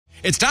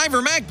It's time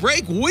for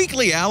MacBreak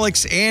Weekly.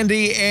 Alex,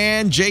 Andy,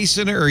 and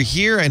Jason are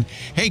here. And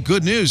hey,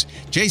 good news.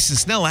 Jason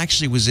Snell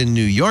actually was in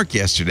New York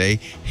yesterday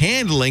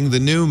handling the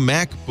new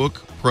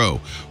MacBook Pro.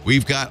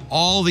 We've got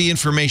all the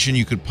information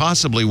you could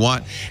possibly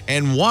want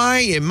and why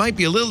it might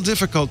be a little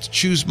difficult to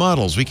choose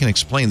models. We can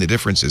explain the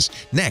differences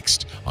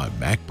next on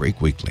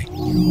MacBreak Weekly.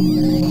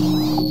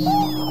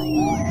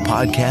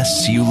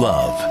 Podcasts you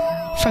love.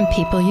 From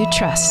people you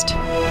trust.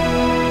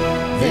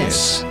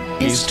 This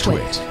is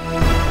Twit.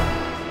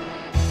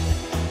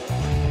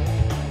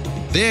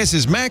 This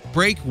is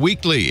MacBreak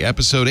Weekly,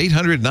 episode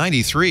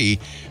 893,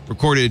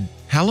 recorded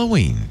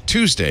Halloween,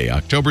 Tuesday,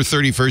 October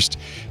 31st,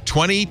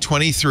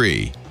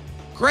 2023.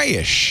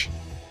 Grayish.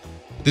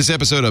 This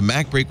episode of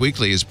MacBreak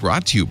Weekly is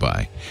brought to you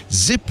by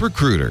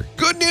ZipRecruiter.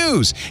 Good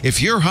news!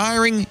 If you're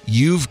hiring,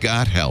 you've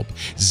got help.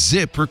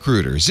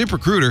 ZipRecruiter.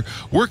 ZipRecruiter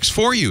works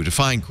for you to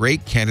find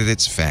great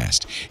candidates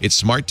fast. Its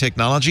smart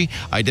technology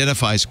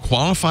identifies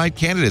qualified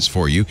candidates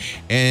for you,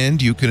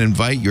 and you can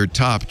invite your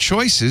top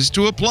choices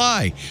to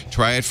apply.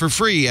 Try it for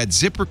free at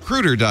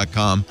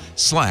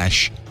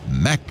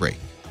ZipRecruiter.com/MacBreak.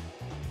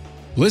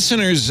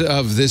 Listeners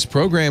of this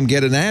program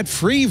get an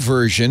ad-free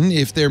version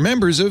if they're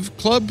members of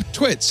Club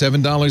Twit.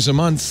 $7 a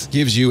month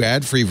gives you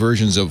ad-free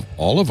versions of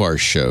all of our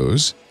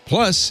shows,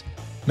 plus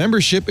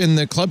membership in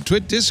the Club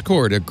Twit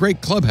Discord, a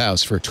great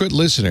clubhouse for Twit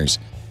listeners.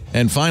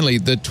 And finally,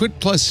 the Twit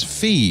Plus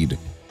feed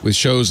with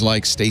shows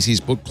like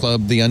Stacy's Book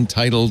Club, The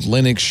Untitled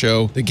Linux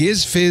Show, The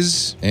Giz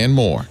Fizz, and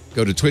more.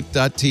 Go to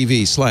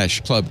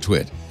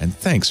twit.tv/clubtwit. And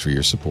thanks for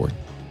your support.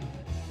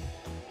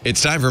 It's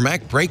time for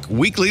MacBreak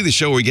Weekly, the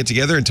show where we get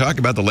together and talk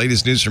about the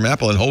latest news from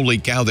Apple. And holy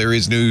cow, there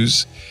is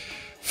news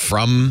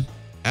from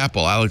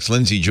Apple. Alex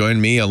Lindsay joined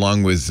me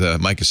along with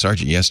Micah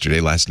Sargent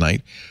last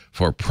night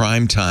for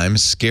Prime Time,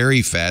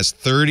 Scary Fast,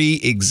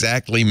 30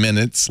 exactly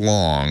minutes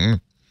long.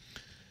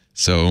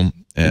 So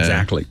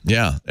exactly.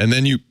 Yeah. And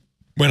then you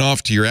went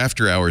off to your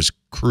after hours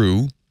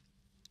crew.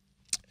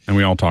 And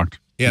we all talked.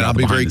 Yeah, and I'll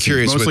be very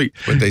curious what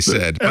they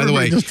said. By the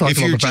way, just if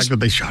you're the fact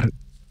that they shot it.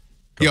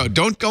 Yo,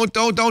 don't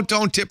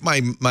tip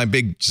my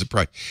big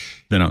surprise.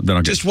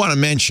 Then just want to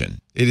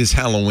mention it is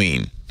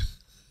Halloween.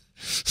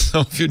 So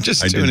if you're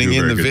just tuning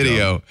in the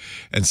video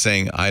and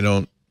saying,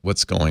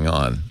 what's going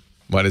on?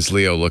 Why does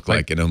Leo look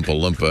like an Oompa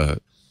Loompa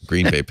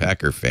Green Bay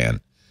Packer fan?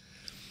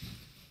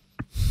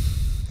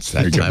 It's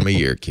that time of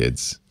year,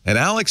 kids. And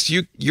Alex,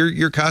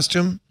 your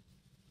costume?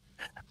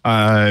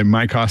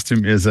 My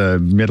costume is a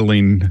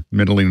middle-aged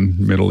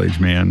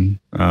man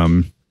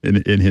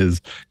in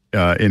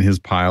his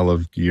pile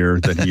of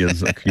gear that he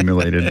has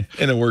accumulated.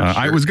 In a work shirt.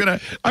 I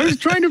was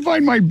trying to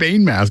find my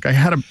Bane mask. I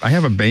have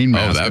a Bane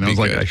mask. That'd and I was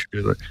be like, good. I should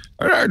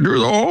do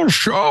the whole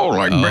show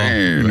like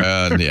Bane.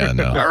 Yeah,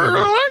 no.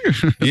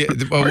 Yeah,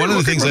 well, one of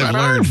the things I've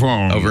learned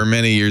over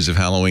many years of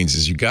Halloweens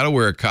is you got to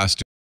wear a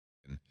costume,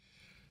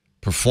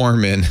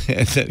 perform in,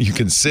 and that you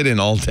can sit in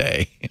all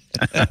day.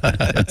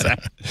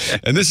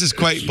 And this is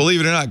quite, believe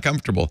it or not,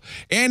 comfortable.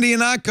 Andy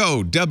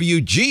Anako,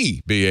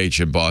 WGBH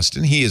in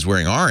Boston. He is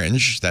wearing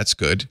orange. That's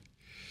good.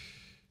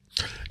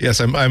 Yes,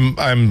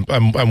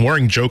 I'm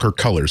wearing Joker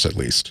colors at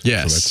least.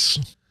 Yes. So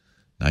that's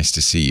nice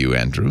to see you,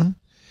 Andrew.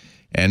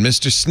 And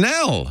Mr.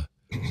 Snell,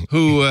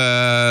 who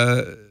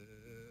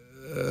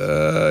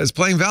is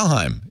playing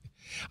Valheim.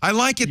 I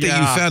like it that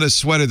you found a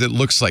sweater that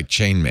looks like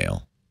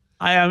chainmail.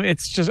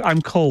 I'm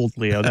cold,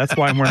 Leo. That's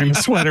why I'm wearing a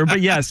sweater.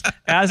 But yes,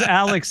 as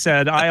Alex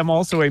said, I am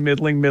also a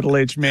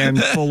middle-aged man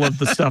full of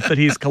the stuff that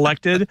he's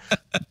collected,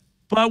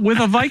 but with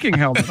a Viking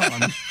helmet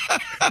on.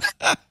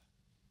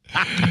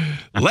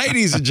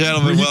 Ladies and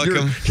gentlemen,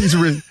 welcome.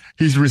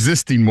 He's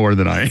resisting more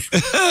than I.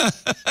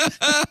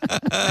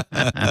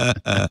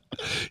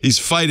 He's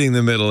fighting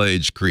the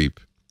middle-aged creep.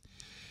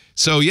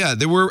 So, yeah,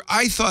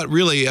 I thought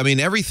really,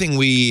 everything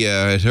we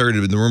had heard,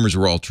 the rumors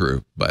were all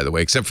true, by the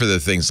way, except for the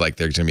things like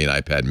there's going to be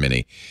an iPad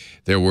mini.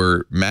 There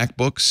were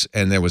MacBooks,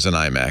 and there was an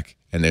iMac,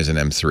 and there's an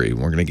M3.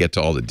 We're going to get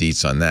to all the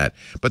deets on that.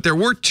 But there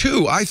were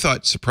two, I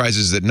thought,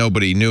 surprises that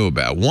nobody knew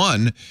about.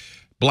 One,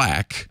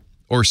 black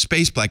or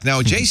space black.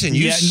 Now, Jason,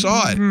 you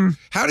saw it.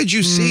 How did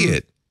you see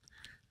it?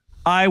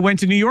 I went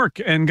to New York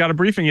and got a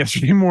briefing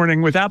yesterday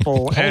morning with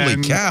Apple.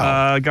 Holy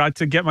cow! Got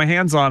to get my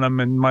hands on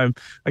them, and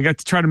I got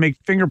to try to make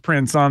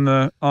fingerprints on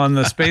the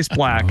space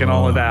black and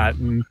all of that.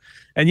 And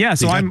yeah,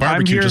 so I'm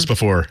here just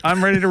before.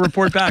 I'm ready to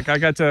report back. I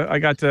got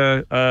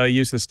to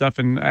use this stuff,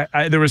 and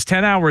there was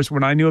 10 hours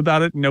when I knew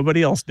about it, and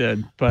nobody else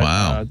did. But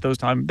wow.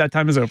 That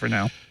time is over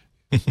now.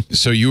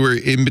 So you were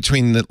in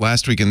between the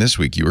last week and this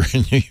week. You were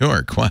in New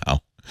York.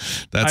 Wow.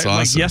 That's awesome.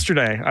 Like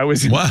yesterday, I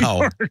was in New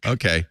York.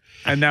 Okay.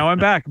 And now I'm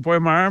back. Boy,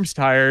 my arm's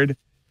tired.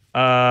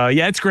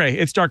 Yeah, it's gray.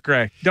 It's dark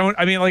gray.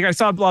 I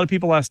saw a lot of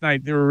people last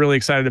night. They were really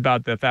excited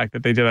about the fact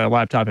that they did a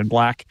laptop in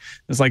black.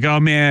 It's like,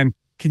 oh man,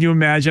 can you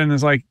imagine?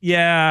 It's like,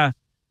 yeah.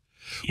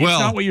 It's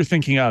not what you're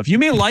thinking of. You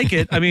may like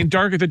it.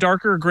 The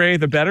darker gray,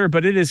 the better,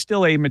 but it is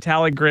still a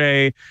metallic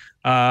gray.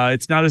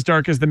 It's not as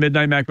dark as the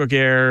Midnight MacBook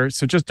Air.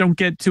 So just don't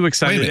get too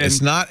excited. Wait a minute,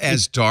 it's not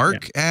as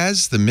dark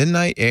as the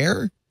Midnight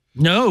Air?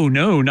 No,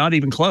 not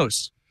even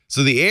close.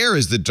 So the Air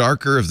is the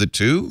darker of the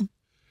two?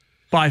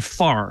 by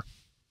far.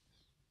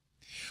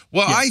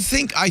 Well, yes.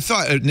 I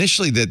thought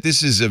initially that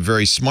this is a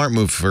very smart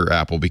move for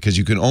Apple because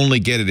you can only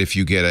get it if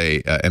you get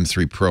a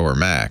M3 Pro or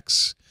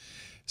Max.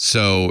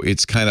 So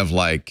it's kind of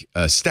like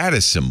a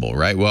status symbol,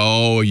 right?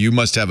 Well, you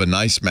must have a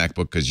nice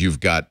MacBook because you've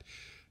got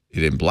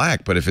it in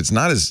black. But if it's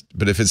not as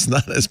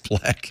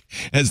black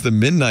as the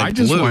midnight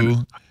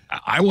blue.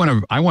 I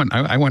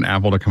want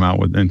Apple to come out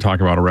with and talk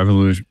about a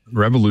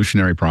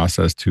revolutionary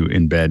process to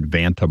embed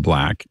Vanta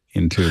Black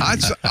into.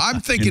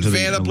 I'm thinking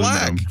Vanta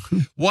Black.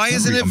 Why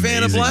isn't it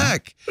Vanta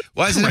Black?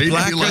 Why isn't it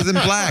blacker than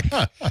black?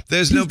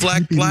 There's no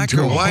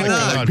blacker. Why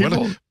not?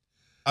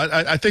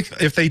 I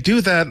think if they do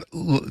that,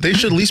 they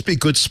should at least be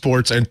good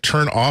sports and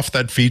turn off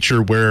that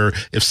feature where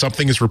if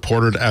something is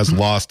reported as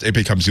lost, it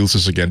becomes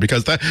useless again.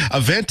 Because a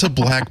Vanta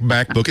Black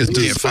MacBook is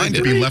designed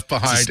to be left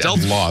behind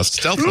and lost.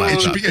 Stealth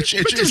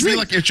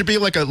it should be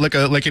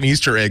like an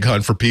Easter egg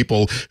hunt for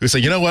people who say,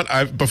 you know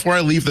what, before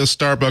I leave this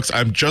Starbucks,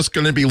 I'm just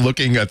going to be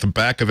looking at the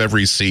back of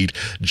every seat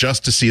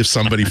just to see if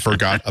somebody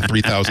forgot a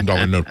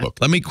 $3,000 notebook.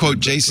 Let me quote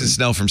Jason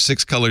Snell from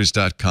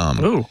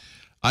sixcolors.com. Ooh.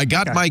 I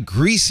got my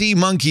greasy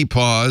monkey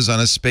paws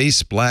on a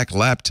space black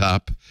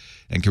laptop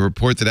and can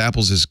report that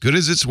Apple's as good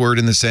as its word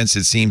in the sense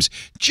it seems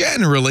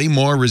generally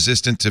more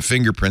resistant to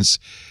fingerprints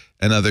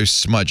and other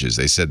smudges.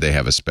 They said they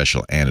have a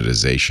special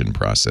anodization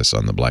process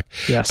on the black.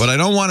 Yes. But I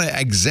don't want to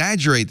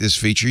exaggerate this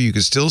feature. You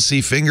can still see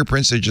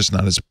fingerprints. They're just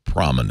not as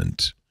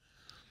prominent.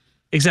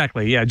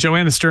 Exactly. Yeah.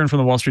 Joanna Stern from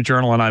the Wall Street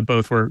Journal and I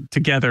both were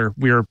together.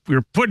 We were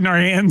putting our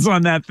hands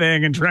on that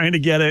thing and trying to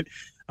get it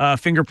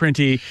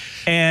fingerprinty,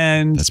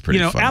 and that's pretty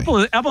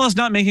funny. Apple is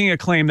not making a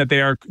claim that they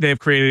have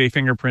created a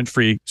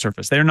fingerprint-free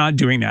Surface. They're not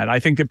doing that. I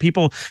think that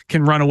people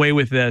can run away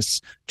with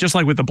this, just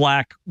like with the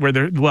black, where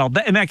they're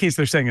in that case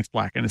they're saying it's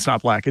black and it's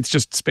not black. It's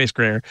just space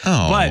grayer.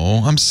 Oh, but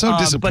I'm so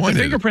disappointed. But the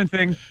fingerprint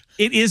thing,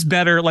 it is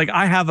better. Like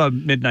I have a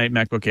midnight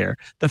MacBook Air.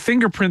 The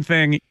fingerprint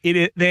thing,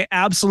 they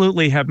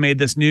absolutely have made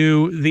this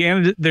new.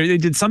 They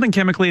did something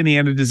chemically in the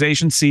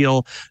anodization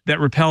seal that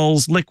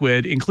repels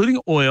liquid, including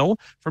oil,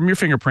 from your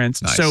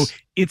fingerprints. Nice. So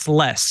it's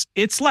less.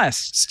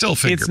 Still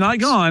fingerprints. It's not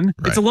gone.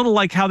 Right. It's a little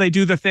like how they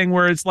do the thing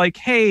where it's like,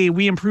 hey,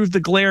 we improved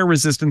the glare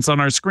resistance on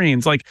our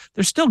screens. Like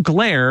there's still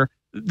glare.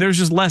 There's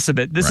just less of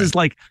it. This is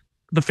like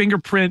the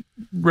fingerprint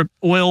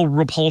oil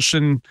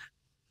repulsion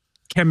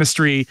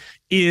chemistry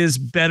is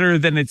better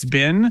than it's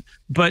been,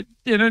 but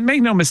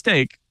make no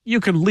mistake, you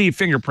can leave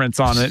fingerprints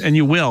on it and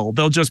you will.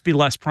 They'll just be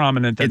less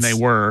prominent than they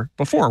were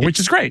before, which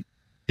is great.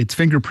 It's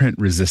fingerprint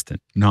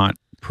resistant, not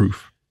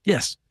proof.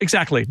 Yes,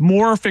 exactly.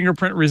 More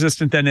fingerprint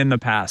resistant than in the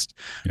past.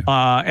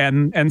 Yeah.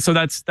 And so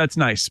that's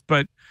nice.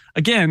 But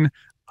again,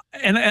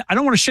 and I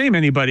don't want to shame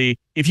anybody.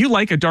 If you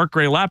like a dark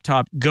gray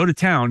laptop, go to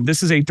town.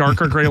 This is a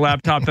darker gray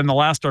laptop than the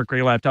last dark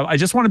gray laptop. I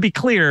just want to be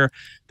clear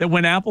that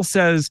when Apple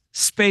says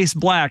space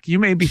black, you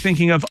may be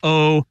thinking of,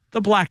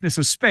 the blackness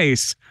of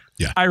space.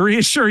 Yeah. I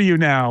reassure you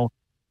now,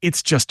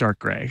 it's just dark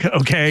gray.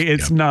 Okay.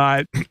 It's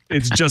not,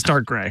 it's just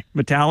dark gray,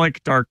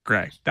 metallic, dark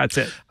gray. That's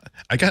it.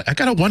 I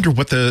gotta wonder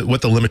what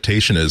the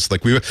limitation is.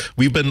 Like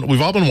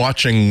we've all been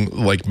watching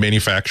like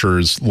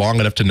manufacturers long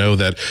enough to know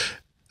that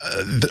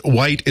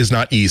white is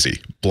not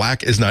easy.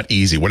 Black is not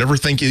easy. Whatever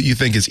you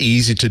think is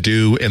easy to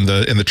do in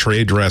the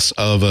trade dress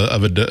of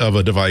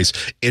a device,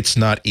 it's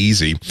not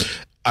easy.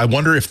 I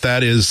wonder if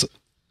that is,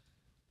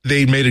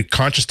 they made a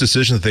conscious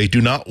decision that they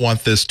do not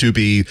want this to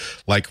be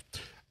like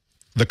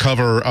the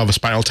cover of a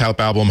Spinal Tap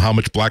album. How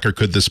much blacker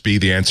could this be?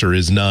 The answer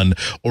is none.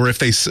 Or if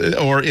they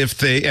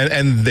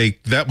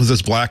that was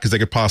as black as they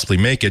could possibly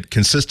make it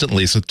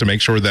consistently, so to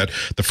make sure that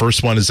the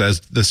first one is as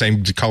the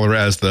same color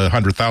as the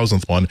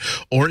 100,000th one.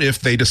 Or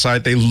if they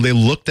decide they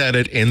looked at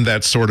it in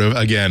that sort of,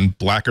 again,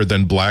 blacker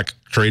than black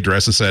trade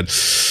dress and said,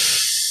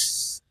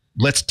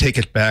 let's take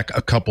it back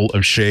a couple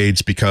of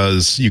shades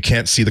because you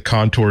can't see the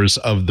contours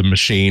of the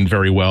machine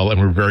very well,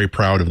 and we're very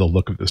proud of the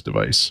look of this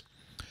device.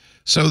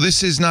 So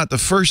this is not the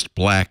first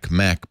black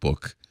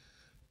MacBook,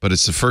 but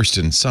it's the first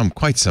in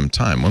quite some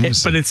time.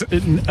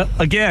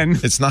 Again,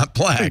 it's not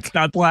black. It's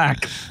not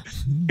black.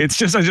 It's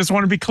just, I just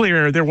want to be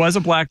clear. There was a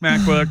black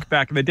MacBook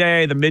back in the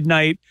day. The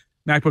Midnight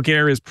MacBook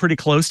Air is pretty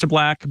close to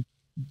black,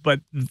 but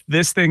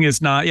this thing is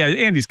not. Yeah,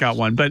 Andy's got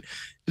one, but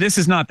this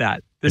is not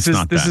that. This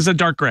is a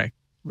dark gray.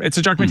 It's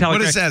a dark metallic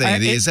gray. What is that,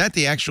 Andy? Is that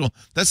the actual?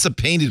 That's the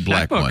painted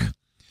black MacBook. One.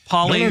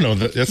 Poly. No.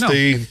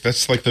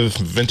 That's like the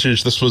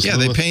vintage. This was. Yeah,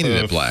 they painted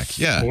it black.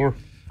 Yeah.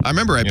 I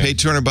remember I paid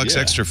 $200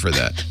 extra for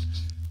that.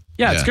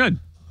 Yeah, it's good.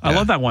 I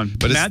love that one.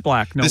 But matte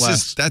black, no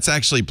less. That's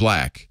actually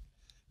black.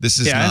 This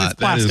is not. And it's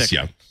plastic.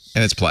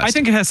 And it's plastic. I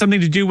think it has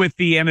something to do with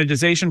the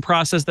anodization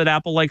process that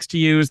Apple likes to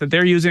use, that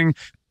they're using.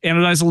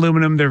 anodized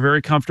aluminum. They're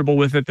very comfortable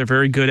with it. They're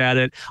very good at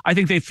it. I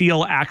think they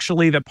feel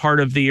actually that part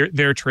of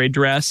their trade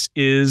dress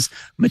is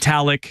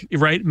metallic,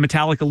 right?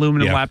 Metallic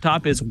aluminum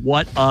laptop is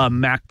what a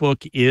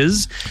MacBook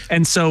is.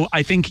 And so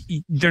I think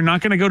they're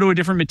not going to go to a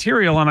different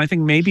material. And I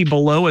think maybe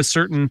below a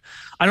certain,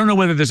 I don't know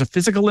whether there's a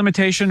physical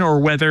limitation or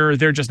whether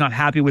they're just not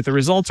happy with the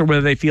results or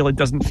whether they feel it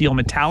doesn't feel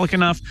metallic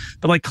enough.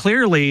 But like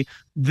clearly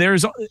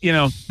there's,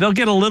 they'll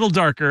get a little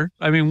darker.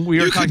 I mean, we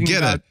are talking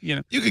about,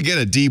 you could get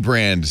a D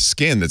brand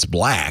skin that's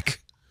black.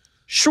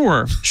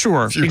 Sure,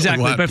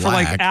 exactly. But for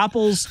black. like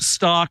Apple's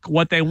stock,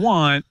 what they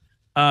want,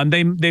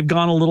 they've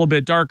gone a little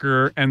bit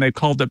darker and they've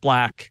called it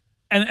black.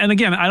 And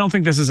again, I don't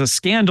think this is a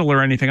scandal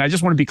or anything. I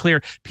just want to be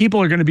clear. People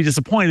are going to be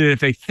disappointed if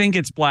they think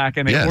it's black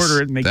and they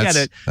order it and they get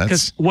it,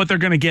 because what they're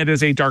going to get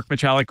is a dark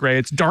metallic gray.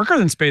 It's darker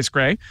than space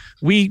gray.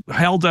 We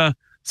held a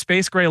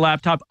space gray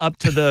laptop up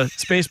to the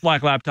space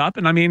black laptop,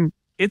 and I mean,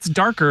 it's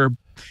darker.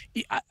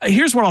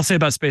 Here's what I'll say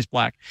about space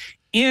black.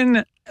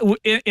 In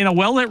a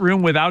well-lit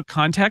room without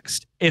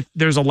context, if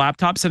there's a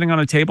laptop sitting on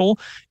a table,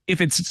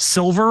 if it's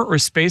silver or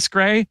space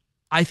gray,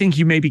 I think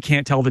you maybe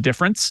can't tell the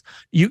difference.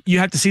 You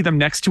have to see them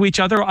next to each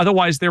other.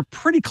 Otherwise, they're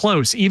pretty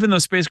close. Even though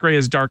space gray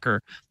is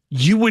darker,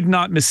 you would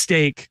not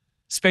mistake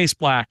space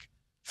black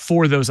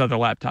for those other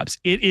laptops.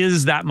 It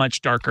is that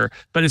much darker,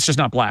 but it's just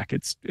not black.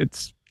 It's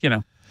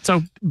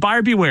so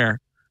buyer beware.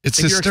 It's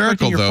if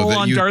hysterical, you're though,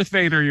 full-on that Darth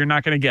Vader, you're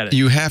not going to get it.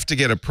 You have to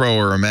get a Pro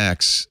or a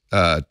Max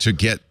to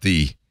get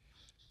the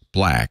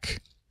black.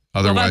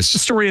 Otherwise, well, that's the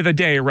story of the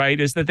day, right?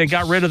 Is that they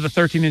got rid of the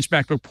 13-inch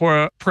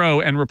MacBook Pro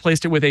and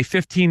replaced it with a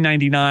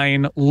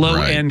 $1,599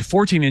 low-end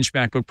 14-inch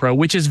MacBook Pro,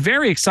 which is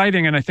very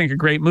exciting and I think a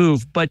great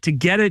move. But to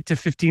get it to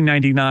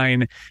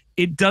 $1,599,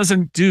 it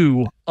doesn't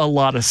do a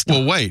lot of stuff.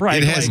 Well, wait,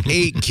 right? It has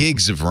 8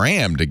 gigs of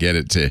RAM to get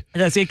it to.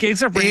 It has 8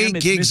 gigs of RAM.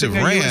 8 gigs of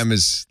RAM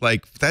is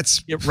like,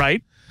 that's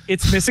right.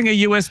 It's missing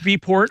a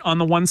USB port on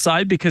the one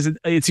side because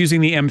it's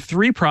using the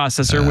M3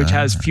 processor, which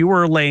has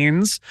fewer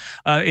lanes.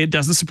 It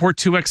doesn't support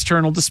 2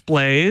 external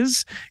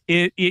displays.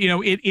 It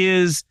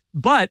is,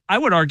 but I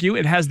would argue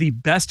it has the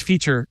best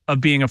feature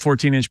of being a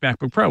 14-inch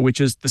MacBook Pro, which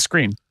is the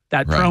screen.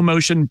 That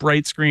ProMotion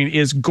bright screen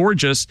is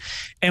gorgeous.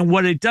 And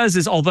what it does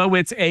is, although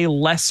it's a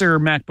lesser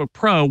MacBook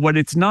Pro, what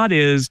it's not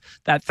is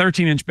that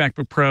 13-inch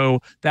MacBook Pro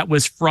that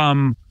was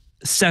from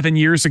 7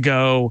 years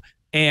ago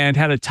and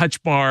had a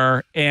touch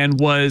bar and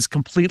was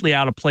completely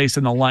out of place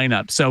in the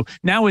lineup. So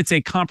now it's a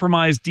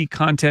compromised,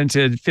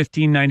 decontented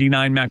 $1,599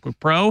 MacBook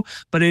Pro,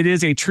 but it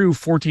is a true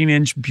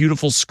 14-inch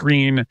beautiful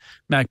screen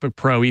MacBook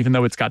Pro, even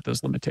though it's got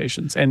those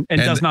limitations and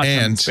does not come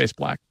in space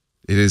black.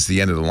 It is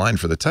the end of the line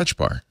for the touch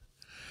bar.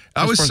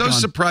 I was so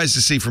surprised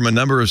to see from a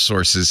number of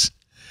sources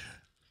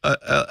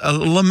a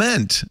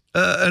lament,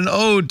 an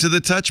ode to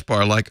the touch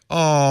bar, like,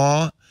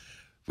 oh,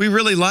 we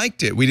really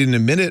liked it. We didn't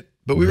admit it,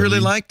 but we really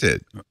liked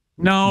it.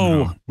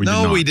 No,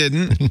 we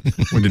didn't.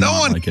 We did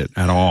not like it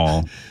at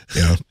all.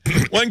 Yeah.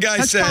 One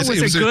guy said,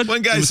 if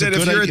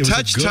you're a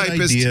touch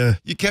typist,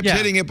 you kept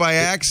hitting it by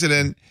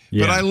accident,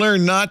 but I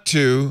learned not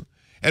to.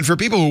 And for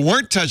people who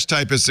weren't touch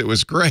typists, it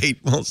was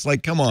great. Well, it's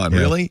like, come on,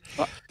 really?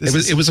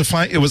 It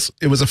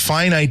was a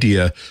fine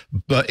idea,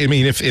 but I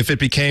mean, if it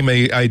became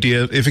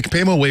if it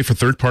became a way for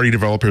third-party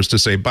developers to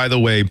say, by the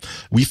way,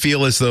 we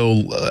feel as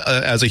though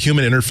as a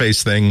human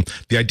interface thing,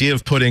 the idea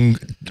of putting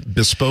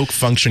bespoke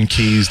function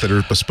keys that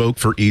are bespoke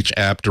for each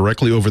app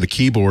directly over the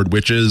keyboard,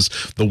 which is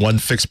the one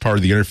fixed part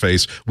of the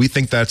interface, we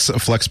think that's a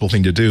flexible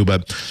thing to do.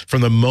 But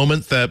from the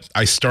moment that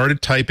I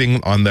started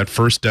typing on that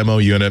first demo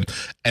unit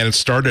and it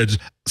started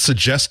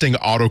suggesting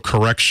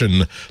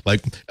autocorrection,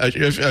 like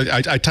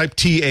I type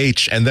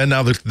TH and then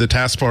now the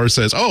taskbar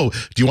says, oh,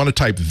 do you want to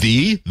type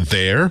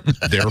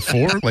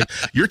therefore? Like,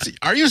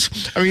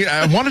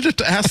 I wanted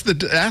to ask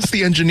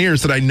the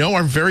engineers that I know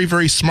are very,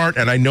 very smart,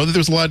 and I know that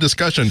there's a lot of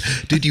discussion.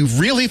 Did you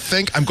really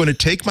think I'm going to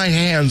take my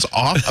hands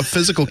off a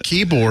physical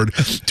keyboard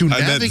to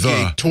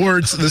navigate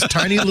towards this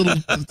tiny little,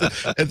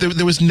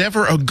 there was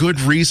never a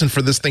good reason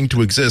for this thing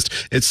to exist.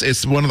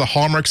 It's one of the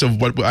hallmarks of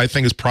what I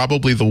think is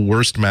probably the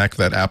worst Mac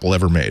that Apple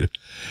ever made.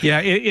 Yeah,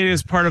 it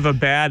is part of a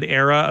bad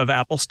era of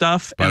Apple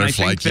stuff.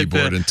 Butterfly and I think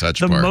keyboard and touch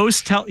bar.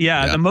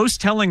 The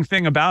most telling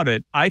thing about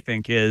it, I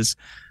think, is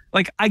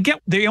like, I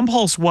get the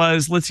impulse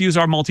was, let's use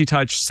our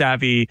multi-touch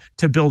savvy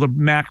to build a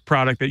Mac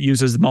product that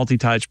uses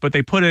multi-touch, but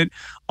they put it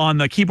on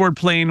the keyboard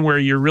plane where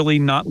you're really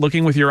not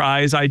looking with your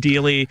eyes,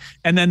 ideally.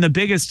 And then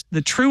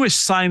the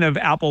truest sign of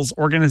Apple's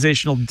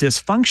organizational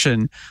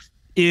dysfunction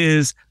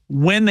is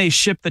when they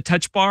ship the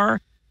touch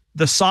bar,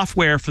 the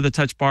software for the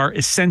touch bar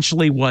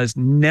essentially was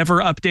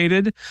never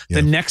updated. Yeah.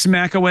 The next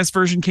Mac OS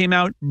version came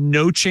out,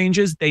 no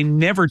changes. They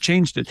never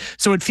changed it.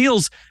 So it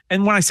feels,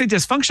 and when I say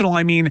dysfunctional,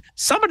 I mean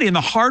somebody in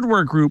the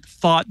hardware group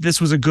thought this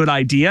was a good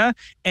idea.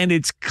 And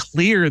it's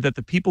clear that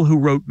the people who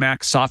wrote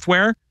Mac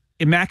software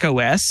in Mac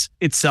OS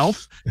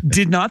itself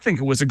did not think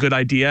it was a good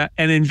idea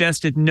and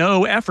invested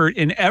no effort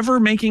in ever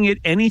making it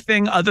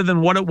anything other than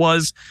what it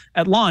was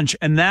at launch.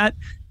 And that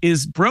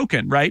is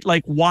broken, right?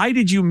 Like, why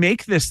did you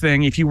make this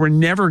thing if you were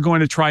never going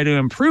to try to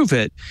improve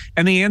it?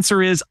 And the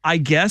answer is, I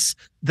guess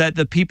that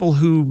the people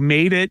who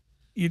made it,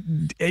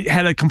 it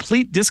had a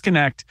complete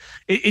disconnect.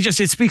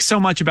 It speaks so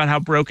much about how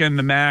broken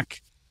the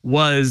Mac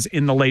was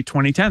in the late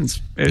 2010s.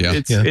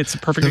 It's a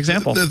perfect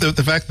example.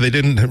 The fact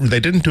that they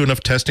didn't do enough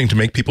testing to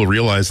make people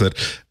realize that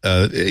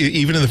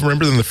even in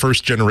the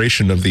first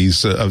generation of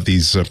these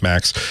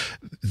Macs,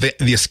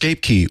 the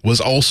escape key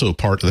was also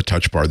part of the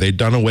touch bar. They'd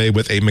done away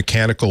with a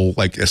mechanical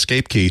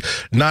escape key,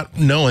 not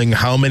knowing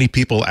how many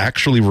people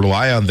actually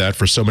rely on that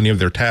for so many of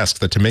their tasks,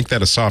 that to make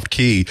that a soft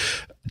key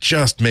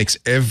just makes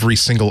every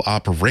single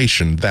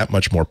operation that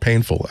much more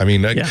painful. I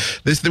mean, if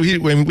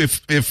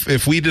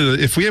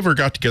we ever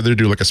got together to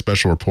do a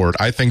special report,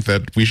 I think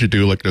that we should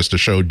do just a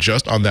show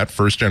just on that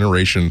first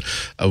generation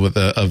of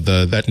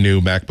that new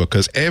MacBook,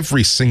 because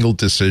every single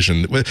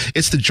decision,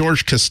 it's the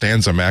George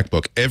Costanza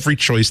MacBook. Every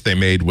choice they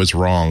made was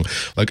wrong.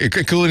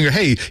 Including,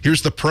 hey,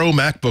 here's the Pro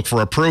MacBook for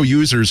our Pro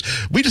users.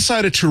 We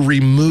decided to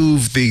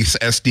remove the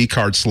SD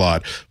card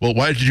slot. Well,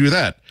 why did you do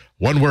that?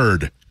 One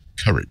word: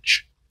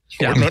 courage.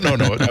 Yeah. No.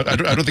 I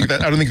don't think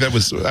that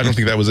was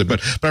it.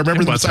 But I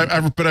remember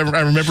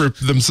I remember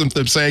them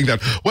saying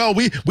that. Well,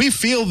 we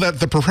feel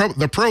that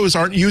the pros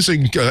aren't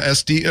using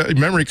SD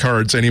memory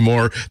cards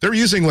anymore. They're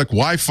using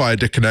Wi-Fi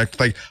to connect.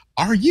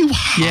 Are you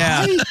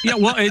high? Yeah.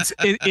 Well,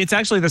 it's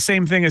actually the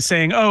same thing as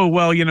saying, oh,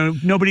 well,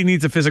 nobody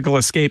needs a physical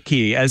escape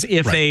key, as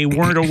if they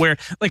weren't aware.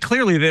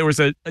 Clearly there was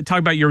a talk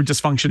about your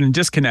dysfunction and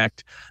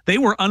disconnect. They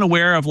were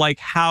unaware of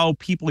how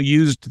people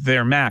used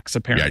their Macs,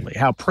 apparently,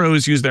 how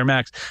pros use their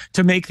Macs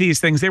to make these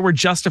things. They were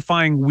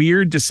justifying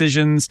weird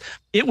decisions.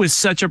 It was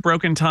such a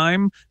broken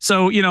time.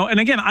 So, and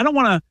again,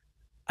 I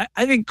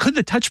think, could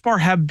the touch bar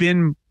have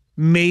been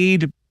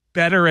made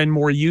better and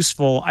more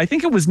useful? I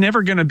think it was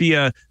never going to be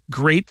a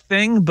great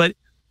thing, but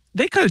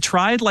they could have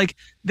tried.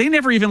 They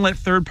never even let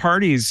third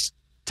parties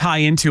tie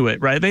into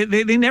it, right?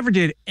 They never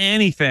did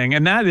anything,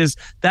 and that is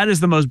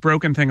the most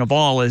broken thing of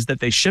all, is that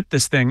they shipped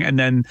this thing and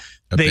then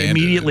they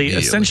immediately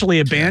essentially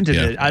abandoned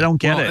it. I don't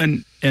get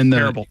it. And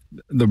terrible.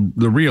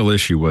 The real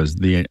issue was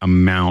the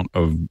amount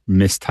of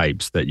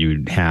mistypes that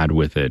you had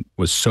with it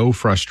was so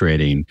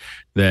frustrating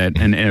that,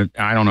 and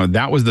I don't know,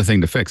 that was the thing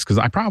to fix, because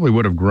I probably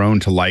would have grown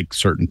to like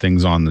certain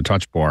things on the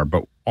touch bar,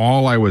 but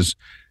all I was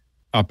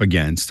up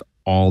against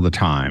all the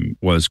time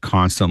was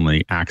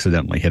constantly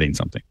accidentally hitting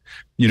something,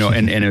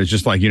 and it was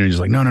just no,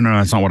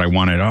 that's not what I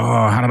wanted.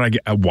 Oh, how did I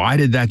get, why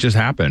did that just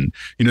happen?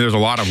 There was a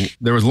lot of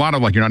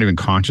you're not even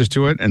conscious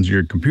to it, and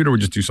your computer would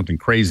just do something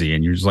crazy,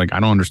 and you're just I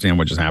don't understand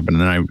what just happened.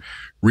 And then I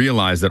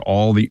realized that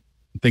all the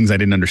things I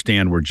didn't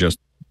understand were just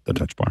the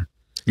touch bar,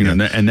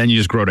 and then you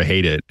just grow to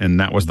hate it. And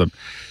that was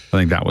I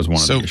think that was one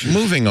of the issues. So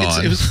moving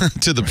on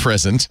to the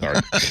present.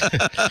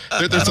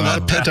 There's a lot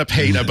of pent up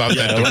hate about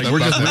that. We're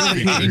just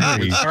really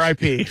angry.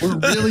 R.I.P. We're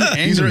really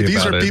angry.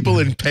 These are people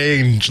in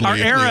pain. Our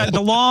era,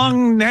 the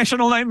long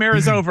national nightmare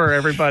is over,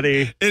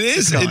 everybody. It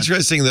is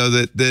interesting, though,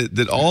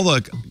 that all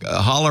the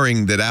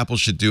hollering that Apple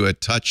should do a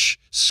touch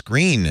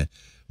screen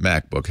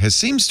MacBook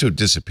seems to have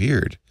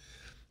disappeared.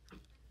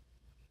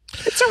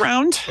 It's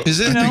around. Is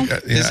it?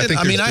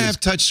 I have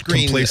touch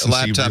screen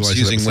laptops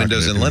using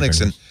Windows and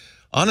Linux, and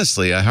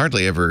honestly, I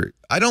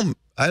don't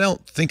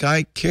think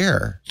I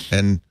care.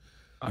 And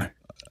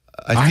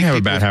I have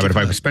a bad habit. If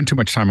I spend too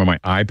much time on my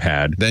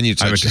iPad, then you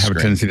touch have a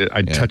tendency to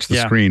touch the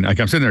screen. I'm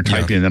sitting there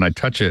typing, and then I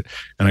touch it,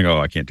 and I go,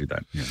 I can't do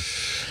that. Yeah.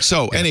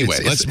 So anyway,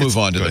 let's move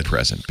on to the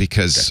present,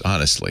 because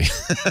honestly,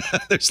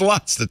 there's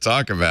lots to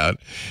talk about.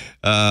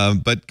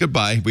 But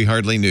goodbye. We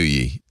hardly knew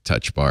ye,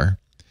 touch bar.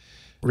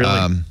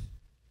 Really?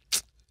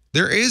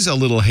 There is a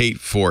little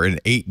hate for an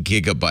 8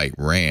 gigabyte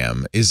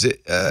RAM. Is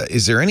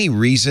there any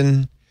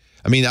reason?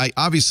 I mean,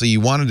 obviously you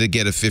wanted to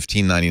get a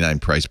 $15.99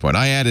 price point.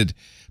 I added,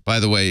 by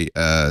the way,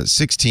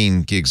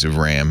 16 gigs of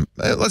RAM.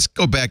 Let's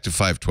go back to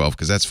 512,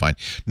 because that's fine.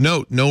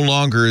 No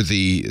longer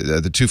the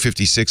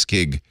 256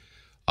 gig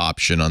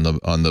option on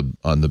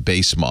the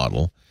base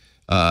model.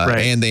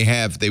 And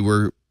they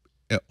were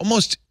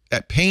almost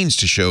at pains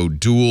to show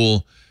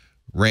dual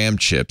RAM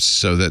chips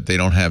so that they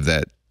don't have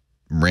that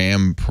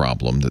RAM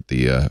problem that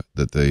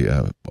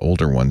the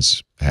older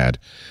ones had.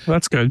 Well,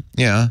 that's good.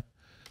 Yeah.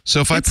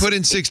 So if I put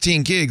in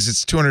 16 gigs,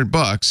 it's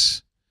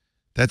 $200.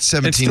 That's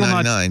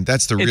 $17.99.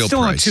 That's the real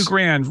price. It's still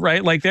not $2,000,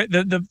 right?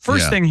 The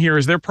first thing here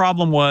is their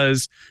problem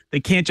was they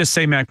can't just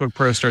say MacBook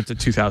Pro starts at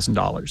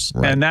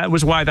 $2,000, and that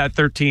was why that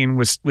 13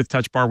 with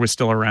Touch Bar was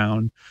still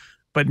around.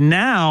 But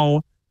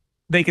now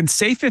they can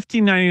say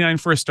 $15.99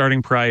 for a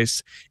starting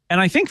price, and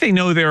I think they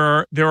know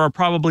there are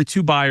probably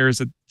two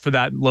buyers for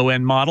that low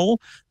end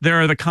model. There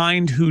are the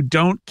kind who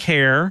don't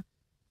care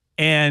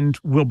and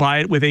will buy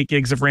it with 8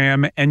 gigs of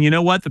RAM. And you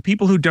know what? The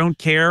people who don't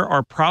care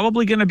are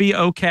probably going to be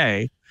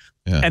okay.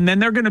 Yeah. And then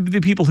they're going to be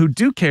the people who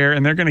do care,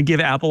 and they're going to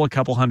give Apple a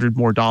couple $100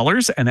 more,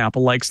 and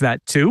Apple likes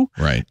that too.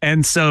 Right.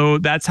 And so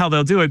that's how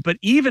they'll do it. But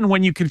even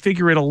when you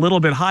configure it a little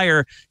bit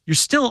higher, you're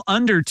still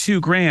under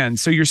 $2,000.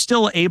 So you're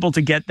still able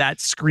to get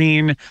that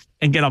screen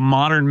and get a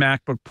modern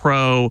MacBook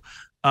Pro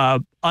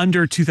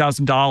under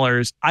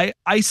 $2,000. I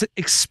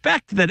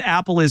expect that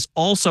Apple is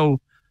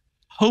also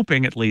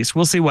hoping, at least,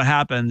 we'll see what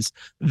happens,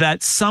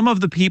 that some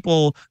of the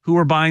people who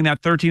are buying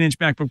that 13-inch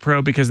MacBook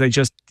Pro because they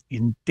just,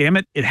 damn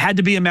it, it had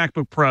to be a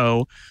MacBook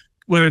Pro,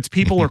 whether it's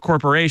people or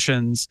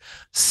corporations,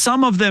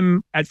 some of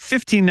them at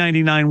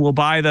 $15.99 will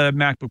buy the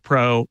MacBook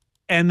Pro,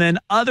 and then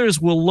others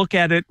will look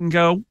at it and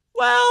go,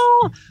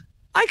 well,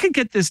 I could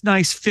get this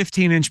nice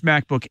 15-inch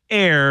MacBook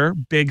Air,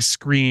 big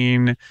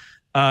screen,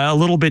 a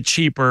little bit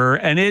cheaper,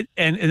 and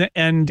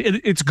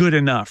it's good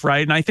enough,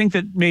 right? And I think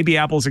that maybe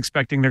Apple's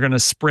expecting they're going to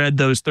spread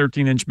those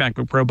 13-inch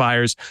MacBook Pro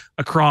buyers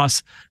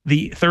across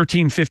the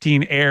 13,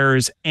 15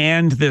 Airs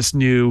and this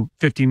new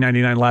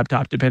 $15.99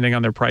 laptop, depending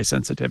on their price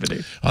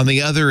sensitivity. On the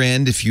other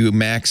end, if you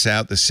max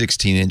out the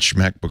 16-inch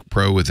MacBook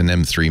Pro with an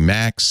M3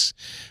 Max,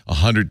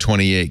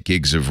 128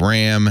 gigs of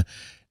RAM,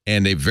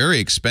 and a very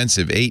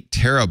expensive 8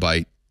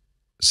 terabyte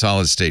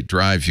solid-state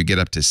drive, you get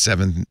up to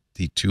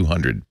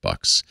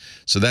 $7,200.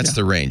 So that's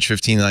the range,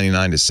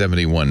 $15.99 to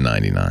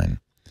 $71.99.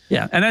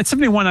 Yeah, and at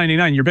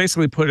 $71.99, you're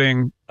basically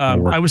putting.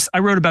 I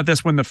wrote about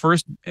this when the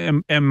first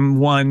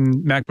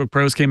M1 MacBook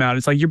Pros came out.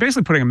 It's like you're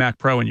basically putting a Mac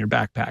Pro in your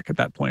backpack at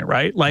that point,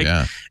 right? Like,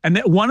 and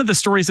one of the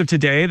stories of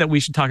today that we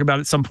should talk about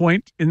at some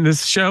point in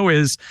this show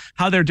is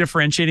how they're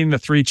differentiating the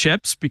 3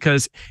 chips,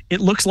 because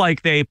it looks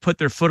like they put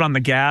their foot on the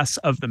gas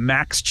of the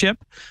Max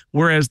chip,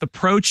 whereas the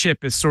Pro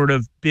chip has sort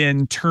of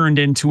been turned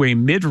into a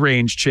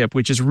mid-range chip,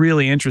 which is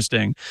really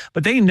interesting.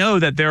 But they know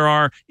that there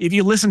are, if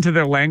you listen to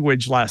their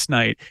language last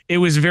night, it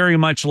was very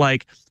much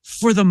like,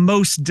 for the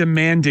most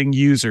demanding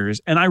users.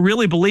 And I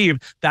really believe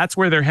that's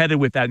where they're headed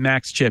with that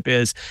Max chip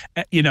is,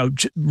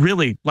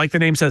 really, like the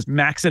name says,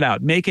 max it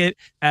out, make it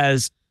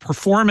as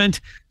performant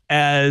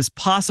as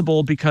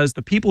possible, because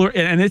the people are,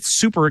 and it's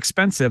super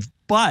expensive,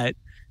 but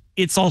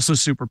it's also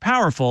super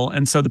powerful.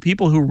 And so the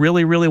people who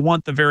really, really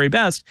want the very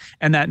best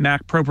and that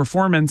Mac Pro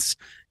performance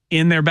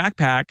in their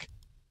backpack,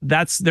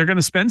 they're going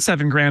to spend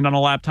 $7,000 on a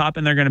laptop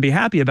and they're going to be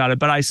happy about it.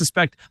 But I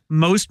suspect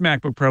most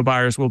MacBook Pro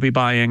buyers will be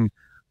buying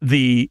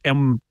the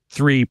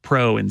M3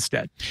 Pro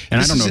instead.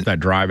 And I don't know if that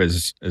drive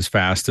is as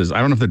fast as,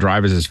 I don't know if the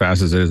drive is as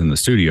fast as it is in the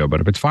studio,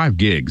 but if it's 5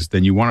 gigs,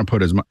 then you want to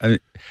put as much.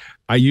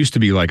 I used to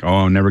be like,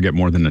 I'll never get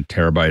more than a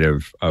terabyte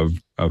of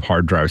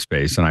hard drive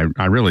space. And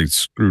I really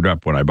screwed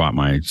up when I bought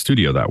my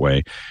studio that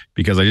way,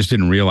 because I just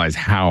didn't realize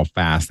how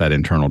fast that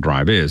internal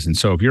drive is. And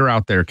so if you're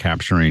out there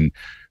capturing,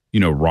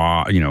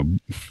 raw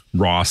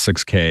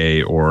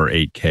 6K or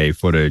 8K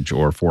footage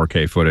or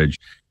 4K footage,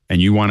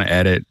 and you want to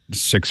edit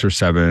 6 or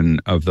 7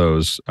 of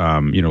those,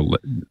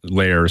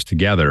 layers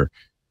together,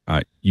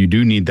 you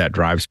do need that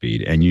drive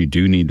speed and you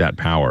do need that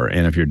power.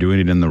 And if you're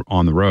doing it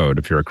on the road,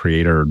 if you're a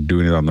creator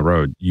doing it on the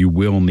road, you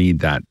will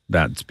need that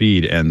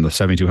speed. And the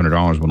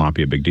 $7,200 will not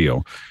be a big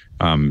deal,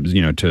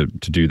 to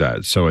do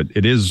that. So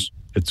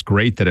it's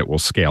great that it will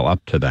scale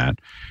up to that.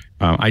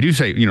 I do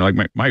say, like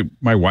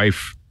my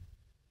wife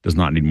does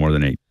not need more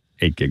than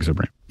 8 gigs of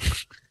RAM.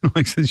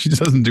 Like, she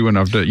doesn't do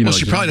enough to, well,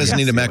 she probably doesn't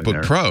need a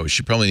MacBook Pro.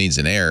 She probably needs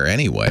an Air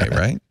anyway,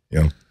 right?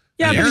 Yeah,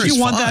 but Air if you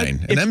want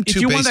fine. that, if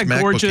you want that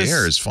gorgeous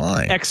Air is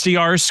fine.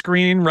 XDR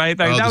screen, right?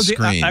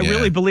 I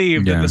really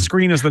believe that the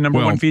screen is the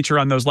number one feature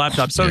on those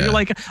laptops. So you're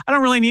like, I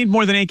don't really need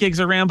more than 8 gigs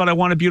of RAM, but I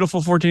want a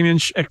beautiful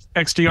 14-inch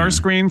XDR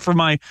screen for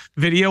my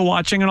video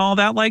watching and all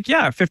that. Like,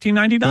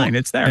 $15.99,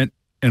 it's there.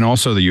 And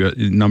also the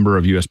number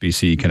of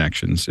USB-C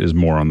connections is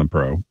more on the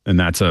Pro, and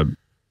that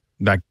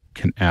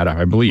can add up,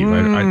 I believe.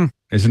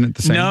 Isn't it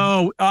the same?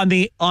 No, on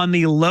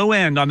the low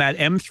end, on that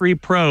M3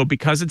 Pro,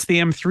 because it's the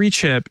M3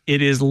 chip,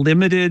 it is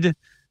limited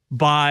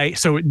by,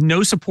 so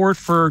no support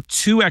for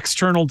 2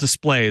 external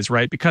displays,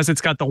 right? Because it's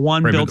got the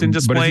one built-in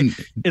display,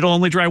 it'll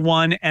only drive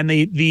one, and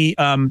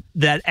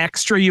that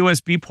extra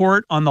USB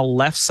port on the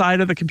left side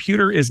of the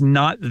computer is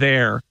not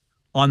there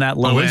on that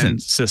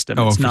low-end system.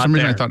 It's for not some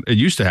reason there. I thought it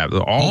used to have.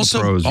 All the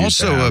Pros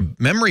used to have a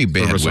memory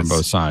bandwidth on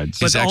both sides.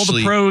 But all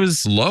the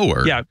Pros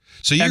lower. Yeah.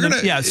 So you're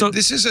gonna. So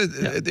this is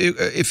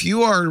if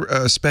you are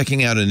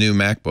speccing out a new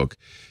MacBook,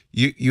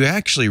 you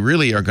actually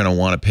really are going to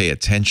want to pay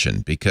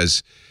attention,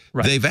 because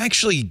they've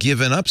actually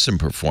given up some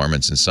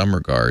performance in some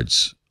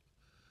regards.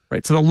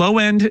 Right. So the low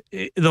end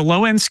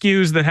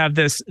SKUs that have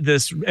this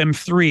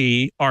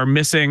M3 are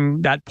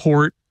missing that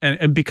port,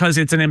 and because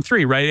it's an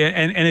M3, right?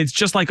 And it's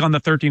just like on the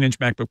 13-inch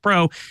MacBook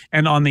Pro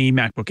and on the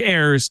MacBook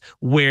Airs,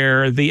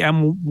 where the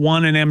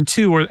M1 and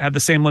M2 have the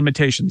same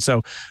limitations.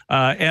 So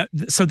the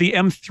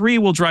M3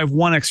 will drive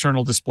 1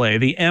 external display.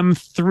 The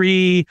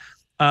M3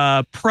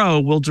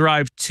 Pro will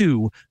drive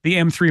 2. The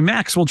M3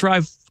 Max will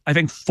drive, I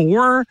think,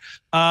 4.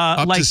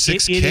 Up to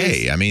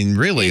 6K. I mean,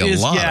 really a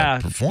lot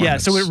of performance. Yeah,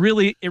 so it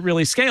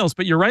really scales.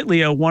 But you're right,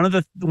 Leo. One of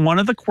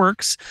the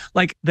quirks,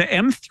 like the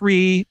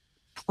M3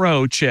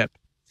 Pro chip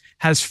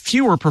has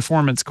fewer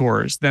performance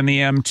cores than the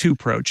M2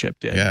 Pro chip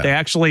did. Yeah. They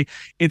actually,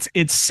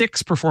 it's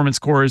 6 performance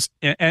cores,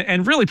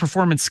 and really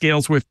performance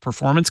scales with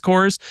performance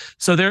cores.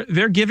 So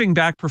they're giving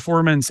back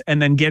performance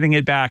and then getting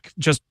it back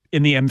just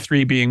in the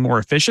M3 being more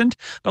efficient,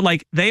 but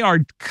like they are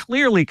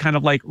clearly kind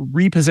of like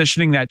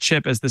repositioning that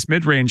chip as this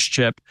mid-range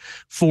chip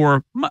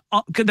for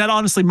that.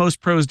 Honestly,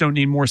 most pros don't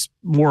need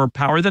more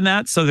power than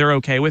that, so they're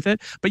okay with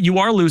it. But you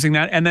are losing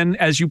that, and then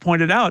as you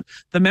pointed out,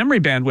 the memory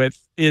bandwidth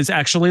is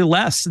actually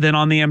less than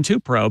on the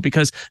M2 Pro,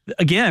 because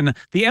again,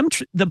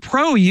 the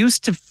Pro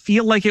used to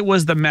feel like it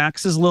was the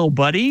Max's little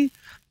buddy.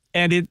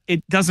 And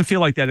it doesn't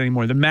feel like that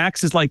anymore. The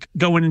Max is like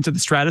going into the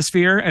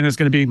stratosphere, and it's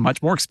going to be much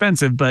more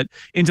expensive, but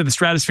into the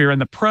stratosphere. And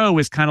the Pro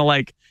is kind of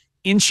like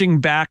inching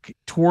back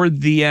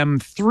toward the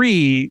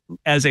M3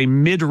 as a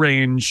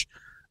mid-range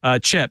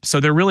chip. So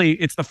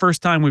it's the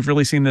first time we've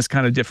really seen this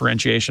kind of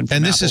differentiation.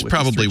 And this is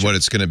probably what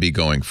it's going to be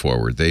going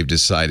forward. They've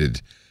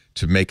decided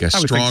to make a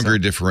stronger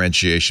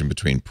differentiation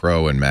between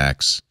Pro and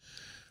Max.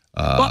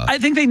 Well, I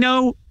think they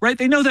know, right?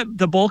 They know that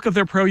the bulk of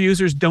their Pro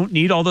users don't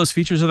need all those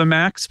features of the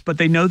Max, but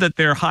they know that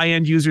their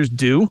high-end users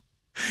do.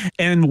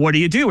 And what do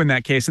you do in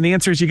that case? And the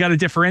answer is you got to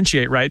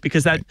differentiate, right?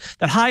 Because that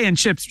high-end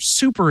chip's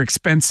super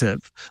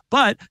expensive.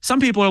 But some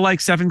people are like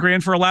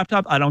 $7,000 for a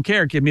laptop. I don't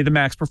care. Give me the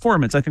Max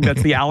performance. I think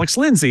that's the Alex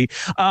Lindsay.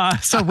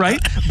 Right.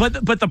 But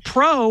the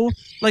Pro,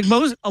 like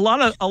a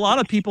lot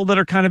of people that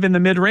are kind of in the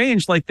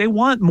mid-range, like they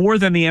want more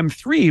than the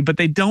M3, but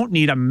they don't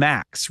need a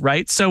Max,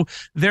 right? So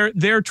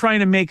they're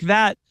trying to make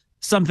that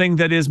something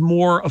that is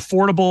more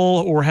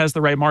affordable or has the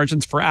right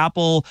margins for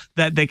Apple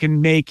that they can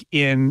make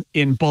in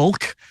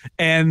bulk,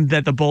 and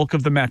that the bulk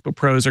of the MacBook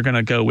Pros are going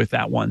to go with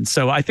that one.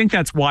 So I think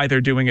that's why they're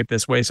doing it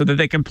this way, so that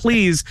they can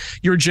please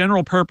your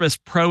general purpose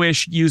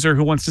pro-ish user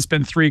who wants to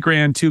spend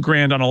 $3,000,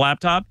 $2,000 on a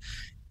laptop,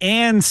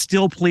 and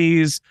still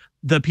please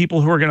the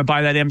people who are going to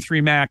buy that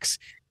M3 Max.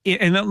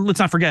 And let's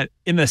not forget,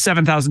 in the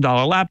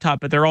 $7,000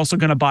 laptop, but they're also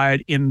going to buy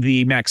it in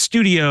the Mac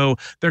Studio.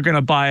 They're going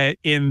to buy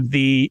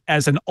it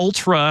as an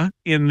Ultra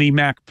in the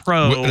Mac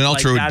Pro. An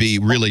Ultra would be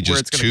really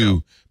just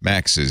two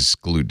Maxes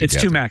glued together.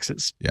 It's two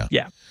Maxes.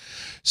 Yeah.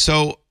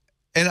 So,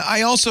 and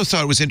I also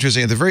thought it was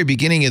interesting, at the very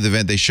beginning of the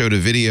event, they showed a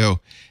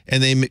video,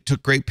 and they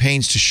took great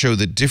pains to show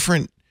the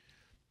different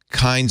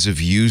kinds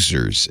of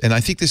users. And I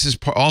think this is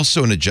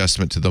also an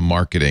adjustment to the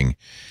marketing.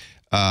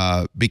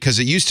 Because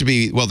it used to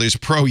be, well, there's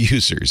pro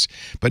users,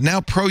 but now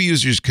pro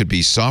users could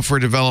be software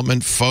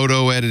development,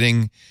 photo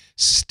editing,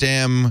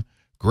 STEM,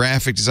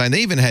 graphic design. They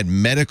even had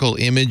medical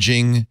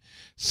imaging.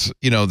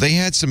 They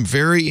had some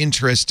very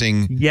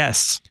interesting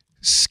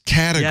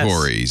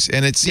categories.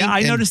 And it seemed,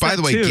 I noticed by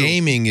the way, too.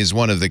 Gaming is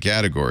one of the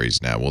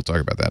categories now. We'll talk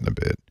about that in a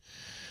bit.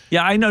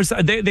 Yeah, I noticed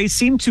they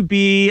seem to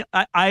be.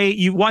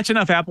 You watch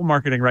enough Apple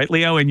marketing, right,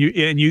 Leo, and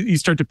you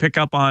start to pick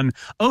up on,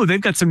 oh, they've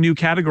got some new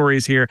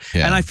categories here,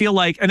 and I feel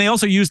like, and they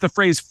also use the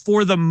phrase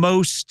 "for the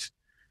most,"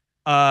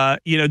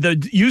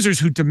 the users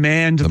who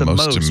demand the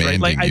most, right?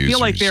 Like I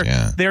feel like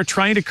they're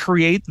trying to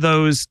create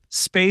those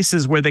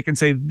spaces where they can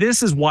say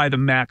this is why the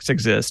Macs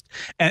exist,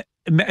 and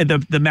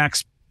the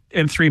Max.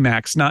 M3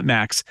 Max, not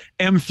Max,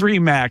 M3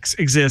 Max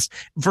exists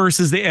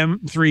versus the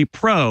M3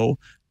 Pro.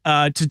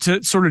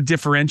 To sort of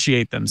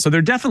differentiate them. So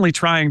they're definitely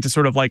trying to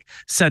sort of like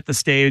set the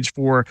stage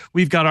for,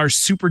 we've got our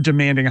super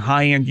demanding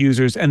high-end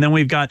users, and then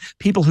we've got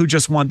people who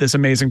just want this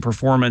amazing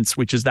performance,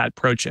 which is that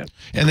Pro chip.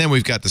 And then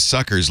we've got the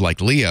suckers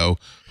like Leo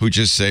who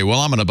just say,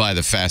 well, I'm going to buy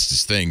the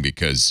fastest thing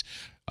because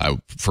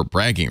for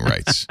bragging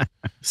rights.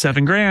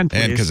 $7,000,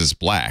 please. And because it's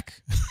black.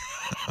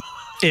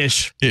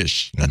 Ish.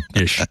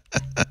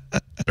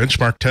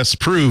 Benchmark tests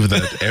prove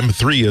that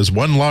M3 is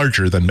one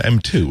larger than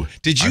M2.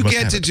 Did you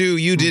get to do?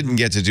 You didn't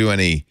get to do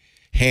any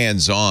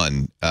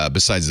hands-on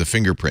besides the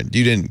fingerprint.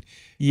 You didn't.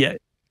 Yeah.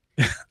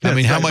 I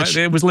mean, how much?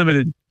 It was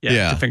limited.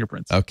 To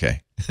fingerprints.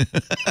 Okay.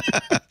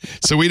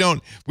 So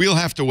we'll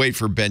have to wait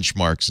for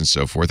benchmarks and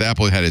so forth.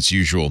 Apple had its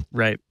usual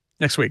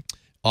next week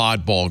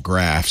oddball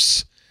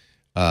graphs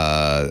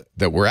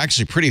that were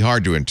actually pretty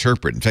hard to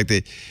interpret. In fact,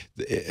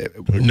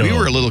 we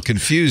were a little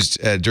confused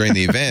during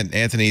the event.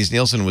 Anthony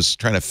Nielsen was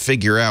trying to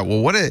figure out,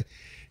 well,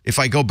 if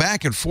I go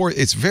back and forth,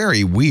 it's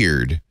very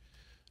weird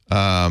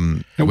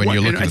when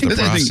you're looking at the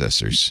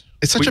processors.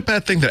 It's such a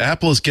bad thing that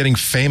Apple is getting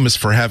famous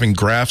for having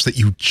graphs that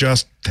you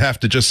just have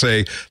to just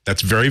say,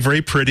 that's very,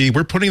 very pretty.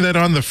 We're putting that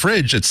on the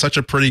fridge. It's such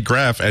a pretty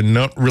graph, and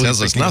not really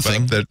tells us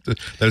nothing that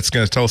it's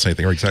going to tell us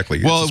anything. Or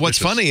exactly. Well, what's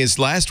funny is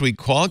last week,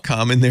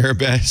 Qualcomm in their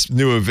best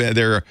new event,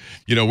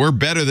 we're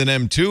better than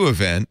M2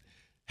 event,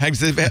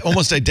 has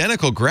almost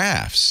identical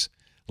graphs.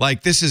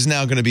 Like this is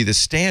now going to be the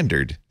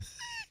standard.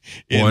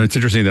 Well, and it's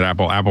interesting that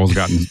Apple's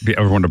gotten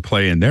everyone to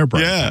play in their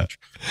brand.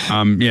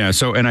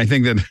 So, and I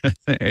think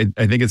that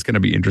I think it's going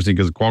to be interesting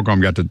because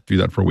Qualcomm got to do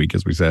that for a week,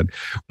 as we said.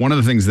 One of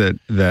the things that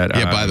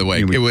by the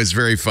way, it was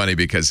very funny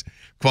because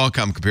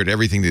Qualcomm compared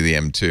everything to the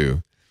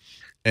M2,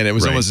 and it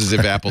was almost as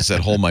if Apple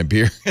said, "Hold my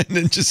beer," and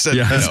then just said,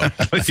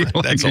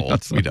 that's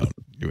old. We don't."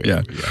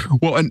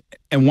 Well,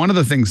 and one of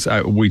the things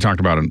we talked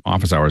about in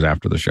office hours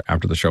after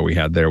the show we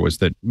had there was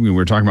that we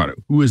were talking about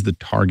who is the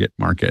target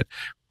market.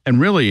 And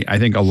really, I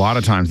think a lot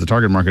of times the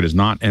target market is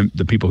not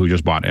the people who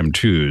just bought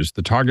M2s.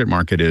 The target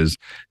market is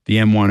the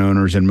M1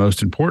 owners. And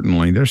most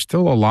importantly, there's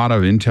still a lot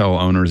of Intel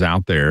owners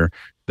out there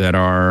that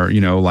are,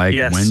 like,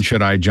 Yes. when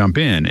should I jump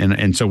in?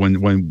 And so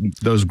when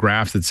those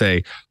graphs that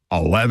say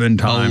 11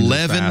 times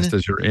as fast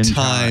as your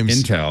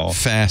Intel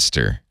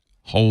faster.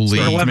 Holy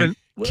Or 11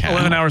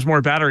 cow. hours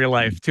more battery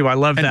life too. I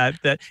love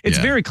that it's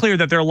very clear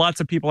that there are lots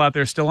of people out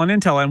there still on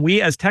Intel, and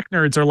we as tech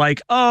nerds are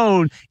like,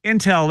 oh,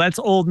 Intel, that's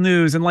old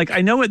news. And like,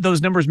 I know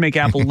those numbers make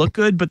Apple look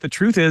good, but the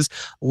truth is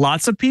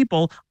lots of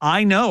people,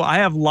 I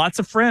have lots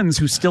of friends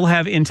who still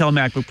have Intel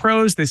MacBook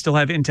Pros. They still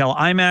have Intel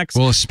iMacs.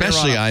 Well,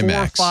 especially They're on a 4,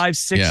 iMacs. 5,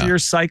 6 year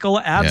cycle.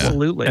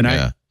 Absolutely. And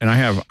I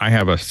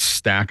have a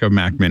stack of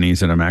Mac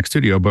Minis and a Mac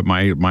Studio, but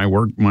my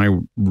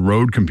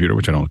road computer,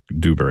 which I don't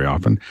do very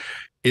often,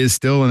 is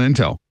still an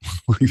Intel.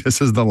 This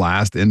is the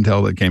last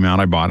Intel that came out.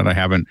 I bought it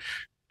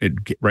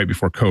right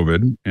before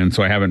COVID, and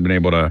so I haven't been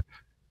able to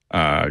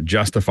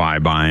justify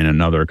buying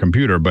another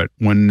computer. But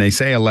when they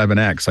say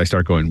 11X, I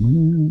start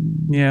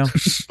going, yeah,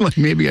 like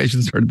maybe I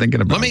should start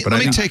thinking about.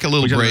 Let me take a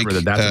little break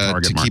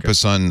to keep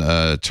us on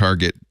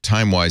target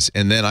time wise,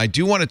 and then I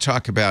do want to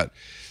talk about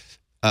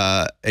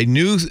a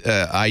new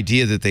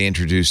idea that they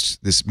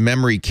introduced, this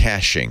memory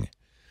caching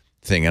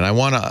thing, and I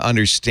want to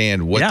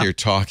understand what they're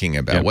talking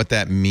about, what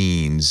that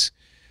means.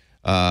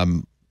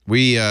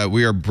 We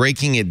are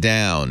breaking it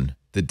down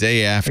the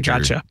day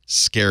after.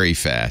 Scary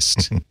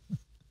fast.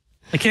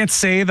 I can't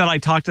say that I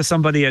talked to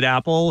somebody at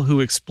Apple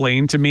who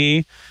explained to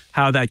me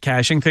how that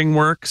caching thing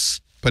works.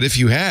 But if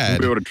you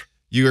had,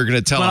 you are going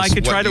to tell us. But I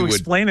could try to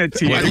explain it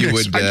to you. What you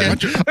would,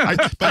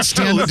 but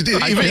still,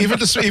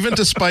 even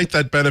despite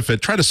that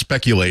benefit, try to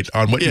speculate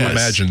on what you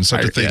imagine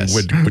such a thing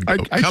would go.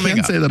 I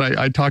can say that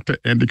I talked to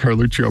Andy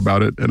Carluccio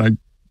about it, and I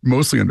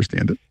mostly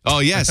understand it. Oh,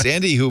 yes.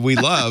 Andy, who we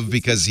love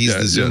because he's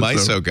the Zoom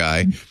ISO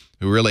guy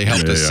who really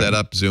helped us set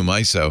up Zoom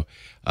ISO,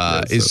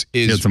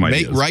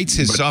 writes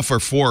his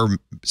software for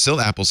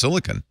Apple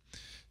Silicon.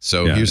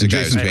 So here's a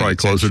guy who's probably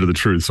closer to the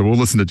truth. So we'll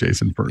listen to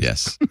Jason first.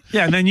 Yes.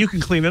 Yeah, and then you can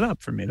clean it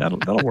up for me. That'll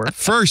work.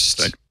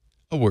 First,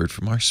 a word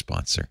from our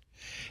sponsor,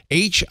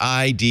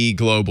 HID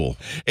Global.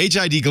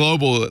 HID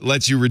Global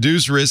lets you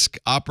reduce risk,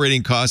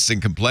 operating costs,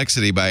 and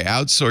complexity by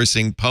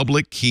outsourcing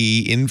public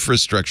key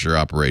infrastructure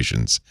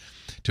operations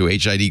to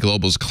HID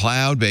Global's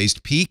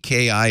cloud-based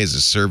PKI as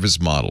a service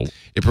model.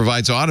 It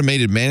provides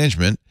automated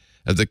management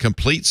of the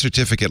complete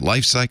certificate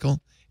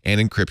lifecycle and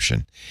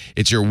encryption.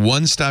 It's your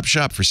one-stop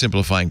shop for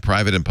simplifying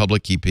private and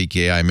public key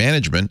PKI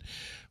management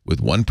with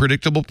one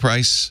predictable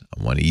price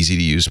on one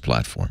easy-to-use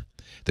platform.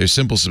 Their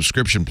simple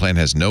subscription plan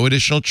has no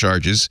additional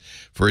charges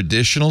for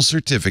additional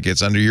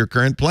certificates under your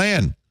current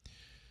plan.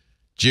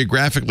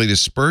 Geographically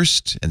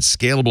dispersed and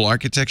scalable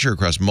architecture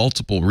across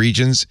multiple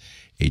regions,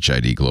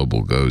 HID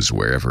Global goes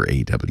wherever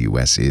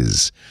AWS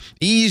is.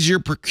 Ease your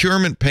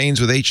procurement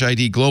pains with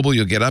HID Global.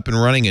 You'll get up and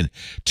running in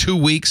 2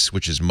 weeks,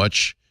 which is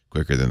much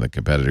quicker than the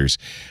competitors.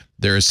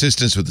 Their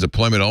assistance with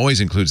deployment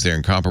always includes their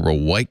incomparable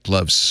white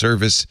glove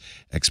service,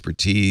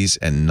 expertise,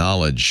 and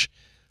knowledge.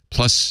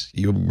 Plus,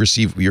 you'll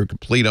receive your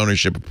complete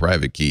ownership of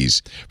private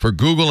keys. For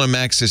Google and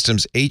Mac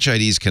systems,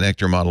 HID's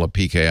connector model of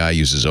PKI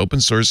uses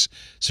open source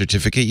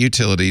certificate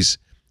utilities,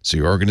 so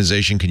your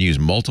organization can use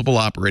multiple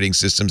operating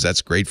systems.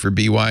 That's great for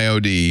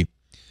BYOD.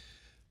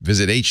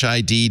 Visit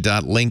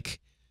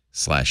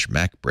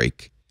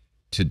hid.link/MacBreak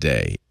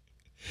today.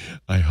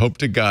 I hope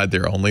to God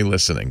they're only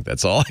listening.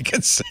 That's all I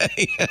can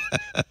say.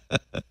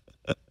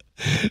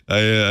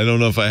 I don't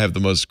know if I have the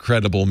most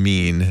credible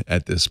mien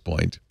at this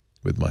point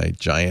with my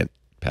giant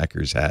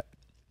Packers hat.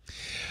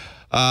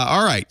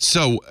 All right.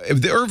 So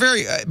they were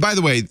by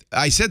the way,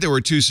 I said there were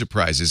 2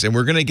 surprises, and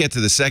we're going to get to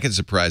the second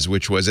surprise,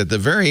 which was at the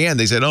very end.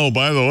 They said, oh,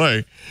 by the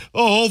way, the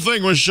whole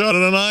thing was shot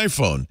on an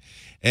iPhone.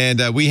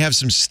 And we have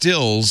some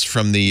stills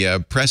from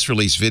the press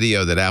release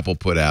video that Apple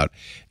put out.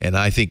 And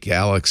I think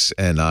Alex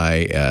and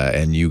I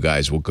and you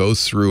guys will go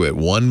through it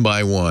one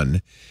by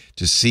one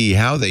to see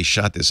how they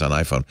shot this on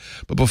iPhone.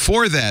 But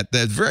before that,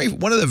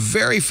 one of the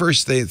very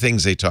first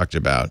things they talked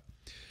about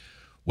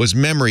was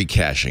memory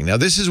caching. Now,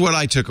 this is what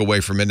I took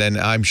away from it. And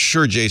I'm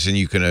sure, Jason,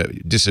 you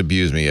can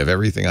disabuse me of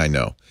everything I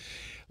know.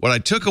 What I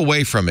took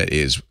away from it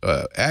is,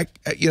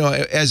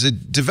 as a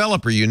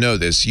developer, you know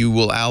this, you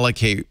will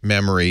allocate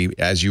memory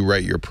as you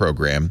write your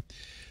program,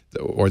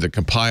 or the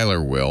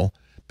compiler will,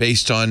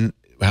 based on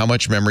how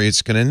much memory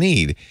it's going to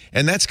need.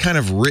 And that's kind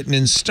of written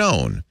in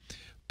stone.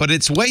 But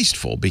it's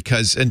wasteful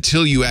because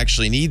until you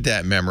actually need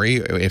that memory,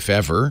 if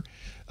ever,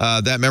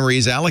 that memory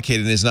is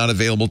allocated and is not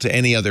available to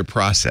any other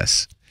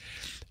process.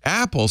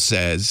 Apple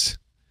says,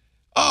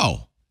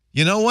 oh,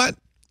 you know what?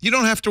 You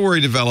don't have to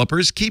worry,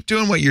 developers. Keep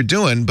doing what you're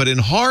doing. But in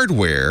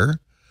hardware,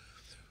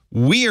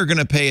 we are going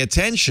to pay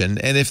attention.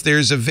 And if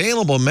there's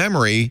available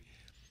memory,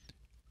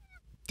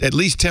 at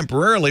least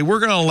temporarily,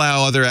 we're going to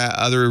allow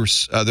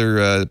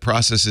other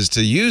processes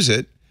to use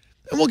it.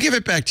 And we'll give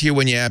it back to you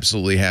when you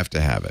absolutely have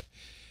to have it.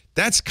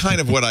 That's kind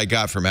of what I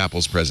got from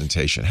Apple's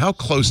presentation. How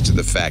close to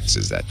the facts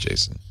is that,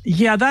 Jason?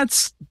 Yeah,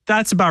 that's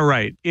about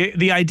right.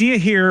 The idea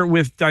here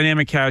with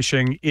dynamic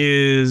caching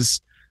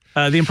is...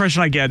 the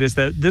impression I get is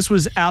that this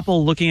was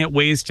Apple looking at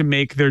ways to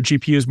make their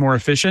GPUs more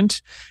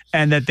efficient,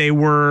 and that they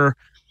were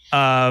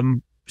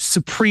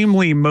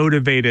supremely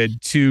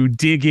motivated to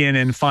dig in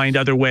and find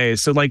other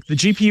ways. So like the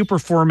GPU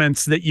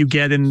performance that you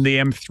get in the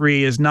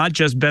M3 is not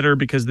just better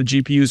because the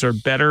GPUs are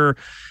better,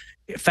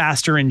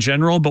 faster in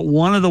general, but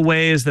one of the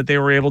ways that they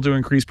were able to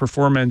increase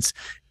performance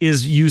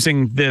is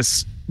using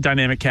this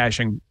dynamic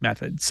caching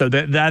method. So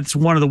that's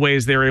one of the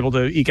ways they were able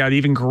to eke out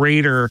even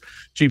greater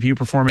GPU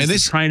performance,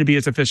 and trying to be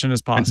as efficient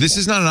as possible. This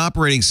is not an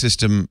operating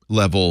system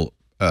level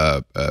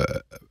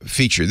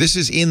feature. This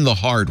is in the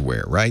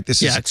hardware, right?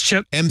 This is it's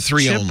chip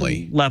M3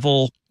 only.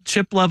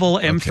 Chip level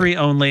M3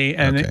 only.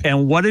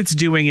 And what it's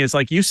doing is,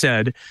 like you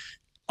said,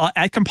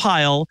 at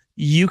compile,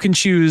 you can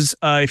choose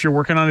if you're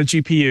working on a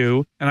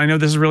GPU, and I know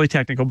this is really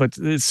technical, but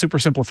it's super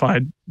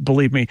simplified,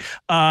 believe me,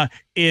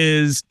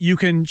 is you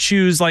can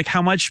choose like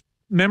how much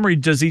memory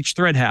does each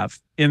thread have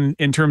in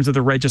terms of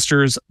the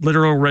registers,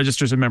 literal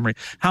registers of memory.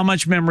 How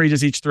much memory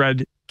does each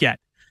thread get?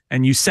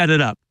 And you set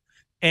it up.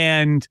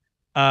 And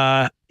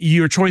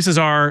your choices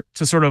are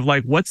to sort of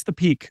like, what's the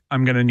peak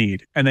I'm going to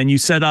need? And then you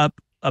set up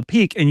a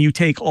peak and you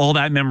take all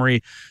that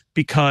memory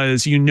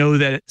because you know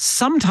that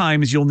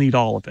sometimes you'll need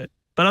all of it,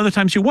 but other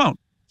times you won't.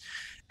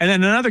 And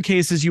then in other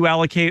cases, you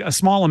allocate a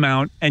small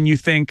amount and you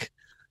think,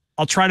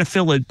 I'll try to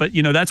fill it. But,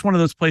 that's one of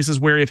those places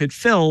where if it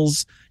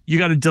fills, you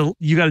got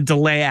to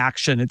delay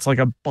action. It's like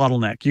a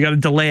bottleneck. You got to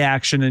delay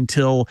action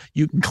until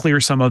you can clear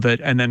some of it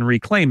and then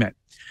reclaim it.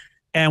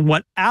 And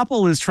what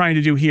Apple is trying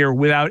to do here,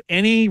 without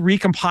any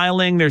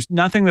recompiling, there's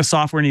nothing the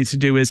software needs to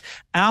do, is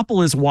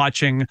Apple is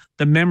watching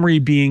the memory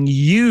being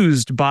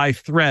used by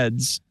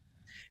threads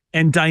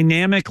and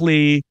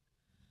dynamically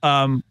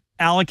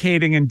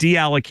allocating and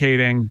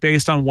deallocating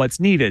based on what's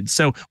needed.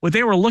 So what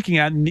they were looking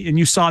at, and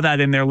you saw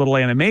that in their little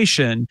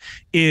animation,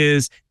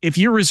 is if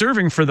you're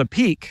reserving for the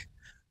peak,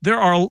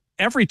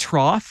 every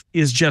trough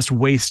is just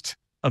waste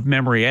of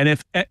memory. And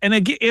if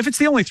it's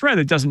the only thread,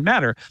 it doesn't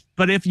matter.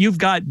 But if you've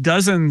got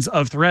dozens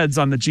of threads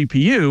on the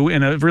GPU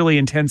in a really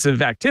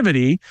intensive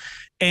activity,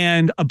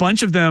 and a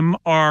bunch of them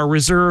are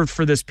reserved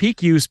for this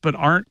peak use, but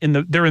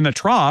they're in the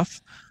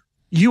trough,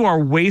 you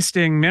are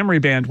wasting memory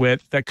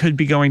bandwidth that could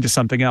be going to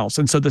something else.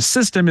 And so the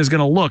system is going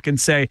to look and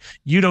say,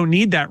 you don't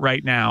need that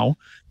right now,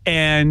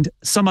 and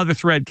some other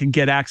thread can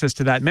get access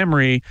to that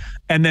memory.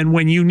 And then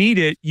when you need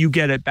it, you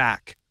get it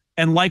back.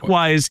 And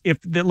likewise, if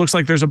it looks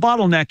like there's a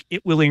bottleneck,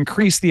 it will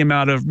increase the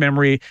amount of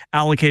memory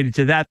allocated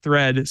to that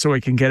thread so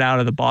it can get out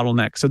of the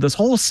bottleneck. So this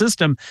whole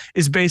system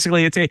is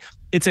basically,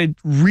 it's a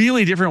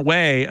really different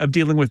way of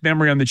dealing with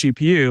memory on the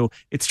GPU.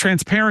 It's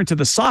transparent to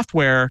the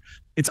software.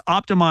 It's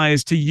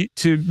optimized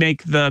to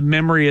make the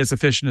memory as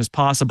efficient as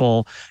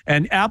possible.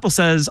 And Apple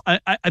says,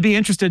 I'd be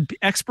interested,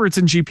 experts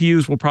in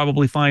GPUs will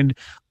probably find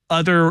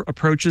other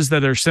approaches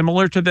that are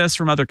similar to this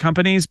from other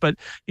companies. But,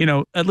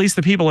 at least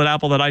the people at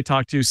Apple that I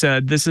talked to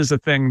said this is a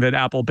thing that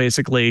Apple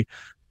basically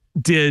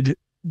did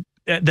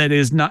that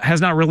has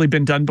not really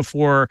been done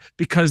before,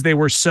 because they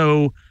were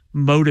so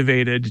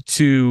motivated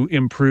to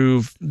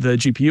improve the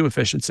GPU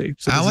efficiency.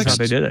 So Alex, this is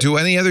how they did it. Do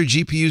any other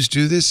GPUs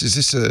do this? Is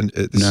this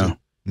no?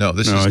 No,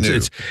 this is new.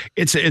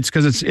 It's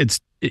because it's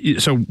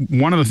so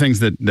one of the things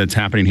that's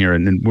happening here,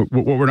 and what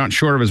we're not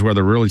sure of is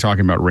whether we're really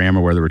talking about RAM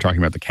or whether we're talking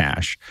about the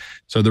cache.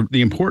 So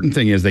the important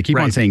thing is they keep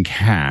on saying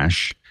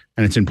cache,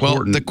 and it's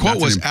important. Well, the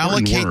quote was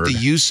allocate the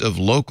use of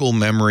local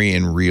memory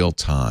in real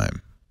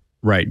time.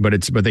 Right, but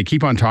they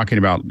keep on talking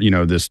about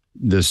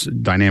this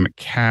dynamic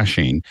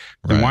caching,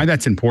 and why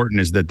that's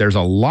important is that there's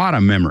a lot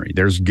of memory.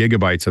 There's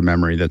gigabytes of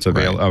memory that's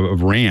available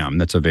of RAM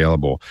that's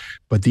available,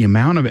 but the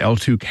amount of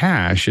L2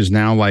 cache is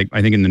now, like,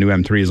 I think in the new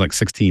M3 is like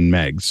 16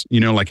 megs.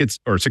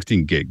 Or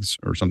 16 gigs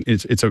or something.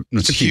 It's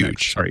huge.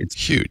 Megs. Sorry,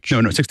 it's huge.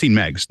 No, 16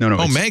 megs. No.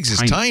 Oh, megs is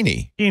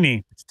tiny.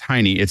 It's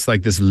tiny. It's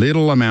like this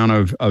little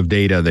amount of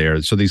data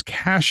there. So these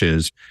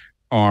caches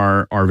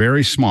are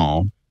very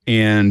small,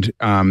 and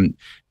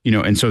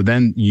and so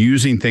then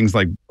using things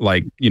like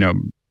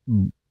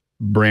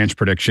branch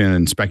prediction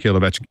and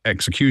speculative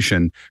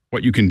execution,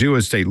 what you can do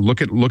is say,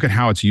 look at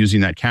how it's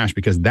using that cache,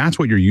 because that's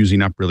what you're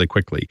using up really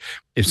quickly.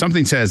 If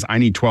something says I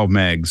need 12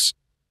 megs,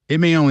 it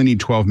may only need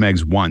 12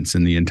 megs once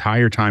in the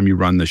entire time you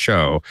run the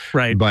show.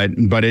 Right. But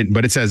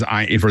it says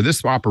for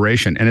this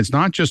operation, and it's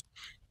not just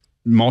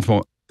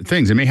multiple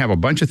things. It may have a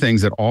bunch of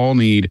things that all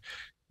need,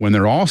 when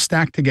they're all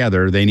stacked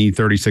together, they need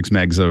 36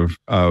 megs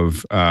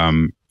of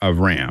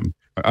RAM.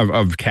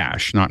 Of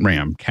cache, not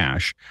RAM,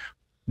 cache.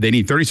 They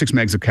need 36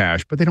 megs of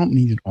cache, but they don't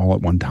need it all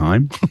at one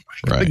time.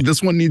 Like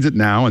this one needs it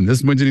now, and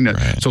this one's needing it.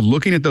 Right. So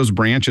looking at those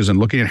branches and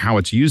looking at how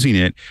it's using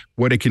it,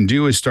 what it can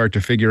do is start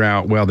to figure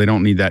out, well, they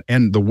don't need that.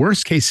 And the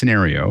worst case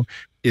scenario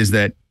is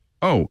that,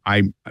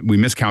 we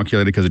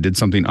miscalculated because it did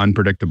something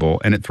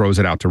unpredictable, and it throws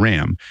it out to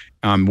RAM,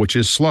 which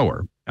is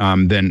slower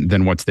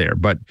than what's there.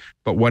 But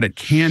what it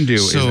can do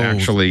is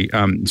actually,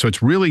 so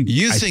it's really.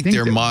 You think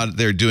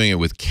they're doing it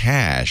with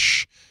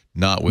cache,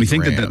 not with we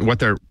think RAM.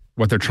 that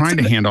what they're trying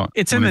to handle.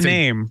 It's in the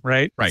name,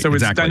 right? Right. So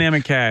exactly. It's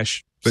dynamic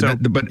cache.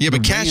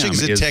 But caching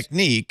is a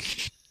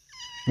technique.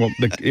 Well,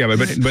 but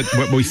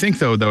we think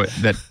though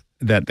that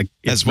that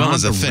as well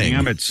as a thing.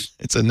 RAM,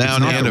 it's a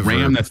noun and a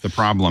verb. That's the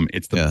problem.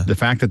 It's the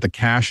fact that the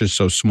cache is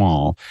so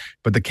small,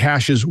 but the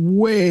cache is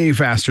way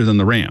faster than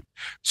the RAM.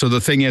 So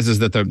the thing is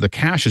that the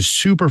cache is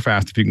super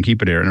fast if you can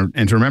keep it there.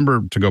 And to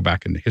remember, to go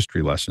back in the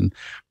history lesson,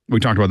 we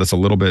talked about this a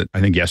little bit,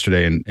 I think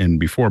yesterday and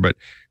before, but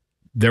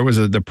there was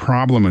the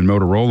problem in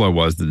Motorola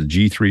was that the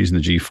G3s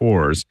and the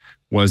G4s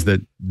was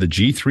that the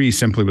G3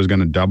 simply was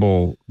going to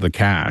double the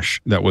cache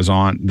that was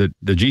on the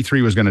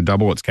G3 was going to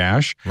double its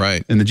cache.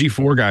 Right. And the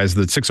G4 guys,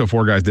 the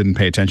 604 guys didn't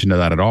pay attention to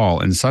that at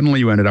all. And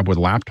suddenly you ended up with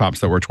laptops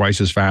that were twice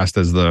as fast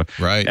as than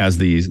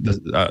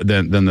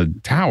the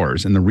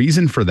towers. And the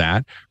reason for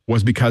that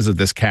was because of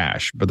this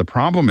cache. But the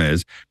problem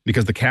is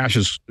because the cache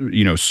is,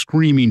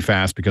 screaming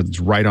fast because it's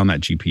right on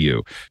that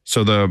GPU.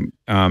 So the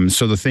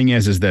thing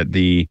is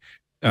that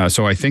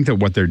so I think that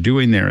what they're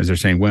doing there is they're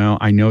saying, well,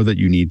 I know that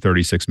you need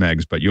 36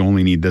 megs, but you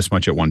only need this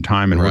much at one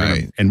time.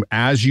 And and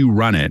as you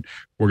run it,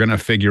 we're going to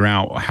figure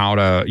out how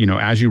to,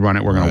 as you run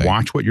it, we're going to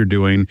watch what you're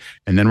doing.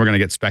 And then we're going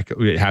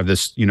to have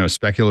this,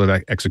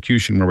 speculative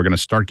execution where we're going to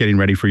start getting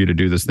ready for you to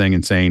do this thing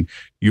and saying,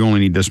 you only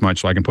need this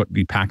much so I can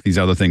pack these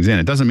other things in.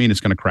 It doesn't mean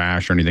it's going to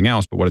crash or anything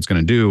else, but what it's going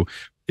to do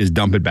is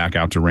dump it back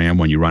out to RAM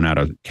when you run out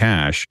of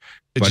cache.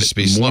 It just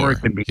be slower.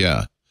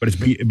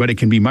 But it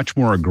can be much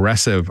more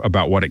aggressive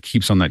about what it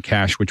keeps on that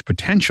cache, which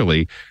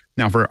potentially,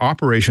 now for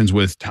operations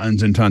with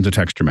tons and tons of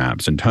texture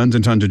maps and tons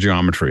of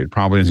geometry, it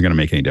probably isn't going to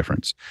make any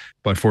difference.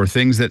 But for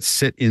things that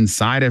sit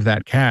inside of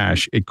that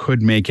cache, it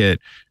could make it,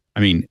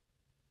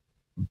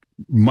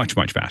 much,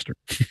 much faster.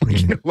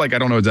 Like, I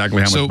don't know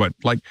exactly how much, but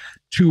like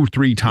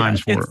 2-3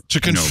 times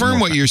to confirm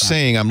what you're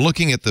saying, I'm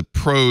looking at the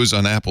pros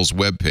on Apple's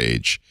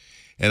webpage,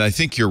 and I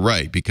think you're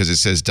right because it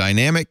says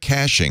dynamic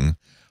caching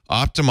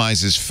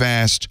optimizes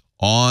fast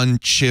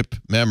on-chip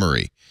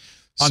memory.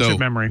 On-chip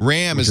memory.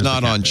 RAM is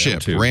not on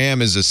chip.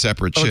 RAM is a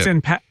separate chip.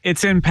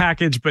 It's in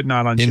package, but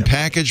not on chip. In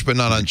package, but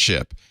not on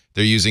chip.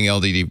 They're using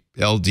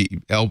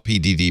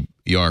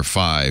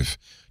LPDDR5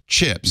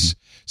 chips.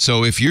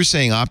 So if you're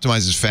saying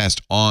optimizes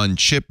fast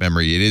on-chip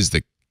memory, it's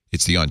the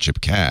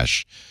on-chip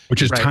cache,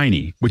 which is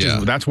tiny.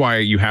 That's why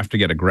you have to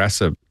get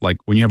aggressive. Like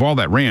when you have all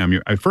that RAM.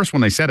 At first,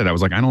 when they said it, I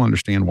was like, I don't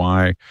understand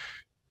why.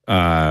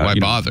 Why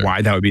bother?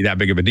 Why that would be that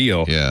big of a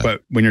deal? Yeah.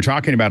 But when you're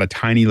talking about a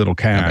tiny little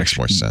cache, that makes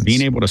more sense.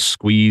 Being able to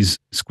squeeze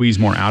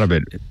more out of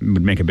it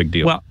would make a big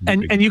deal. Well,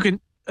 and you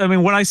can.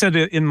 What I said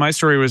in my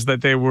story was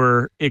that they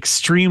were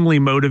extremely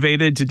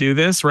motivated to do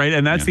this, right?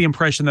 And that's the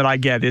impression that I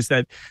get is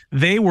that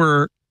they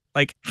were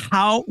like,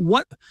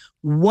 what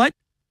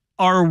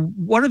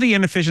are the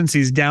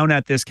inefficiencies down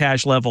at this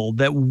cache level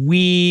that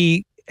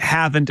we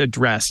haven't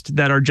addressed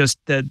that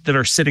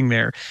are sitting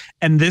there?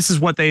 And this is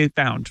what they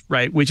found,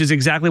 right? Which is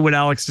exactly what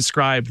Alex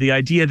described. The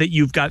idea that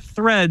you've got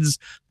threads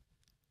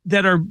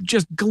that are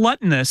just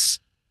gluttonous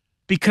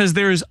because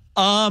there's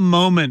a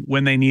moment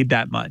when they need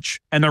that much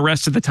and the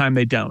rest of the time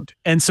they don't.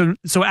 And so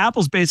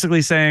Apple's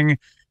basically saying,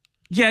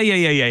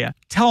 yeah.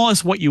 Tell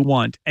us what you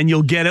want and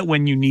you'll get it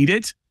when you need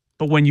it.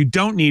 But when you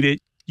don't need it,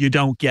 you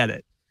don't get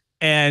it.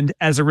 And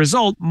as a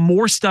result,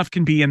 more stuff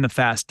can be in the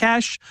fast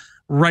cache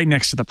right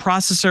next to the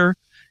processor.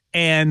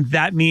 And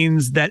that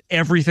means that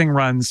everything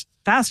runs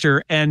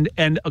faster. And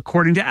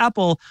according to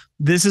Apple,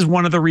 this is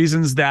one of the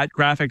reasons that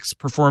graphics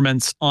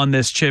performance on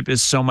this chip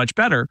is so much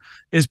better,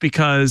 is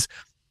because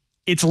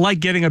it's like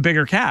getting a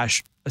bigger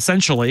cache,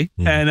 essentially,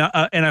 and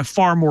a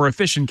far more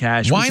efficient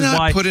cache. Why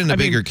not put in a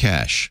bigger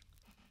cache?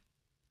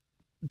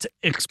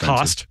 It's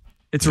cost.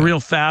 It's real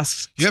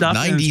fast. You have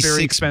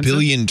 96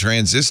 billion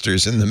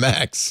transistors in the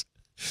Macs.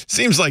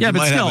 Seems like you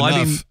might have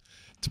enough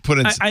to put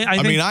in.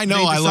 I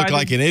know I look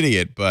like an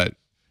idiot, but.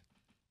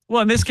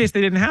 Well, in this case,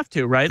 they didn't have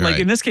to, right? Like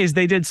in this case,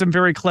 they did some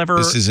very clever.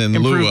 This is in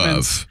lieu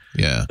of,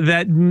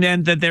 that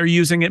meant that they're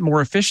using it more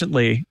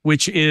efficiently,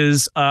 which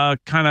is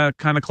kind of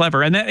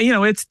clever. And that,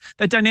 it's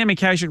that dynamic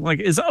caching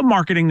is a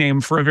marketing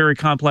name for a very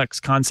complex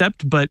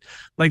concept, but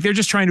they're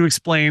just trying to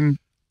explain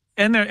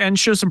and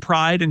show some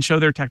pride and show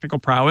their technical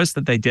prowess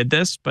that they did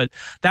this. But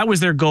that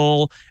was their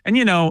goal. And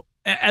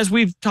as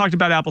we've talked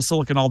about Apple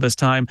Silicon all this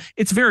time,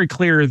 it's very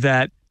clear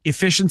that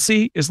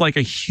efficiency is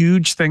a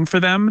huge thing for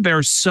them.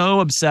 They're so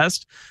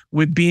obsessed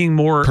with being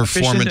more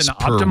efficient and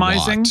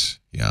optimizing.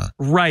 Yeah.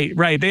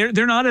 Right.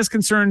 They're not as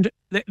concerned.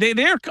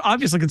 They're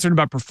obviously concerned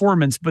about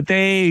performance, but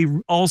they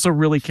also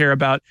really care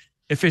about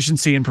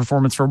efficiency and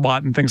performance per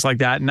watt and things like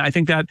that. And I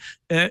think that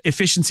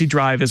efficiency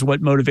drive is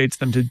what motivates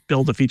them to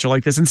build a feature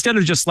like this instead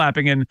of just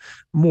slapping in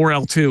more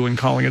L2 and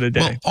calling it a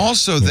day. Well,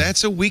 also,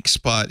 that's a weak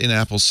spot in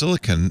Apple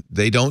Silicon.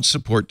 They don't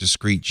support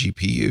discrete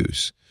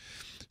GPUs.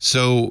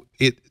 So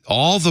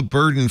all the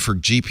burden for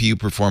GPU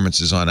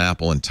performance is on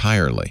Apple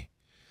entirely.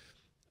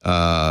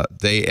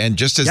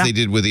 Just as they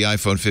did with the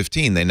iPhone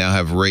 15, they now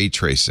have ray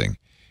tracing,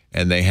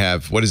 and they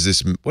have what is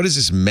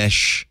this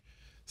mesh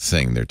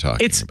thing they're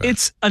talking about?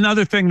 It's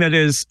another thing that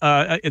is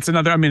it's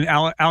another. I mean,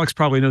 Alex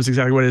probably knows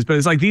exactly what it is, but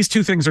it's these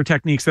two things are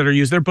techniques that are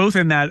used. They're both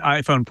in that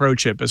iPhone Pro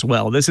chip as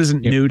well. This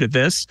isn't new to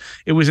this.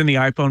 It was in the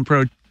iPhone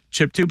Pro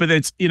chip too, but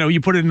it's you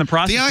put it in the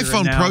processor. The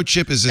iPhone Pro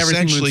chip is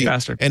essentially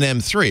an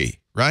M3,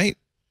 right?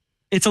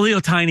 It's a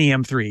little tiny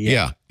M3.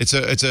 Yeah. It's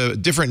a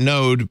different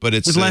node, but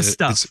it's with less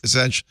stuff. It's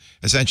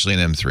essentially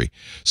an M3.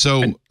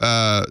 So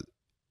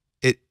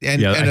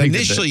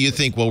initially you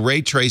think, well,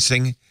 ray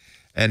tracing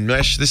and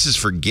mesh. This is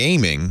for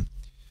gaming.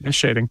 Mesh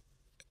shading.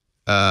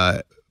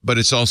 But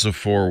it's also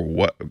for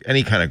what?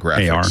 Any kind of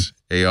graphics.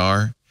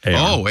 AR.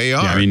 Oh, AR.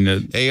 Yeah, I mean,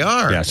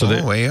 AR. Yeah, so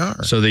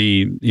AR. So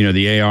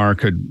the AR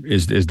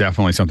is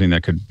definitely something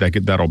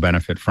that'll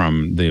benefit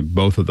from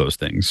both of those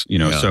things.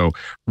 So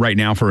right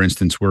now, for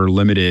instance, we're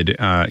limited.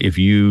 If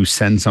you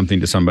send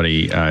something to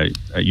somebody,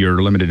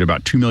 you're limited to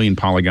about 2 million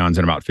polygons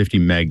and about 50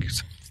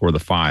 megs for the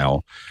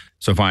file.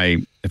 So if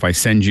I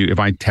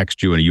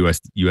text you a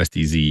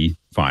USDZ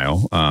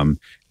file,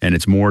 and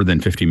it's more than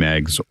 50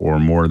 megs or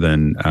more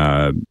than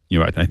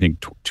I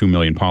think 2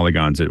 million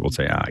polygons, it will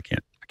say I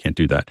can't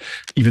do that,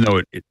 even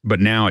though but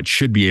now it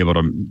should be able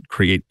to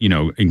create,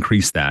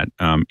 increase that.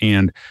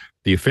 And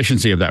the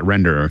efficiency of that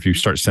render, if you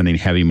start sending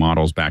heavy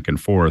models back and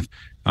forth,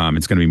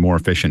 it's going to be more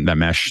efficient. The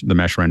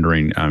mesh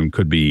rendering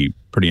could be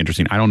pretty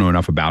interesting. I don't know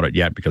enough about it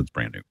yet because it's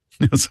brand new.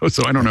 So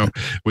I don't know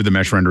with the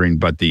mesh rendering,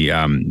 but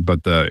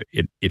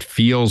it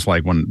feels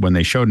like when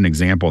they showed an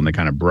example and they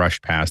kind of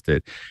brushed past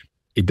it,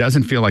 it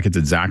doesn't feel like it's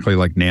exactly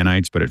like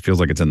nanites, but it feels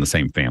like it's in the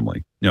same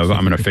family. I'm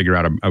going to figure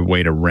out a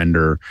way to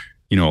render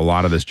a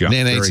lot of this junk.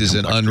 Nanites is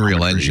an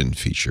Unreal Engine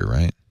feature,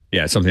 right?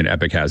 Yeah, it's something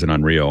Epic has in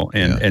Unreal,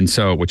 and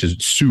so which is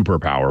super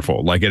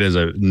powerful. Like it is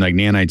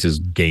Nanites is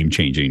game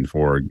changing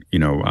for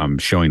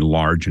showing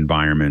large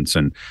environments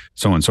and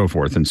so on and so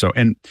forth.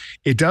 And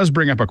it does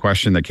bring up a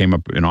question that came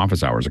up in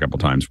office hours a couple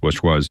of times,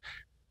 which was,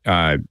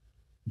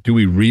 do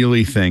we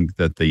really think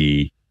that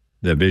the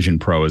Vision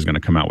Pro is going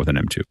to come out with an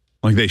M2?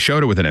 Like they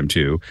showed it with an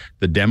M2,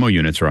 the demo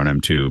units are on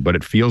M2, but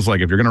it feels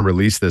like if you're going to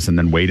release this and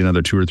then wait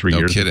another 2 or 3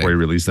 years before you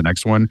release the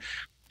next one,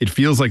 it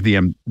feels like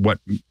what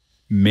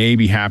may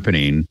be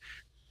happening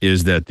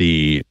is that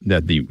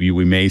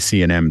we may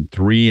see an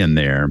M3 in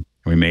there.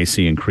 We may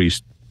see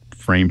increased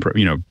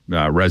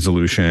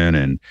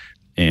resolution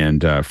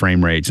and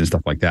frame rates and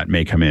stuff like that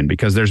may come in,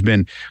 because there's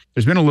been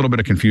a little bit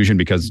of confusion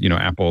because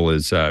Apple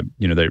is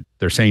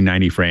they're saying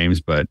 90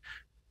 frames, but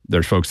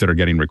there's folks that are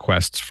getting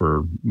requests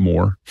for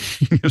more.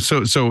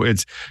 So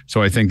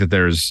I think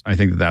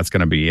that's going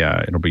to be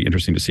it'll be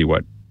interesting to see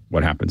what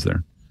happens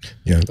there.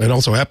 Yeah, and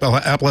also Apple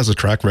has a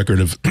track record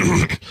of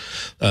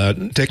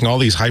taking all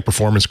these high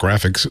performance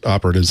graphics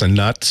operatives and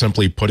not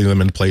simply putting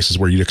them in places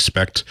where you'd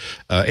expect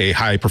a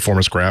high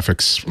performance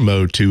graphics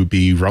mode to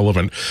be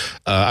relevant.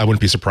 I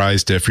wouldn't be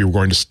surprised if you were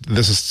going to.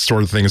 This is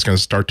sort of thing is going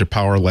to start to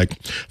power like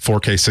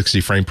 4K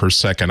 60 frame per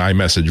second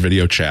iMessage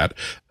video chat.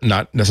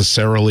 Not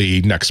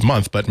necessarily next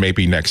month, but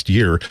maybe next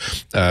year.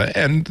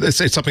 And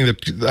it's something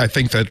that I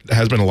think that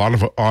has been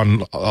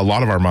on a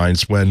lot of our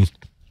minds when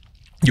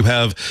you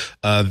have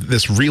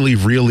this really,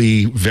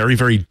 really very,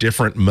 very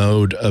different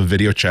mode of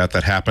video chat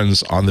that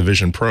happens on the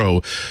Vision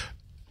Pro.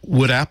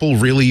 Would Apple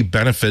really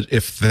benefit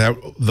if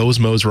those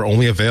modes were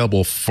only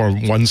available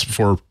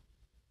for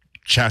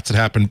chats that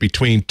happen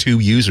between two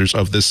users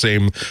of this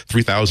same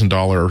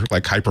 $3,000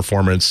 like high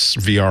performance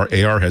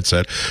VR AR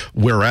headset?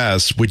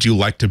 Whereas, would you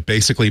like to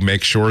basically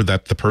make sure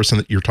that the person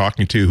that you're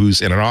talking to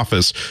who's in an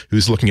office,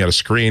 who's looking at a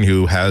screen,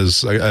 who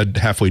has a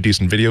halfway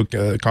decent video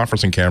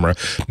conferencing camera,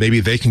 maybe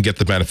they can get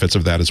the benefits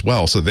of that as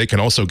well, so they can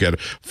also get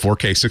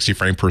 4K 60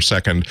 frame per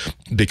second,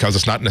 because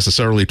it's not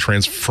necessarily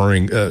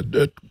transferring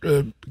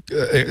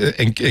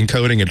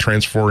encoding and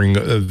transferring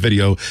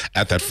video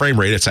at that frame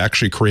rate. It's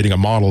actually creating a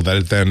model that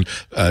it then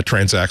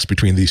transacts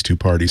between these two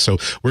parties. So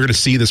we're going to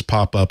see this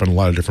pop up in a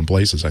lot of different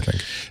places, I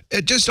think.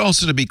 Just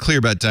also to be clear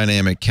about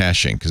dynamic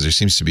caching, because there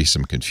seems to be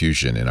some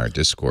confusion in our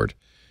Discord.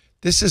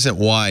 This isn't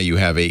why you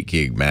have 8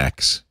 gig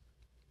max,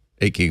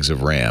 8 gigs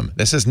of RAM.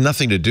 This has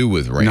nothing to do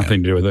with RAM.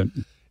 Nothing to do with it.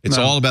 It's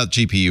all about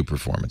GPU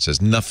performance. It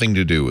has nothing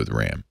to do with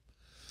RAM.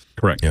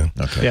 Correct. Yeah.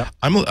 Okay. Yeah.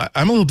 I'm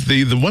a little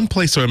the one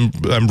place I'm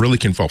really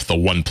confused. The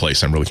one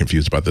place I'm really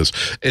confused about this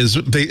is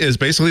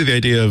basically the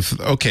idea of,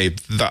 okay,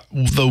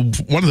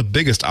 the one of the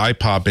biggest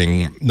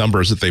eye-popping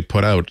numbers that they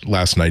put out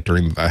last night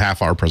during a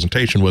half-hour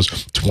presentation was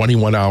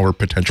 21-hour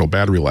potential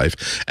battery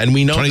life, and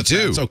we know 22.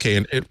 that's okay.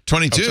 And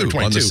 22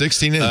 on the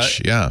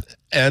 16-inch. Yeah.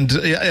 And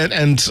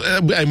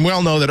we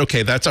all know that,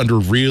 okay, that's under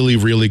really,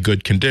 really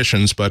good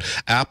conditions, but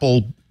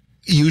Apple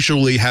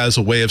usually has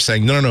a way of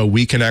saying, no,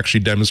 we can actually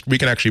demonstrate, we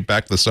can actually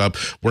back this up.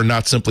 We're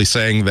not simply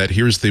saying that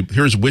here's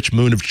which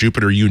moon of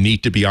Jupiter you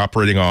need to be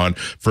operating on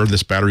for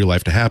this battery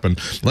life to happen.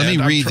 Let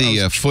me read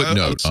the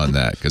footnote on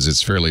that, because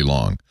it's fairly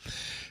long.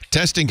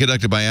 Testing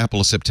conducted by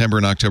Apple in September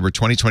and October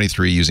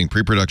 2023 using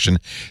pre-production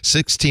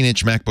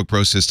 16-inch MacBook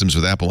Pro systems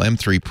with Apple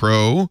M3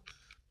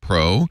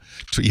 Pro.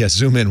 Yes,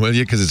 zoom in, will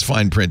you? Because it's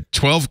fine print.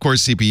 12-core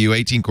CPU,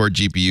 18-core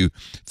GPU,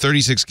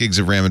 36 gigs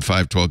of RAM, and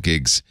 512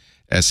 gigs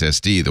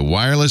SSD. The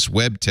wireless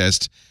web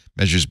test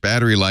measures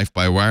battery life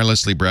by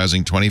wirelessly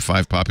browsing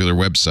 25 popular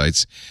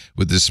websites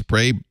with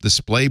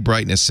display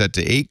brightness set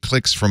to 8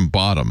 clicks from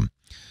bottom.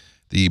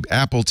 The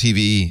Apple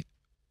TV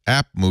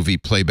app movie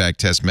playback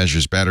test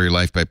measures battery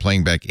life by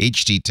playing back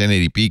HD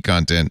 1080p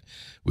content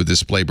with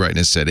display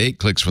brightness set 8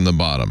 clicks from the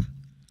bottom.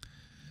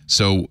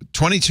 So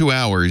 22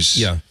 hours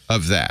Yeah.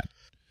 of that.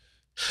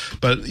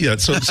 But yeah,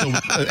 so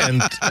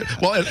and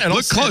Look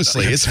also,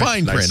 closely. It's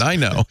fine nice. print. I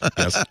know.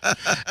 Yes.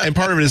 And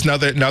part of it is now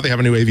they have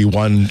a new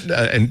AV1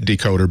 and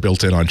decoder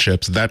built in on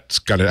chips. That's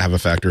got to have a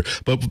factor.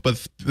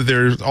 But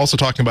they're also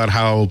talking about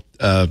how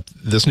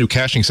this new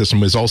caching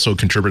system is also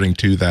contributing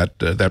to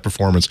that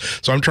performance.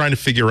 So I'm trying to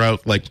figure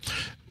out like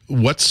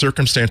what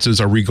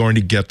circumstances are we going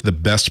to get the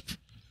best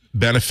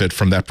benefit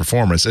from that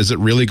performance? Is it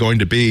really going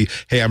to be,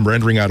 hey, I'm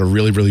rendering out a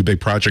really, really big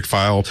project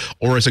file,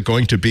 or is it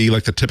going to be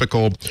like the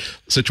typical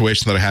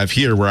situation that I have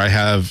here, where I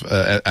have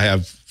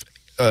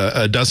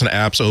a dozen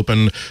apps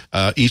open,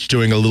 each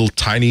doing a little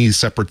tiny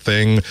separate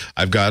thing.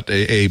 I've got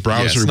a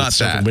browser with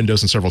several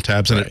windows and several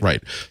tabs in it.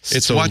 Right.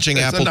 It's watching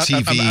Apple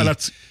TV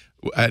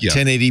at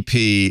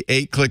 1080p,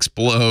 8 clicks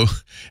below,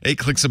 8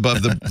 clicks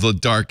above the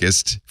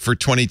darkest for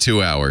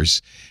 22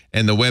 hours.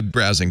 And the web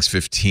browsing's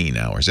 15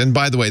 hours. And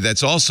by the way,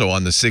 that's also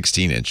on the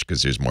 16-inch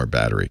because there's more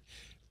battery.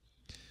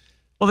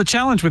 Well, the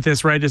challenge with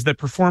this, right, is that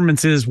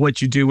performance is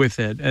what you do with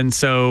it. And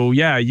so,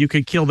 yeah, you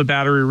could kill the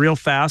battery real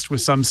fast with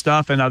some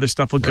stuff, and other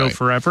stuff will go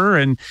forever.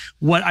 And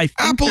what I think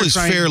Apple is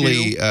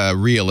fairly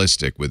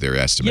realistic with their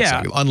estimates,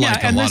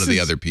 unlike a lot of the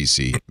other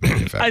PC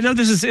manufacturers. I know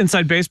this is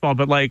inside baseball,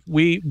 but like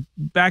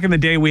back in the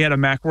day, we had a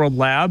Macworld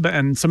lab,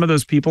 and some of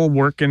those people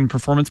work in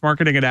performance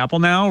marketing at Apple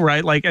now,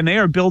 right? Like, and they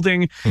are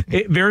building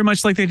it very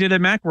much like they did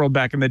at Macworld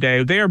back in the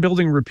day. They are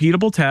building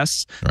repeatable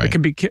tests that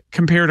can be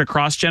compared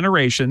across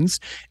generations,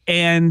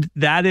 and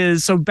that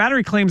is, so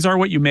battery claims are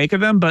what you make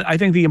of them. But I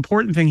think the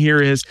important thing here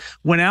is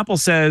when Apple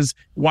says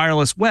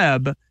wireless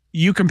web,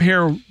 you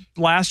compare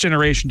last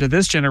generation to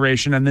this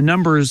generation, and the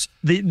numbers,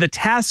 the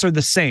tasks are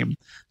the same.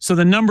 So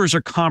the numbers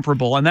are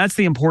comparable. And that's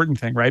the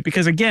important thing, right?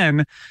 Because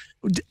again,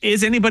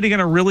 is anybody going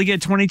to really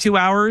get 22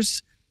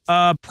 hours?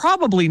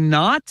 Probably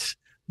not.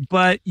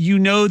 But you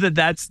know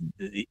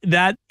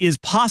that is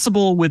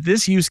possible with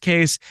this use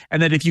case,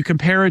 and that if you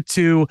compare it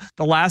to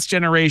the last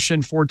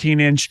generation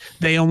 14-inch,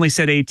 they only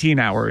said 18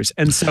 hours,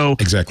 and so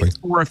exactly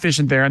it's more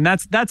efficient there. And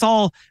that's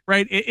all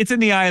right. It's in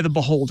the eye of the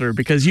beholder,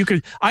 because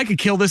I could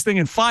kill this thing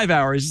in 5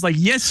 hours. It's like,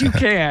 yes, you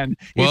can.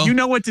 If you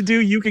know what to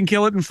do, you can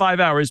kill it in 5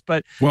 hours.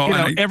 But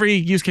every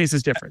use case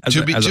is different.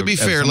 To be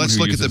fair, let's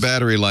look at the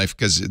battery life,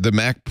 because the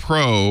Mac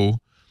Pro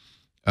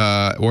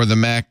or the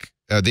Mac.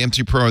 The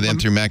M3 Pro or the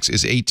M3 Max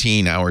is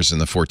 18 hours in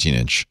the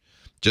 14-inch,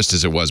 just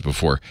as it was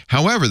before.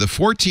 However, the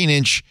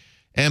 14-inch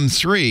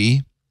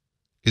M3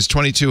 is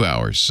 22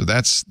 hours. So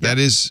that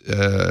is,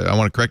 I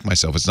want to correct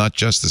myself, it's not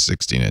just the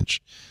 16-inch.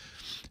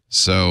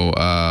 So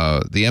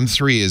the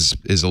M3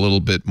 is a little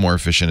bit more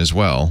efficient as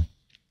well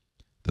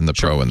than the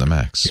Pro and the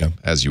Max,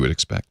 as you would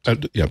expect.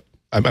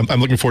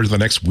 I'm looking forward to the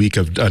next week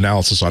of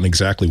analysis on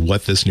exactly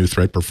what this new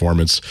thread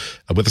performance,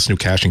 what this new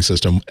caching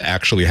system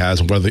actually has,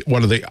 and what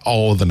are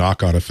all of the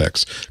knock-on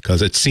effects.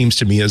 Because it seems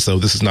to me as though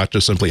this is not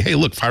just simply, hey,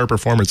 look, higher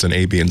performance in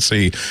A, B, and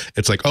C.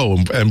 It's like,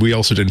 oh, and we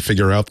also didn't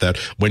figure out that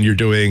when you're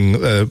doing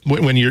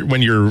when you're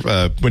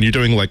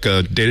doing like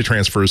data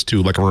transfers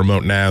to like a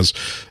remote NAS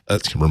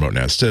to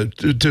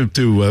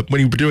when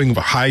you're doing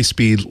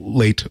high-speed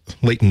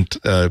latent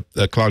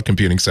cloud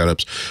computing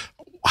setups,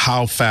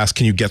 how fast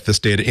can you get this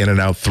data in and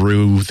out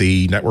through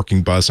the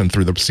networking bus and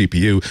through the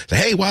CPU? Say,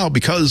 hey, wow,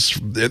 because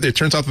it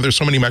turns out that there's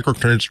so many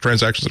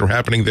microtransactions that are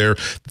happening there,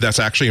 that's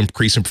actually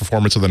increasing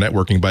performance of the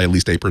networking by at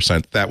least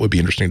 8%. That would be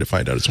interesting to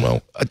find out as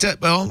well.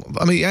 Well,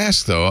 let me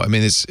ask, though. I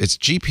mean, it's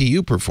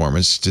GPU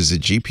performance. Does the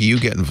GPU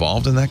get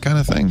involved in that kind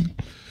of thing?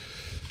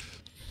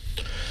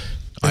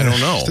 I don't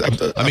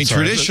know. I mean,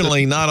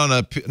 traditionally, not on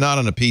a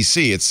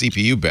PC, it's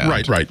CPU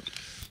bound. Right.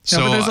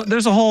 So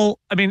there's a whole,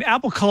 I mean,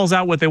 Apple calls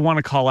out what they want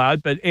to call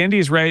out, but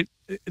Andy's right.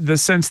 The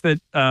sense that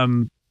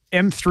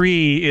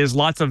M3 is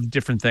lots of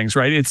different things,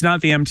 right? It's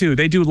not the M2.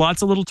 They do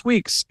lots of little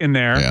tweaks in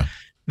there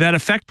that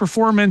affect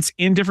performance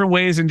in different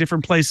ways in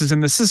different places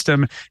in the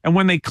system. And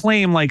when they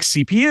claim like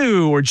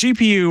CPU or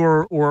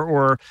GPU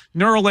or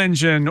neural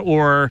engine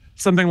or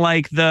something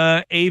like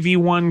the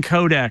AV1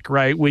 codec,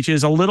 right, which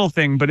is a little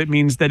thing, but it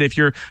means that if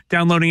you're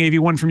downloading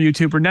AV1 from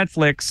YouTube or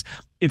Netflix,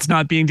 it's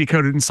not being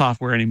decoded in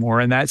software anymore.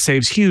 And that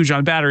saves huge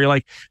on battery.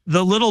 Like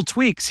the little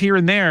tweaks here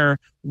and there,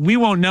 we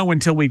won't know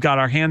until we've got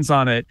our hands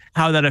on it,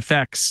 how that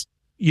affects,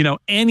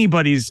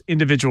 anybody's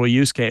individual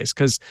use case,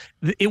 because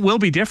it will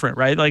be different,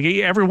 right? Like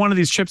every one of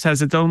these chips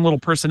has its own little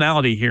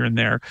personality here and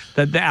there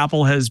that the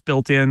Apple has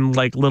built in,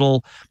 like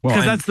little,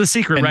 because that's the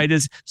secret, right?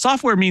 Is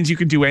software means you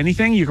can do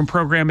anything. You can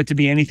program it to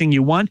be anything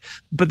you want.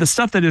 But the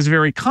stuff that is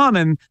very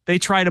common, they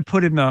try to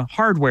put in the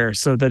hardware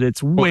so that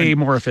it's way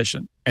more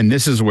efficient. And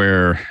this is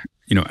where,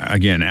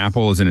 again,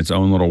 Apple is in its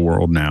own little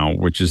world now,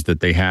 which is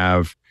that they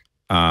have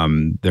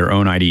their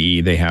own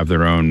IDE, they have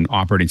their own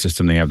operating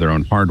system, they have their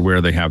own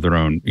hardware, they have their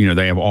own,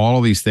 they have all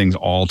of these things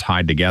all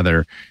tied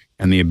together,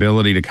 and the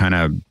ability to kind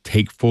of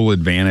take full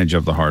advantage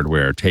of the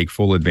hardware, take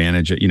full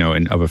advantage,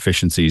 of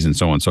efficiencies and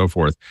so on and so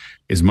forth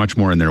is much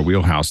more in their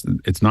wheelhouse.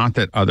 It's not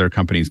that other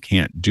companies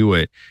can't do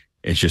it.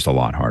 It's just a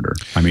lot harder.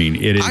 I mean,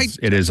 it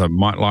is a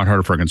lot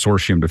harder for a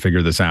consortium to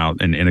figure this out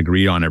and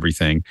agree on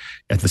everything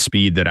at the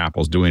speed that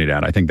Apple's doing it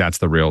at. I think that's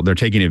they're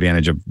taking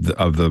advantage of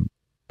the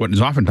what is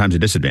oftentimes a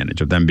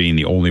disadvantage of them being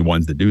the only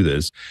ones that do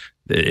this.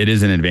 It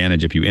is an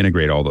advantage if you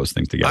integrate all those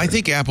things together. I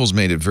think Apple's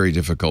made it very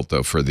difficult,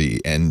 though, for the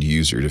end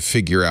user to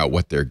figure out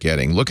what they're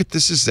getting. Look at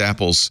this is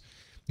Apple's,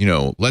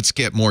 let's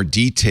get more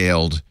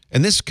detailed.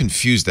 And this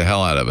confused the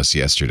hell out of us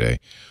yesterday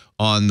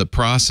on the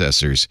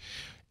processors.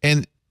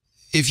 And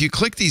if you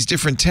click these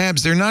different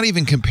tabs, they're not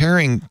even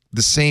comparing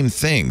the same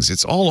things.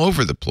 It's all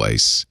over the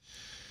place.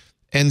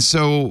 And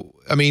so,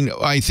 I mean,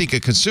 I think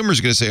a consumer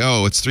is going to say,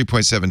 oh, it's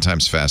 3.7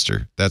 times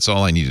faster. That's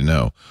all I need to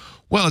know.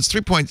 Well, it's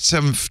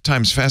 3.7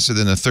 times faster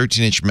than a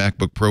 13-inch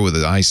MacBook Pro with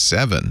an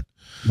i7.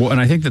 Well, and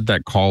I think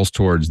that calls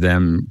towards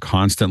them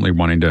constantly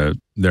wanting to,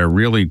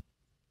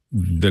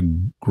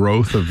 the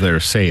growth of their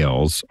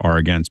sales are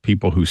against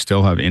people who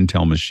still have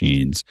Intel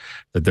machines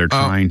that they're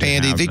trying to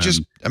Andy, have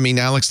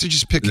Alex, they're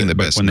just picking the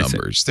best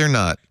numbers. They're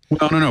not.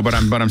 Well, no, but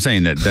I'm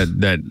saying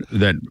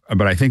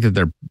but I think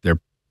that they're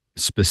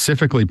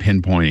specifically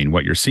pinpointing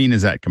what you're seeing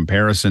is that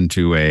comparison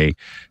to the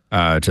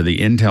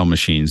Intel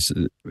machines,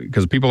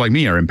 because people like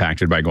me are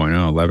impacted by going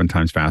 11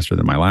 times faster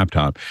than my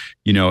laptop,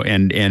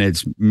 and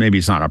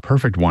it's not a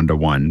perfect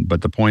 1-to-1,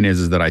 but the point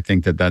is that I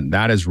think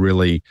that is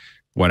really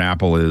what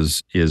Apple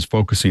is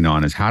focusing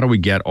on is how do we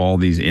get all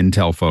these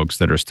Intel folks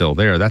that are still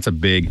there? There's a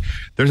big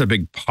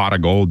pot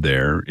of gold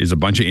there is a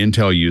bunch of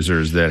Intel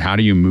users that how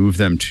do you move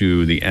them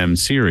to the M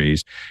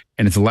series?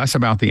 And it's less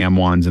about the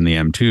M1s and the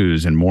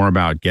M2s and more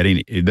about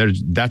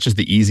that's just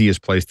the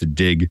easiest place to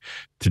dig.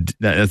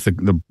 That's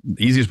the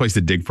easiest place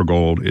to dig for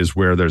gold is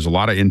where there's a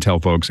lot of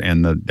Intel folks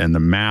and the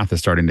math is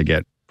starting to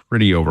get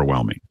pretty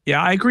overwhelming.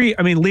 Yeah, I agree.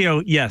 I mean,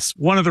 Leo, yes,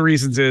 one of the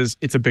reasons is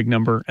it's a big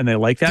number and they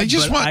like that. They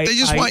just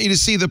want you to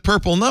see the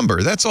purple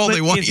number. That's all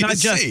they want you to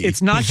see.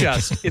 It's not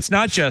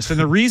just. And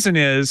the reason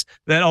is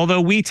that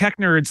although we tech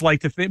nerds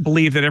like to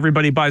believe that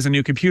everybody buys a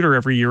new computer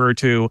every year or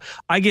two,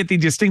 I get the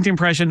distinct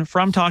impression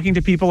from talking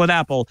to people at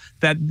Apple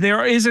that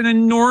there is an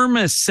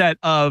enormous set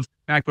of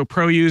MacBook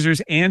Pro users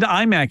and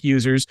iMac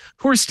users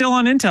who are still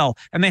on Intel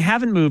and they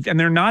haven't moved and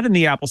they're not in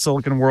the Apple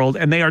Silicon world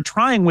and they are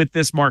trying with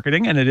this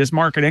marketing, and it is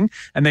marketing,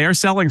 and they are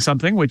selling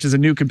something, which is a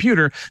new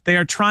computer. They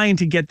are trying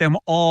to get them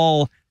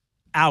all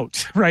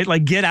out, right?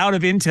 Like get out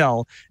of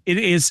Intel. It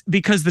is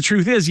because the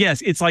truth is,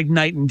 yes, it's like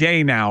night and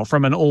day now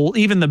from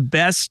even the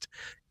best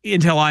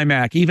Intel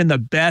iMac, even the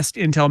best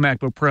Intel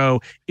MacBook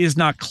Pro is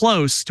not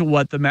close to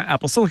what the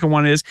Apple Silicon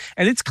one is.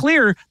 And it's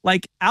clear,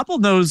 like Apple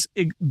knows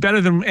better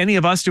than any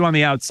of us do on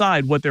the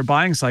outside what their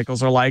buying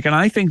cycles are like. And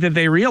I think that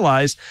they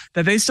realize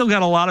that they still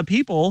got a lot of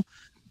people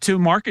to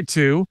market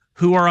to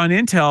who are on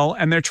Intel,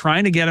 and they're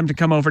trying to get them to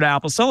come over to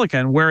Apple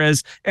Silicon.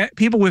 Whereas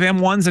people with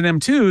M1s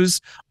and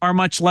M2s are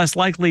much less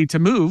likely to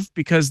move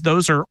because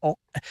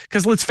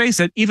because let's face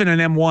it, even an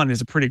M1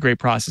 is a pretty great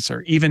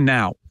processor, even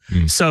now.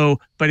 So,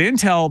 but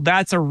Intel,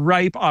 that's a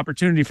ripe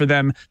opportunity for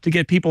them to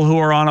get people who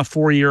are on a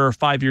 4-year or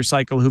 5-year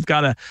cycle, who've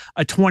got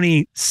a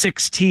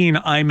 2016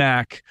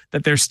 iMac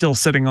that they're still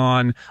sitting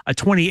on, a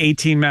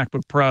 2018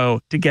 MacBook Pro,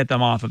 to get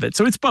them off of it.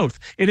 So it's both.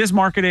 It is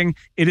marketing.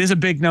 It is a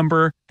big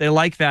number. They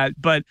like that.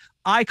 But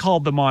I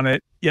called them on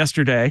it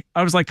yesterday.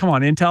 I was like, come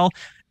on, Intel.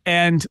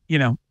 And,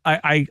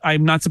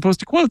 I'm not supposed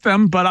to quote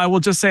them, but I will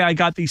just say I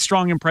got the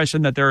strong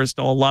impression that there are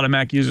still a lot of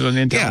Mac users on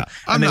Intel,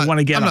 and they want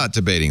to get I'm not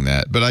debating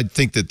that, but I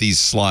think that these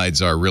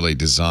slides are really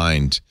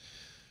designed.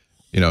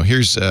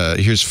 Here's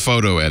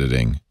photo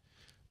editing.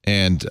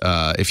 And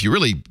if you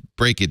really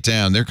break it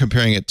down, they're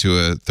comparing it to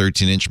a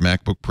 13-inch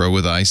MacBook Pro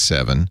with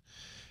i7.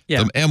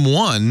 Yeah. The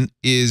M1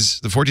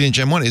 the 14-inch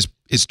M1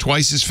 is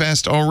twice as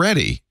fast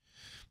already.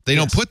 They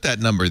don't put that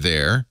number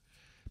there,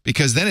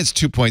 because then it's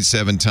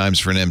 2.7 times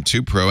for an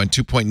M2 Pro and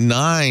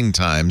 2.9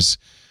 times,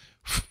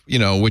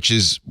 which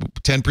is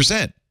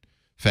 10%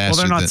 faster. Well,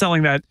 they're not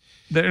selling that.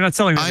 They're not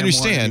selling that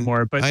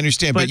anymore. But I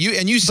understand. But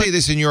you say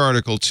this in your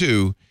article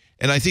too,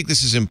 and I think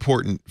this is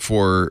important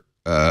for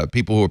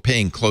people who are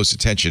paying close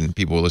attention,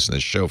 people who listen to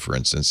the show, for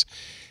instance.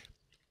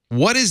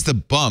 What is the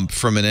bump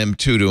from an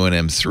M2 to an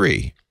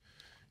M3?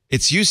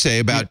 It's, you say,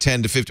 about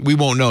 10 to 15. We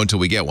won't know until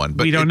we get one.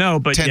 But we don't know,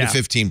 but 10 to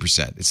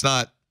 15%. It's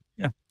not.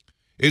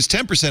 It's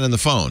 10% in the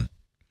phone.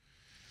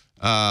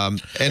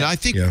 And I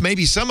think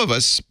maybe some of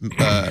us,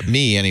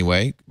 me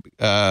anyway,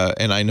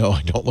 and I know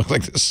I don't look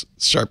like the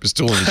sharpest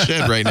tool in the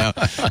shed right now,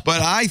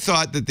 but I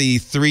thought that the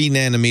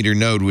 3-nanometer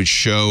node would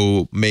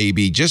show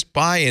maybe just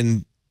by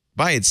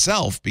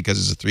itself,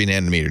 because it's a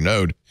 3-nanometer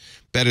node,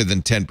 better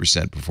than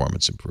 10%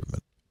 performance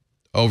improvement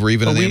over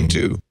even an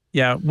M2.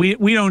 Yeah, we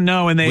don't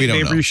know, and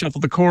they've reshuffled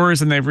the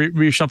cores and they've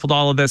reshuffled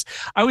all of this.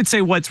 I would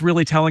say what's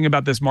really telling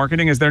about this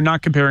marketing is they're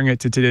not comparing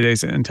it to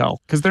today's Intel,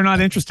 because they're not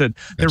interested.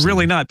 They're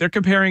really not. They're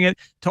comparing it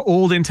to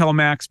old Intel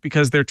Macs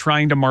because they're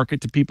trying to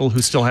market to people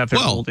who still have their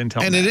old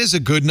Intel and Macs. It is a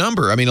good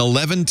number. I mean,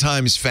 11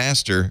 times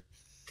faster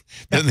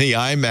than the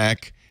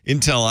iMac,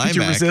 Intel iMac. Did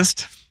you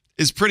resist?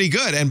 Is pretty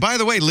good. And by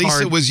the way,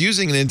 Lisa was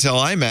using an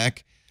Intel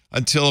iMac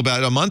until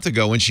about a month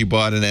ago when she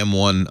bought an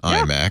M1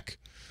 iMac.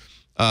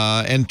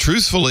 And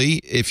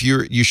truthfully, if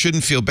you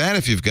shouldn't feel bad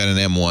if you've got an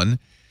M1,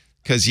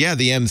 because the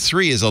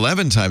M3 is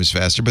 11 times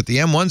faster, but the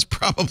M1's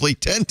probably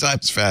 10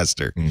 times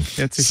faster.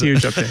 It's a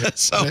huge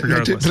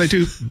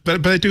update.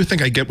 But I do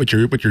think I get what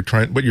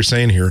you're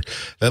saying here.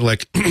 That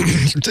like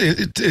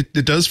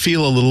it does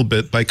feel a little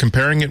bit, by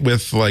comparing it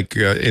with like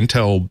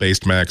Intel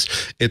based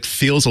Macs, it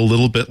feels a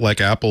little bit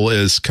like Apple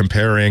is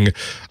comparing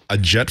a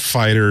jet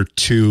fighter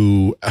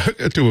to a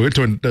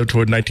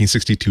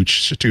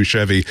 1962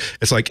 Chevy.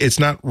 It's like it's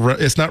not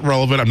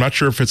relevant. I'm not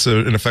sure if it's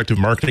an effective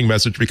marketing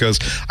message, because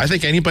I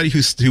think anybody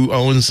who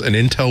owns an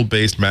Intel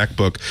based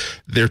MacBook,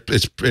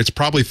 it's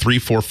probably 3,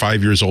 4,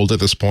 5 years old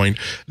at this point.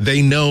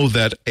 They know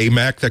that a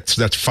Mac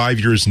that's 5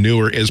 years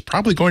newer is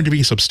probably going to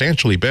be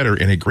substantially better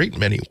in a great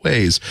many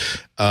ways.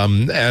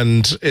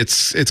 And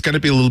it's going to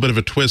be a little bit of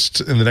a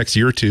twist in the next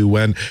year or two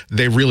when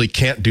they really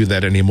can't do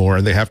that anymore,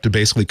 and they have to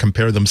basically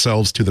compare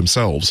themselves to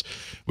themselves.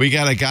 We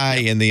got a guy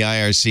in the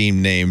IRC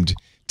named,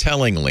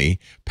 tellingly,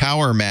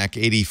 Power Mac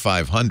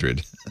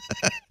 8500,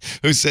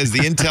 who says the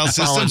Intel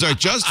systems are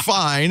just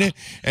fine,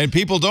 and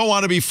people don't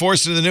want to be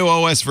forced into the new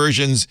OS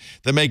versions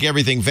that make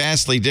everything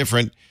vastly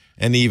different.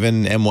 And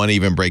even M1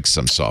 even breaks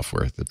some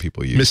software that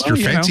people use.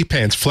 Mr. Fancy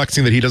Pants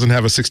flexing that he doesn't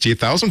have a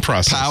 68,000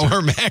 processor.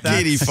 Power Mac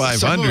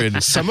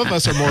 8500. Some of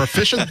us are more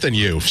efficient than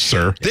you,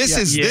 sir. This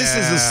is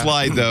a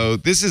slide, though.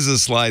 This is a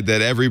slide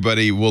that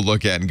everybody will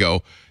look at and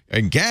go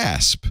and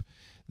gasp.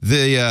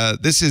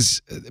 This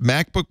is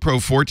MacBook Pro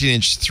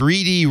 14-inch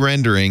 3D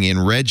rendering in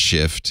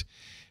Redshift,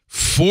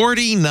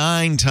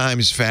 49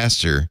 times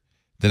faster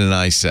than an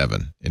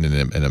i7 in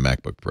a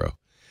MacBook Pro.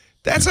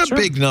 That's a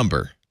big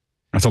number.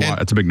 That's a lot.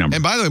 That's a big number.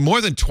 And by the way,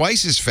 more than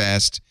twice as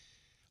fast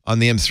on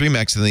the M3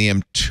 Macs than the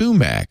M2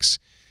 Macs.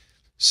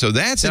 So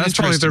that's an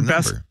interesting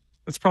number.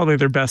 That's probably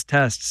their best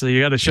test. So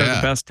you got to show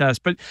the best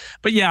test. But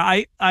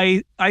yeah,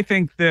 I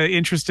think the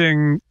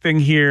interesting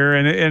thing here,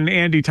 and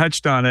Andy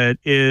touched on it,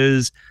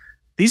 is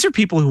these are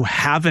people who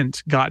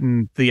haven't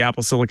gotten the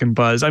Apple Silicon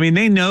buzz. I mean,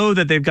 they know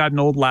that they've got an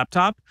old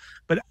laptop,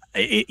 but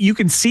you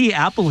can see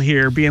Apple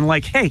here being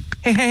like, hey,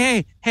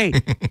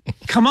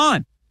 come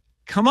on,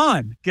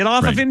 get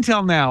off of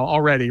Intel now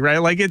already, right?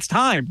 Like, it's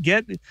time,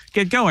 get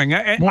going.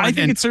 I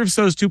think it serves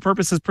those two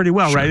purposes pretty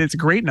well, right? It's a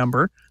great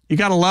number. You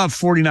got to love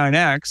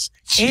 49X.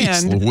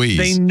 And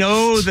they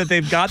know that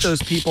they've got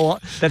those people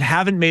that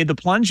haven't made the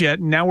plunge yet.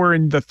 And now we're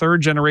in the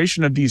third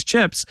generation of these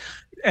chips.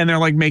 And they're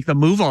like, make the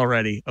move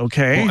already.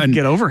 Okay, and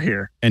get over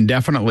here. And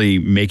definitely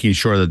making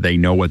sure that they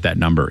know what that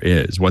number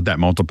is, what that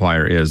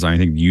multiplier is. I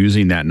think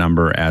using that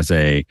number as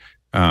a,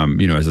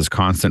 as this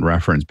constant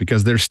reference,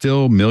 because there's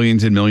still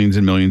millions and millions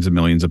and millions and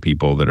millions of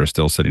people that are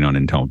still sitting on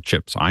Intel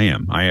chips. I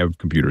have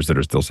computers that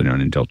are still sitting on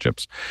Intel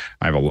chips.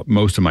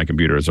 Most of my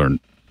computers are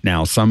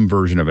now some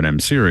version of an M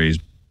series,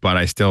 but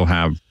I still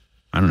have,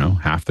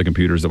 half the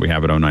computers that we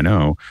have at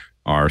 090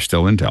 are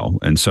still Intel.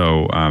 And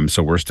so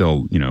we're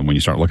still, when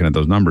you start looking at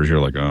those numbers, you're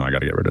like, oh, I got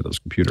to get rid of those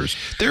computers.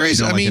 There is,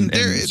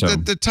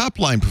 the top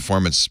line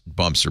performance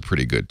bumps are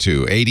pretty good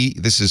too.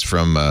 This is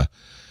from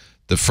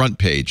the front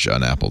page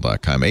on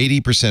apple.com.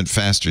 80%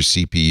 faster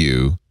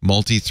CPU,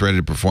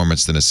 multi-threaded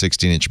performance than a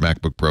 16-inch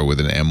MacBook Pro with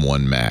an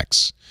M1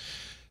 Max.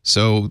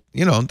 So,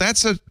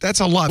 that's a lot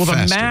faster. Well,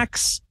 the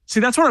Max, see,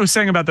 that's what I was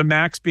saying about the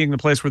Max being the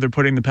place where they're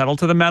putting the pedal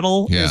to the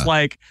metal. Is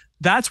like,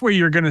 that's where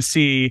you're going to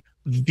see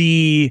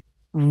the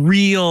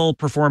real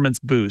performance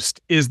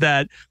boost, is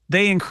that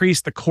they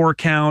increase the core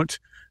count,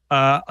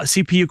 a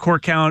CPU core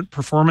count,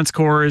 performance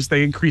cores.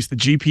 They increase the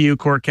GPU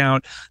core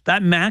count.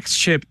 That Max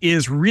chip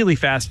is really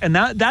fast. And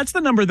that's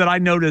the number that I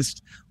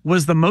noticed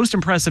was the most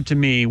impressive to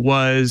me,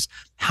 was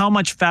how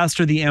much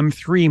faster the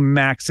M3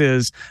 Max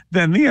is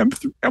than the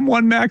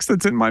M1 Max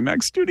that's in my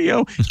Mac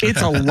Studio.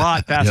 It's a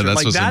lot faster.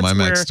 That's what's in my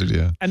Mac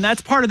Studio. And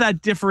that's part of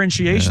that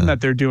differentiation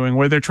that they're doing,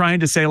 where they're trying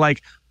to say,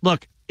 like,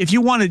 look, if you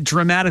want it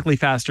dramatically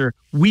faster,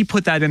 we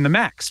put that in the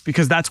Max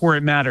because that's where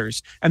it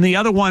matters. And the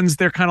other ones,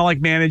 they're kind of like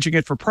managing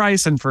it for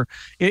price and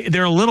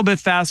they're a little bit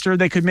faster.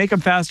 They could make them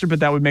faster, but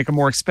that would make them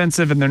more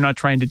expensive, and they're not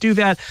trying to do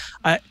that.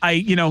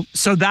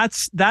 So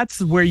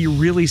that's where you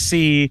really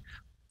see,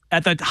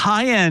 at the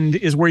high end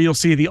is where you'll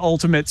see the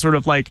ultimate sort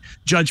of like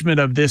judgment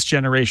of this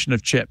generation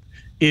of chip,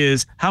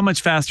 is how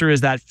much faster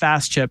is that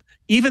fast chip,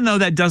 even though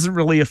that doesn't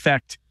really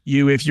affect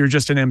you if you're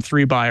just an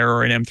M3 buyer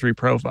or an M3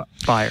 Pro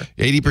buyer.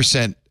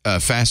 80%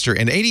 faster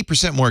and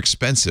 80% more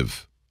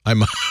expensive, I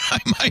might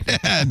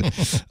add.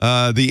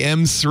 The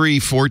M3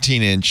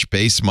 14-inch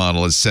base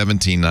model is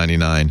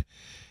 $1,799.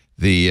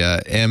 The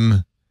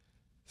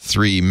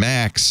M3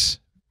 Max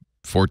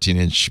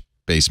 14-inch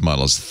base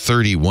model is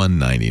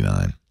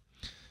 $3,199.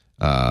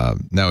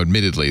 Now,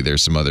 admittedly,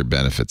 there's some other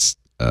benefits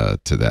to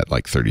that,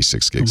 like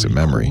 36 gigs of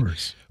memory.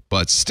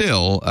 But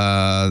still,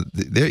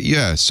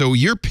 so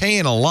you're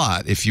paying a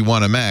lot if you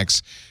want a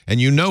Max,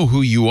 and you know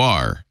who you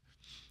are.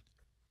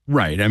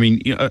 Right. I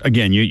mean,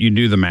 again, you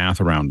do the math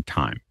around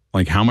time.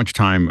 Like, how much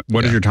time,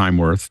 what is your time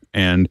worth,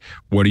 and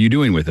what are you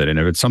doing with it? And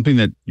if it's something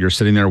that you're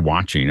sitting there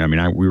watching, I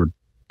mean, we were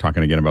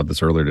talking again about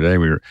this earlier today.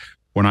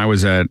 when I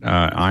was at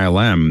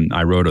ILM,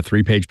 I wrote a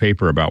 3-page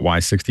paper about why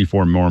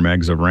 64 more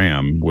megs of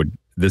RAM would.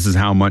 This is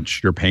how much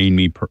you're paying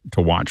me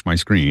to watch my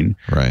screen.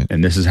 Right.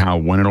 And this is how,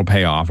 when it'll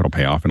pay off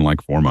in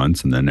like 4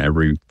 months. And then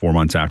every 4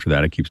 months after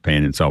that, it keeps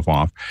paying itself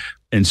off.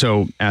 And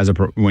so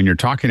when you're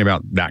talking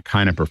about that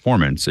kind of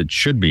performance, it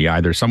should be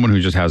either someone who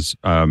just has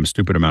a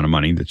stupid amount of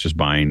money that's just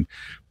buying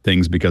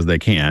things because they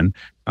can.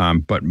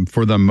 But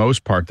for the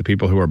most part, the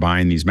people who are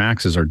buying these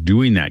Maxes are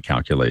doing that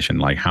calculation.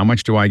 Like, how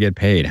much do I get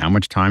paid? How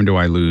much time do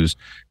I lose,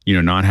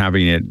 not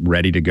having it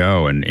ready to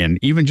go? And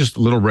even just a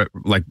little,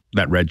 like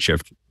that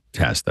Redshift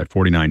test, that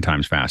 49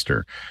 times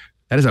faster,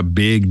 that is a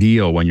big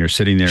deal when you're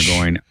sitting there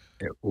going,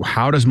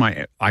 how does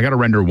I got to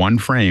render one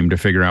frame to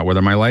figure out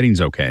whether my lighting's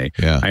okay.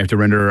 Yeah. I have to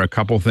render a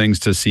couple things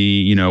to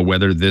see,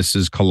 whether this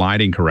is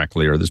colliding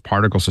correctly or this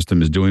particle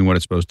system is doing what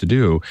it's supposed to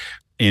do.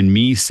 And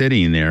me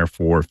sitting there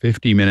for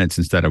 50 minutes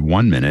instead of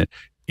 1 minute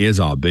is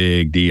a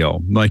big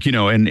deal. Like,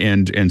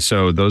 and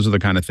so those are the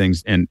kind of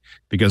things. And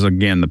because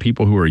again, the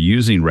people who are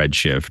using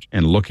Redshift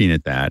and looking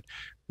at that,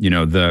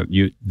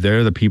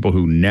 they're the people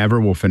who never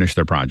will finish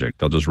their project.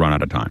 They'll just run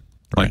out of time.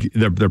 Right.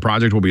 Like their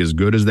project will be as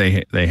good as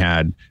they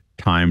had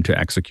time to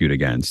execute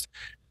against.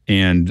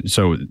 And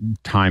so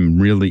time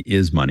really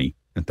is money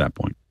at that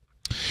point.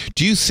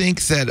 Do you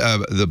think that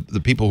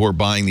the people who are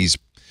buying these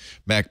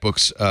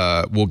MacBooks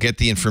will get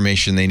the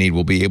information they need,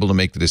 will be able to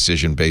make the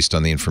decision based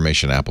on the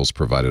information Apple's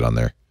provided on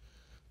their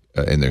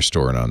in their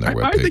store and on their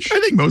webpage? I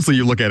think mostly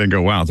you look at it and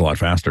go, wow, it's a lot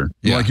faster.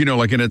 Yeah.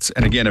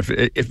 And again, if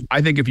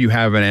you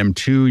have an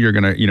M2, you're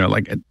going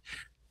to,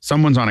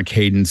 someone's on a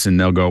cadence and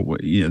they'll go,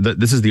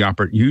 this is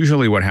the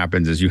usually what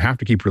happens is you have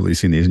to keep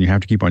releasing these and you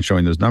have to keep on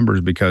showing those numbers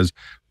because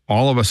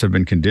all of us have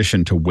been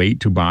conditioned to wait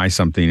to buy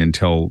something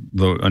until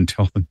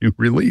the new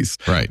release.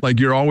 Right. Like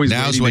you're always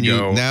now's when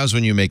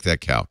you make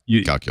that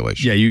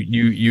calculation. Yeah.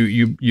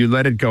 You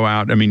let it go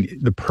out. I mean,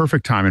 the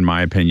perfect time, in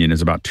my opinion,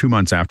 is about 2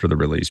 months after the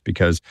release,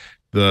 because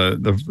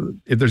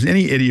if there's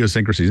any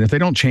idiosyncrasies, if they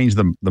don't change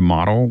the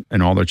model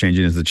and all they're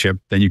changing is the chip,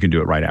 then you can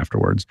do it right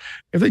afterwards.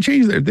 If they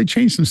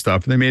change some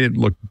stuff, they made it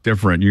look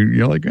different,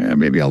 you're like,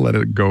 maybe I'll let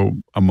it go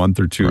a month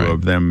or two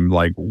of them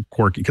like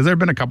quirky. Because there have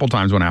been a couple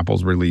times when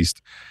Apple's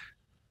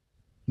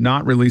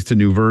not released a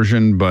new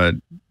version, but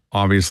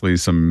obviously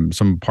some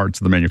parts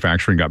of the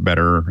manufacturing got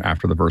better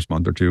after the first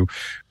month or two.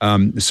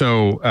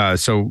 So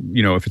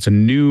if it's a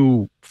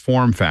new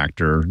form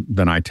factor,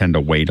 then I tend to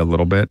wait a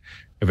little bit.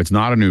 If it's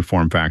not a new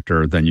form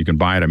factor, then you can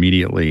buy it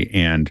immediately,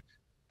 and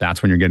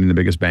that's when you're getting the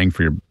biggest bang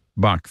for your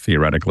buck,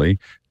 theoretically.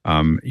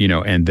 And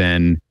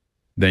then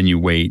you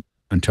wait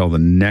until the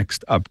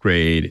next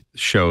upgrade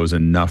shows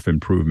enough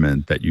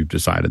improvement that you've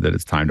decided that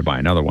it's time to buy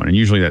another one. And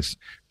usually that's,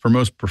 for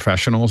most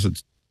professionals,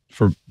 it's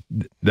for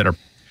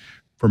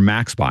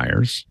Macs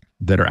buyers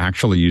that are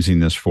actually using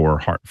this for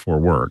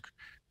work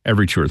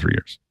every 2 or 3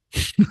 years.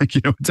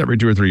 It's every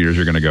 2 or 3 years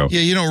you're going to go. Yeah,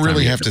 you don't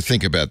really have to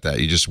think about that.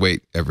 You just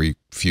wait every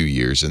few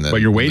years, and then.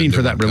 But you're waiting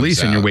for that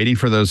release, and you're waiting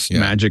for those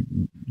magic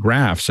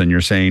graphs, and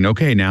you're saying,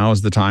 okay, now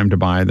is the time to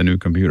buy the new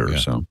computer. Yeah.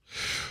 So,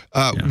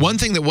 one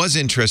thing that was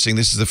interesting,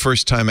 this is the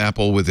first time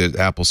Apple with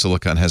Apple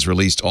Silicon has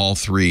released all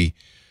 3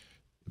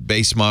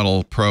 base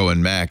model Pro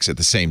and Max at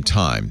the same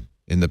time.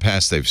 In the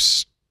past, they've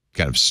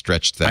kind of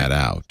stretched that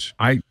out.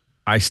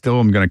 I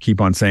still am going to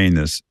keep on saying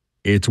this.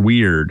 It's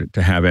weird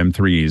to have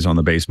M3s on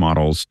the base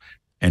models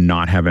and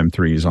not have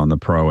M3s on the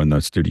Pro and the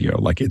Studio.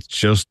 Like,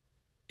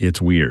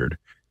 it's weird.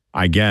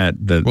 I get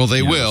that. Well,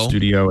 they will. The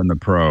Studio and the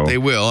Pro. They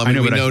will. I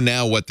mean, we know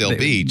now what they'll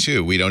be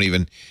too. We don't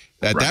even,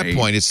 at that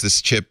point, it's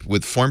this chip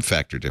with form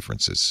factor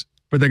differences.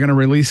 But they're going to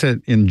release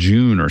it in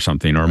June or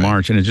something, or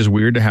March. And it's just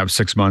weird to have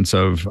 6 months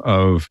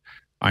of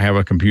I have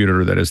a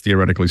computer that is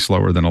theoretically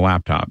slower than a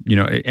laptop,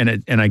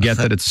 and I get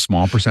that it's a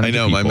small percentage. I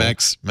know of people.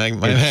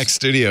 my Mac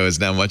Studio is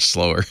now much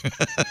slower.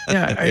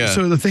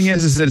 So the thing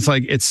is that it's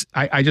like,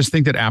 I just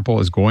think that Apple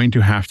is going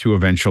to have to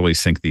eventually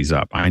sync these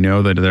up. I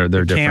know that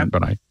they're different,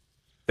 but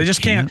they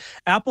just can't.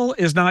 Apple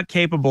is not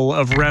capable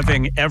of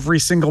revving every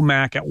single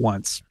Mac at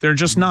once. They're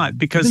just not,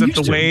 because of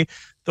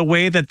the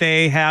way that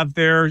they have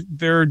their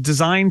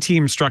design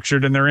team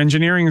structured and their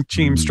engineering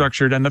team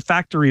structured and the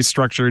factory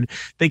structured.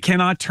 They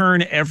cannot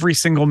turn every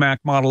single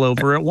Mac model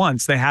over at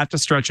once. They have to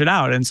stretch it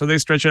out, and so they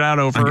stretch it out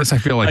over. I guess I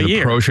feel like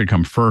the Pro should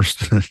come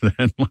first.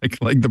 Then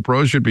like the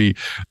Pro should be.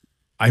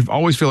 I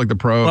always feel like the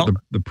Pro,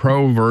 the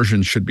Pro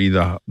version should be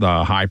the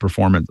high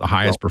performance, the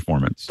highest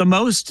performance. The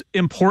most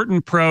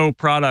important Pro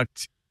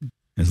product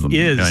it's the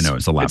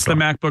laptop. It's the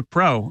MacBook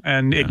Pro,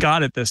 and it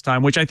got it this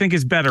time, which I think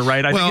is better,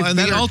 right? I think it's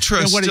better the Ultra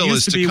than what still it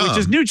used to be, which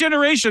is new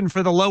generation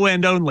for the low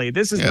end only.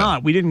 This is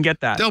not. We didn't get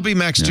that. There'll be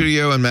Mac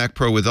Studio and Mac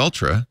Pro with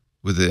Ultra,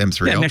 with the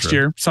M3 Ultra next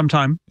year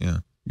sometime. Yeah.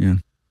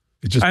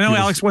 I know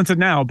Alex wants it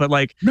now, but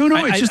like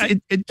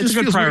it just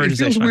feels weird. It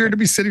feels weird to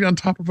be sitting on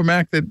top of a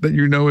Mac that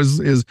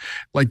is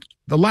like,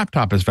 the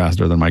laptop is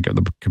faster than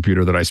the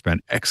computer that I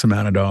spent X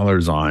amount of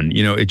dollars on.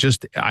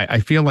 I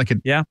feel like it.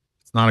 Yeah.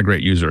 It's not a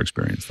great user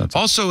experience. That's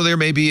also, there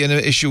may be an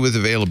issue with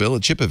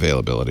chip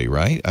availability,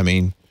 right? I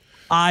mean,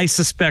 I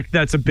suspect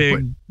that's a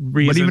big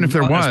reason. But even if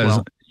there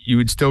was, you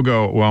would still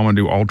go, well, I'm going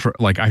to do ultra.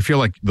 Like, I feel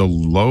like the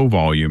low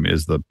volume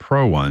is the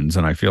Pro ones.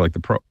 And I feel like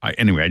I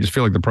just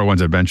feel like the Pro ones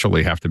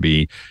eventually have to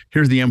be,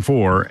 here's the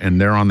M4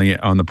 and they're on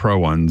the Pro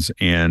ones,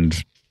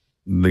 and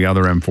the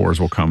other M4s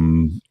will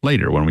come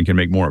later when we can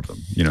make more of them,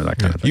 that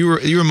kind of thing.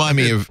 You remind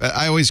me of,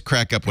 I always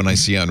crack up when I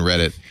see on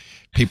Reddit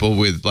people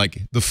with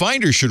like, the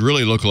Finder should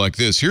really look like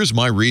this. Here's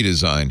my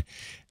redesign.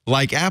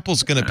 Like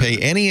Apple's going to pay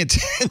any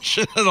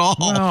attention at all.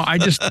 No,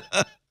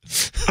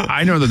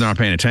 I know that they're not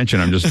paying attention.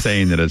 I'm just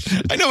saying that it's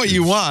I know what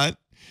you want.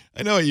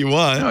 No,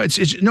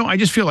 I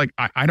just feel like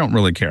I don't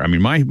really care. I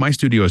mean, my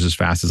studio is as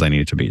fast as I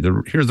need it to be.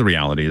 Here's the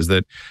reality is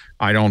that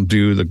I don't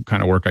do the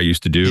kind of work I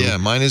used to do. Yeah,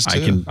 mine is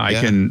too. I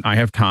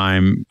have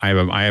time.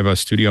 I have a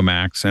Studio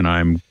Max, and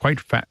I'm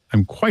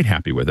quite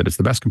happy with it. It's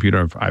the best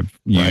computer I've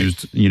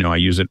used. I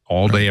use it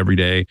all day, every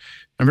day.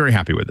 I'm very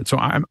happy with it. So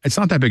it's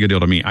not that big a deal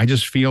to me. I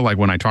just feel like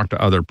when I talk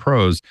to other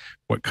pros,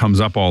 what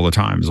comes up all the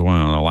time is,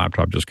 well, a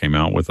laptop just came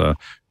out with a,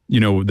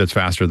 that's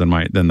faster than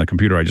the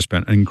computer I just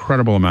spent an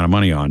incredible amount of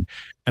money on.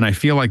 And I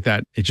feel like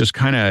that it just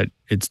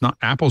it's not,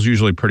 Apple's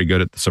usually pretty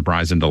good at the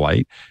surprise and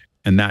delight.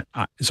 And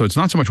so it's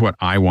not so much what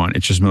I want.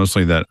 It's just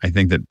mostly that I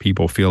think that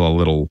people feel a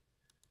little,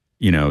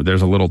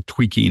 there's a little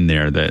tweaking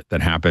there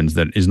that happens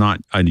that is not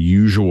a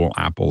usual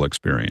Apple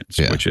experience,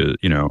 which is,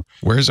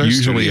 where's our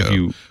usually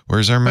studio?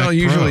 Where's our Mac Pro?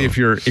 Usually if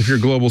you're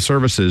global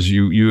services,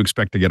 you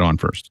expect to get on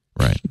first.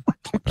 Right.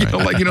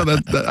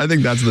 I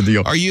think that's the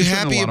deal. Are you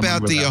happy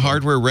about the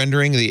hardware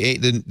rendering?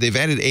 They've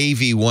added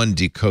AV1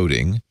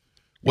 decoding.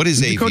 What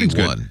is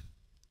AV1?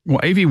 Well,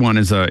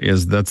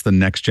 AV1 that's the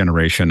next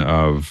generation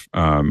of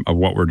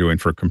what we're doing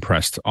for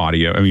compressed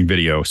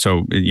video.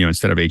 So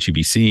instead of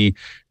HEVC,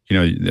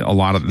 a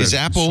lot of is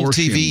Apple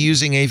TV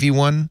using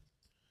AV1?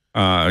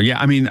 Yeah,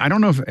 I mean, I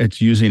don't know if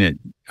it's using it.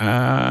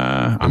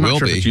 I'm not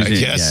sure if it's using it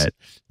yet.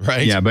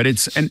 Right. Yeah, but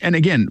it's and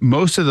again,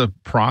 most of the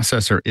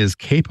processor is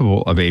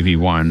capable of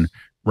AV1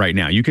 right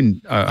now. You can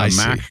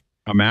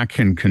a Mac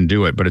can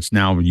do it, but it's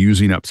now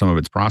using up some of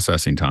its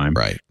processing time.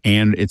 Right.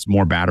 And it's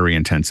more battery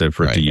intensive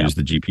for it to use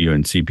the GPU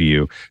and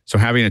CPU. So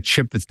having a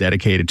chip that's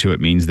dedicated to it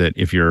means that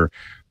if you're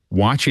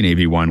watching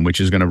AV1,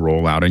 which is going to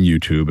roll out on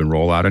YouTube and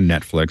roll out on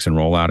Netflix and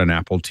roll out on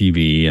Apple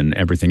TV and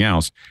everything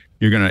else,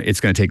 it's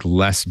going to take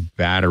less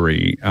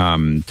battery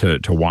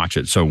to watch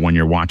it. So when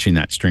you're watching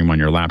that stream on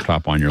your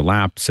laptop, on your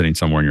lap, sitting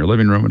somewhere in your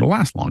living room, it'll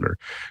last longer.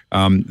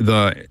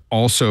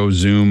 Also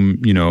Zoom,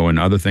 and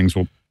other things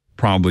will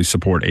probably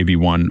support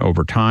AV1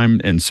 over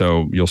time. And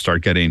so you'll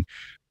start getting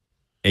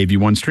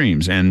AV1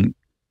 streams. And,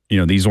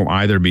 these will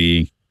either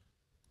be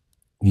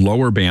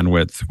lower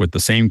bandwidth with the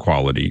same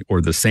quality or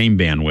the same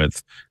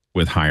bandwidth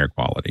with higher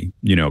quality,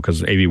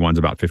 because AV1 is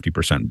about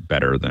 50%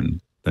 better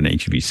than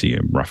HEVC,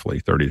 roughly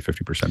 30 to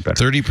 50%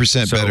 better.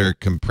 30% better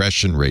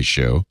compression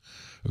ratio,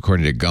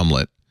 according to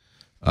Gumlet,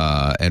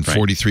 and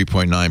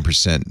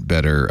 43.9%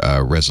 better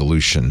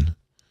resolution.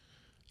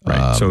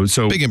 Right.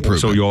 So big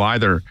improvement. So you'll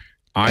either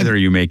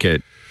you make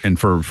it, and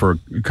for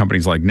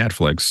companies like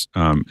Netflix,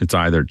 it's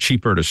either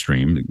cheaper to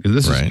stream.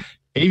 This is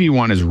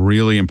AV1 is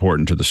really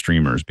important to the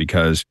streamers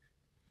because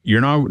you're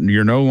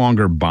no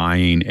longer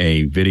buying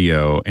a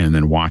video and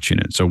then watching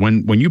it. So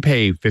when you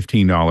pay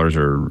 $15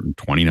 or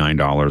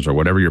 $29 or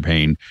whatever you're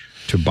paying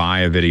to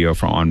buy a video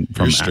from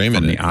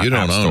the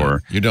App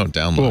Store, you don't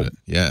download it.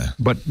 Yeah.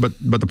 But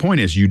the point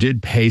is, you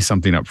did pay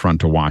something up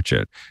front to watch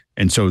it.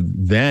 And so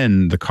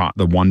then the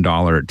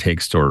 $1 it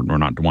takes, or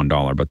not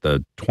 $1, but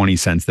the 20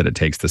 cents that it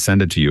takes to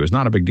send it to you is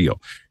not a big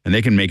deal. And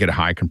they can make it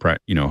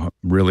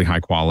really high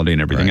quality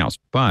and everything else.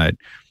 But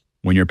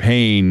when you're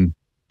paying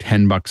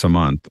 $10 a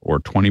month or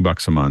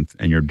 $20 a month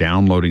and you're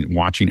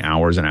watching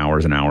hours and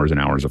hours and hours and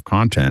hours of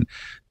content,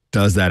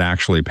 does that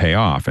actually pay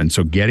off? And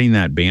so getting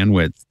that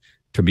bandwidth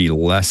to be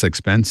less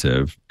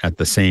expensive at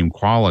the same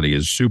quality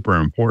is super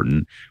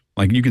important.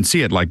 Like you can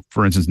see it, like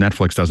for instance,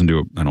 Netflix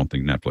I don't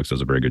think Netflix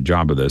does a very good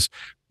job of this.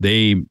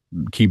 They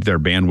keep their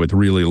bandwidth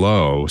really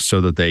low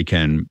so that they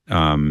can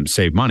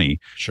save money.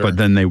 Sure. But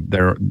then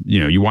they're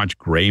you watch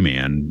Gray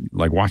Man,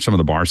 like watch some of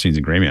the bar scenes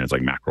in Gray Man, it's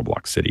like Macro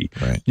Block City,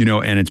 right?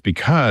 And it's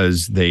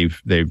because they've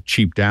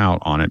cheaped out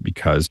on it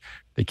because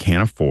they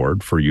can't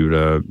afford for you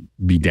to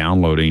be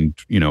downloading,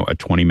 a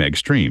 20 meg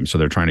stream. So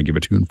they're trying to give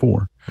it to you in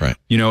 4. Right.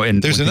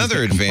 And there's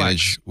another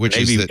advantage, which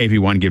is that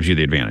AV1 gives you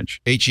the advantage.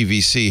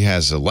 HEVC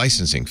has a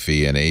licensing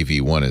fee and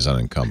AV1 is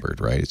unencumbered,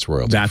 right? It's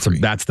royalty free.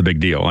 That's the big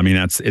deal. I mean,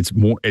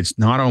 it's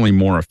not only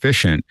more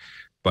efficient,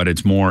 but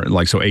it's more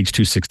like, so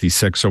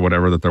H266 or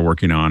whatever that they're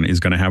working on is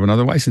going to have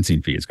another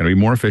licensing fee. It's going to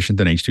be more efficient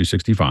than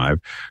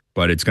H265,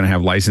 but it's going to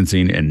have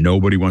licensing and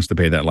nobody wants to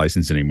pay that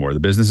license anymore. The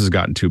business has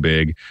gotten too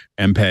big.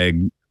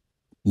 MPEG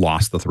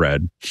lost the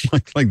thread.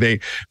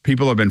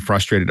 People have been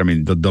frustrated. I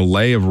mean, the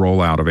delay of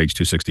rollout of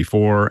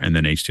H264 and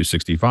then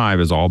H265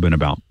 has all been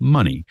about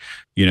money,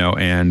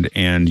 and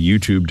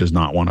YouTube does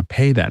not want to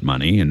pay that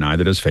money, and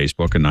neither does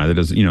Facebook, and neither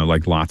does,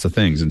 lots of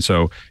things. And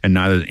so, and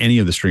neither any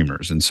of the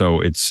streamers. And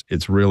so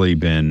it's really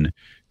been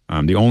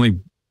the only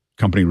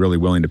company really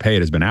willing to pay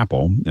it has been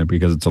Apple,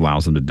 because it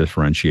allows them to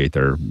differentiate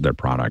their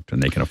product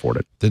and they can afford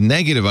it. The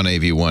negative on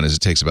AV1 is it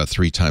takes about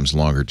 3 times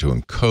longer to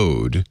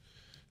encode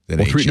than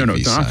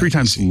not 3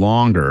 times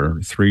longer,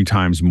 3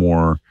 times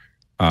more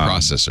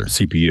processor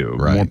CPU,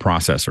 right. more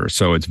processor.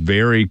 So it's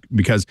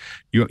because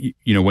you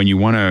know when you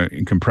want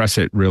to compress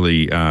it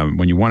really,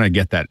 when you want to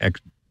get that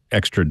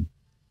extra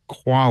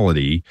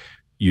quality,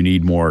 you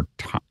need more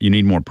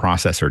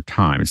processor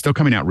time. It's still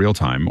coming out real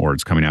time, or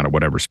it's coming out at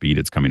whatever speed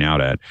it's coming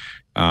out at.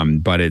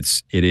 But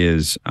it's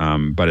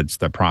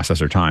the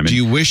processor time. Do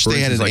you wish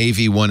they had an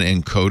AV1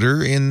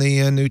 encoder in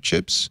the new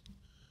chips?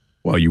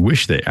 Well, you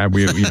wish I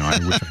wish I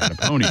had a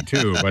pony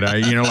too, but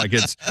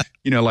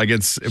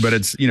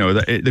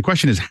the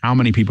question is how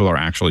many people are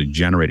actually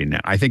generating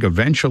that. I think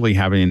eventually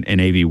having an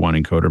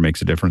AV1 encoder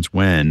makes a difference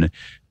when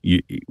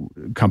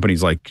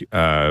companies like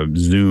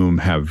Zoom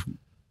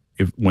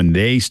when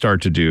they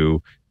start to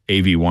do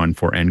AV1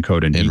 for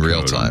encode and decode in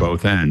real time on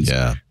both ends.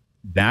 Yeah.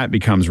 That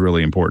becomes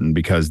really important,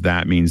 because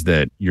that means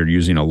that you're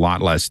using a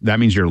lot less. That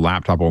means your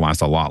laptop will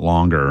last a lot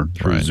longer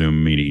through right.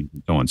 Zoom meeting,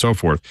 so on and so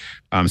forth.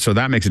 So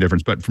that makes a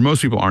difference. But for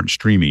most people aren't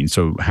streaming,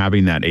 so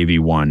having that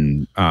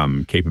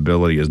AV1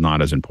 capability is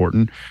not as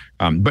important.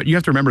 But you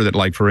have to remember that,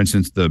 like, for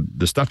instance,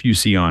 the stuff you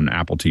see on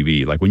Apple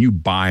TV, like when you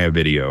buy a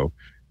video,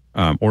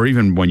 or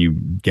even when you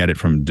get it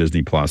from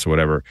Disney Plus or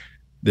whatever,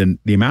 then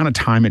the amount of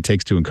time it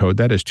takes to encode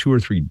that is 2 or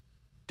 3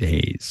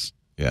 days.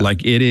 Yeah.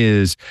 Like it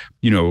is,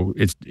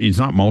 it's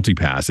not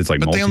multipass. It's like,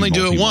 but they only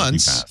do it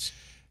once.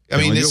 I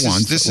mean, this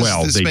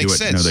makes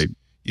sense.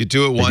 You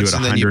do it once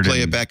and then you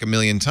play it back a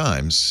million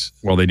times.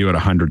 Well, they do it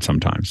 100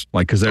 sometimes,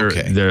 like, because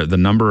the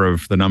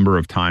number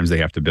of times they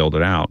have to build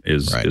it out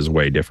is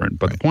way different.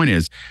 But the point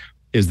is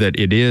that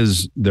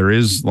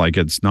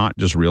it's not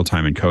just real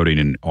time encoding,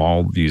 and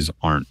all these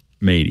aren't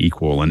made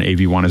equal, and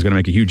AV1 is going to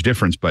make a huge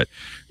difference. But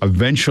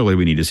eventually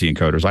we need to see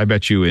encoders. I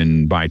bet you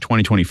by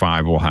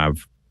 2025 we'll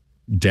have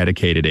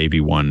dedicated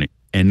AV1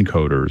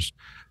 encoders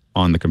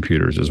on the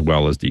computers as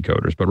well as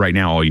decoders. But right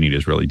now all you need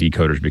is really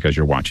decoders, because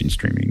you're watching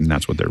streaming, and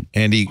that's what they're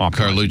Andy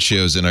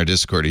Carluccio's in our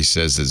Discord. He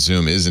says that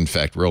Zoom is in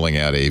fact rolling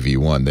out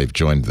AV1. They've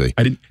joined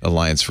the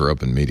Alliance for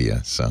Open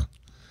Media. So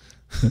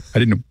I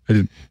didn't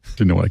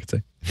know what I could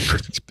say.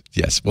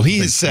 Yes. Well, he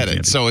has said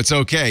it, so it's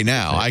okay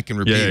now. I can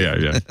repeat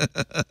it. Yeah.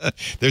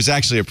 There's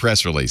actually a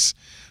press release.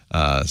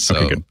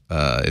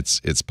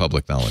 It's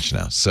public knowledge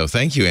now. So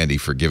thank you, Andy,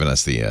 for giving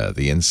us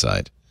the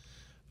insight.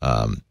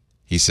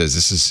 He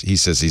says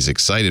he's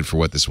excited for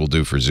what this will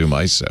do for Zoom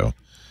ISO,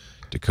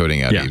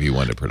 decoding out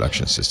AV1 to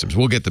production systems.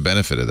 We'll get the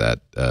benefit of that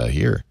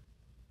here.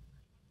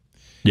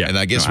 Yeah, and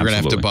I guess we're going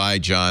to have to buy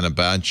John a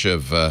bunch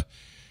of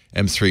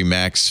M3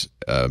 Macs,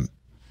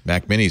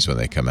 Mac Minis when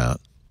they come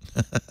out.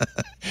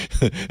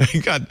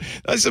 God,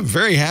 there's some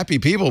very happy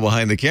people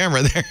behind the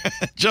camera there,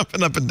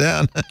 jumping up and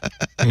down.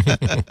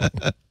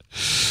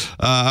 All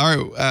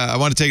right, I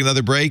want to take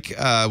another break.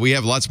 We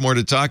have lots more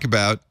to talk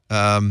about.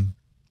 It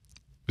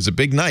was a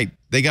big night.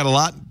 They got a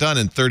lot done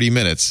in 30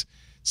 minutes.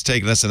 It's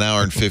taken us an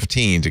hour and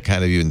 15 to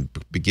kind of even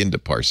begin to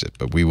parse it,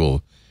 but we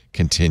will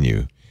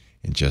continue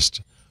in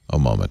just a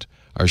moment.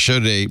 Our show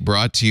today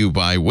brought to you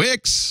by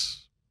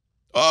Wix.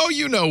 Oh,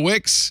 you know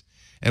Wix.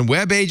 And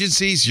web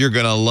agencies, you're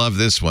going to love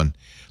this one.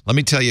 Let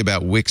me tell you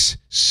about Wix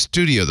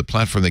Studio, the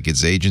platform that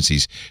gives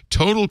agencies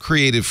total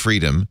creative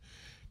freedom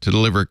to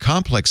deliver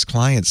complex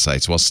client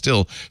sites while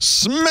still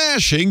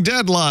smashing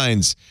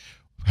deadlines.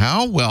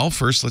 How? Well,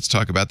 first, let's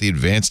talk about the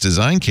advanced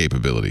design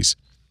capabilities.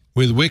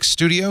 With Wix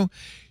Studio,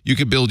 you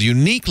can build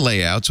unique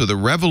layouts with a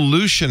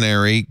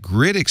revolutionary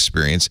grid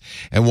experience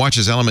and watch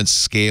as elements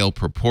scale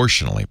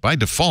proportionally. By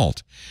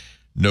default,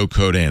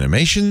 no-code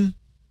animation,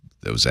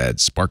 those add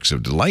sparks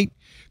of delight.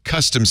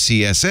 Custom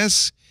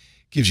CSS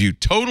gives you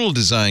total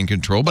design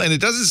control, and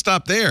it doesn't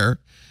stop there.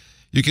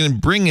 You can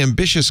bring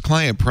ambitious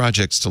client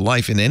projects to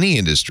life in any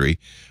industry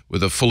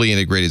with a fully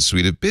integrated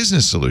suite of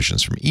business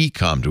solutions, from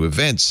e-com to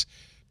events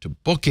to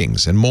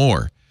bookings and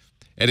more.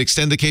 And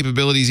extend the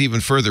capabilities even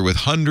further with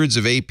hundreds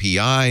of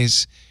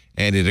APIs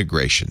and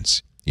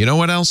integrations. You know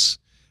what else?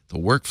 The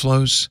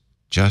workflows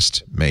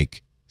just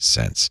make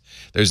sense.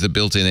 There's the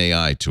built-in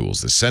AI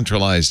tools, the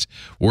centralized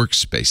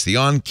workspace, the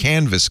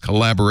on-canvas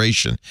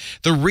collaboration,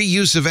 the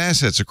reuse of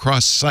assets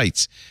across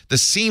sites, the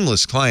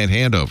seamless client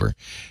handover.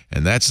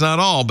 And that's not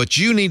all, but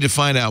you need to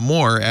find out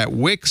more at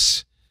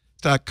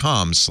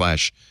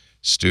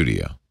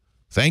wix.com/studio.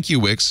 Thank you,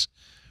 Wix,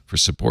 for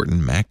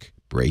supporting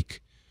MacBreak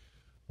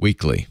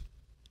Weekly.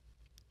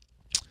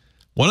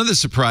 One of the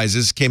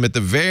surprises came at the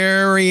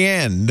very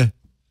end.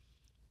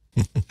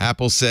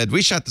 Apple said,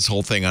 we shot this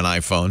whole thing on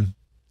iPhone.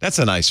 That's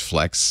a nice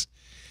flex.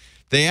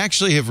 They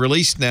actually have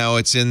released now,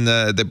 it's in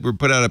we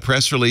put out a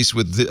press release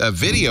with a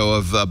video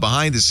of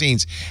behind the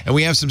scenes, and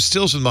we have some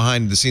stills from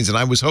behind the scenes, and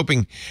I was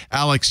hoping,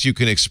 Alex, you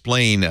can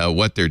explain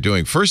what they're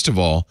doing. First of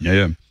all,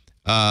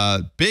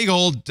 big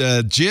old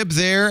jib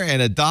there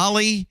and a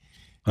dolly.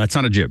 That's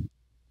not a jib.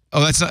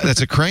 Oh,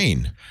 that's a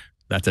crane.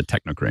 That's a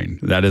Technocrane.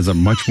 That is a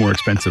much more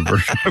expensive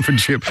version of a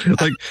jib.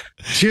 Like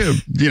jib,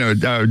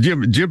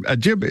 a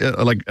jib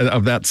like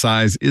of that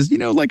size is,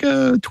 like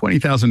a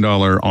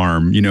 $20,000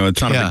 arm.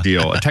 It's not a big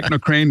deal. A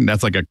Technocrane,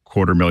 that's like a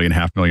 $250,000,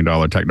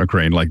 $500,000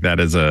 Technocrane. Like that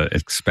is a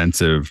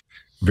expensive,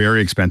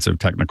 very expensive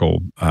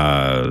technical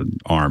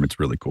arm. It's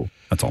really cool.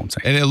 That's all I'm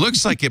saying. And it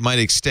looks like it might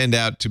extend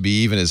out to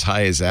be even as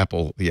high as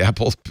the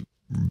Apple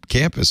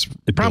campus.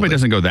 It probably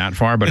doesn't go that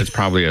far, but it's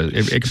probably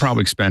it could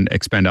probably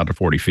expand out to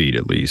 40 feet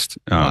at least,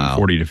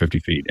 40 to 50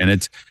 feet. And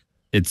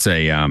it's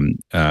a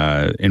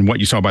and what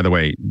you saw, by the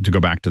way, to go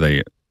back to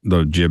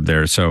the jib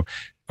there. So,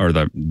 or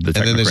the and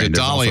then there's a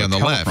dolly on the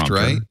left,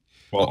 right?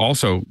 Well,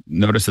 also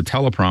notice the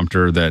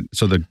teleprompter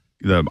so the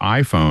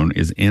iPhone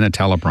is in a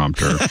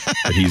teleprompter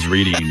that he's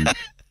reading.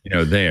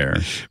 There.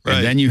 Right.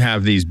 And then you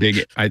have these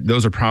big,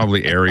 those are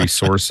probably airy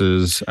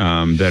sources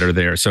that are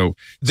there. So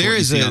there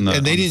is and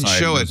they didn't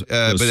show it,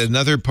 but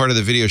another part of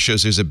the video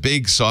shows there's a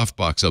big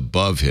softbox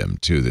above him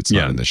too that's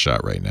not in the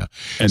shot right now.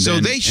 And so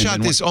they shot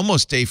this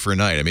almost day for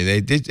night. I mean,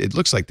 they did. It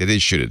looks like they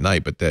did shoot at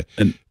night, but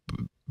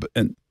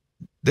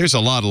there's a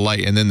lot of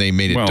light, and then they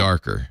made it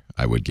darker,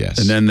 I would guess.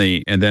 And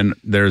then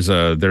there's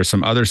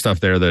some other stuff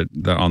there that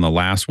on the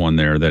last one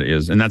there that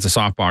is, and that's a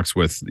softbox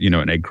with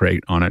an egg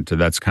crate on it.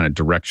 That's kind of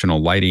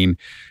directional lighting.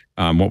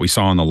 What we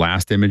saw in the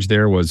last image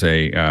there was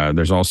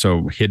there's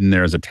also hidden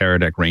there as a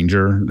Teradek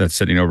Ranger that's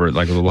sitting over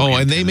like a little. Oh,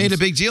 and they made a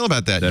big deal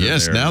about that.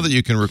 Yes, now that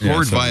you can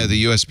record via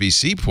the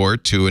USB-C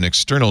port to an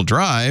external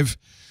drive.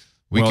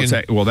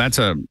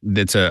 That's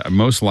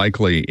most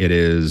likely it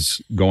is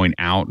going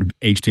out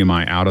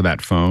HDMI out of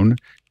that phone,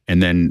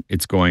 and then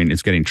it's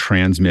getting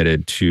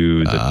transmitted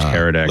to the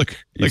Teradek.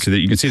 So that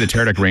you can see the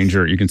Teradek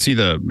Ranger, you can see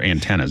the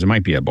antennas. It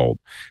might be a bolt,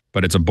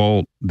 but it's a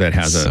bolt that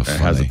has a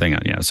thing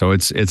on. Yeah, so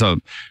it's a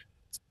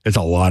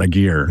lot of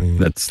gear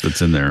that's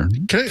in there.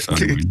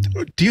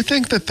 Do you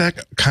think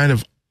that kind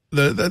of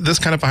this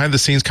kind of behind the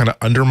scenes kind of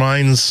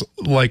undermines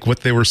like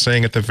what they were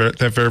saying at the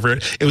very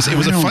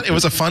it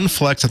was a fun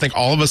flex. I think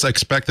all of us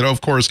expected.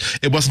 Of course,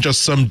 it wasn't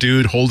just some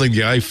dude holding the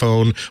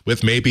iPhone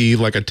with maybe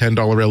like a $10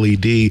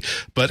 LED,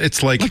 but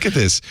it's like, look at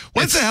this.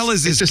 What the hell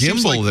is this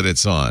gimbal that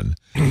it's on?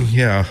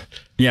 Yeah.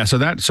 Yeah, so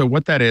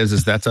what that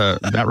is that's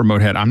that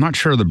remote head. I'm not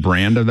sure the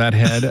brand of that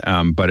head,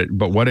 but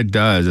what it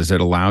does is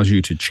it allows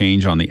you to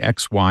change on the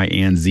X, Y,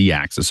 and Z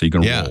axis, so you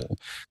can roll.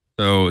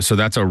 So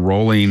that's a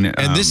rolling.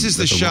 And this is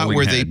the shot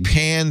where they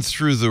pan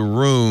through the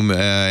room,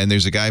 and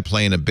there's a guy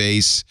playing a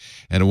bass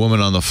and a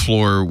woman on the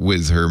floor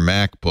with her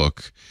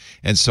MacBook.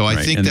 And so I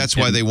think that's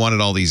why they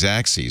wanted all these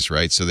axes,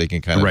 right? So they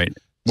can kind of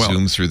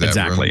zoom through that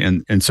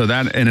room. And so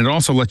that, and it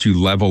also lets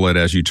you level it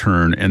as you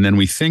turn. And then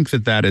we think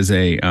that is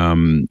a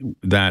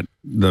that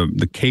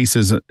the case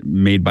is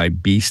made by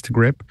Beast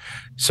Grip.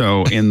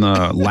 So in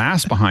the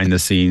last behind the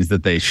scenes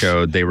that they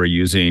showed, they were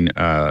using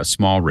a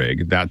small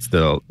rig. That's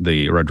the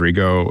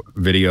Rodrigo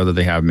video that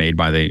they have made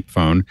by the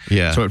phone.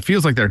 Yeah. So it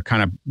feels like they're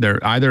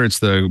either it's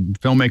the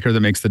filmmaker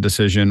that makes the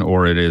decision,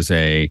 or it is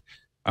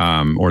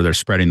or they're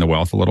spreading the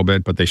wealth a little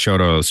bit. But they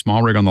showed a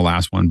small rig on the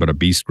last one, but a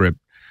Beast Grip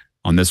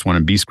on this one,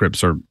 and Beast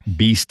grips are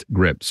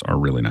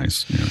really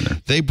nice.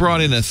 They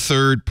brought in a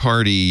third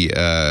party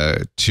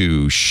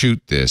to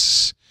shoot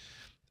this,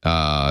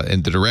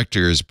 and the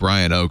director is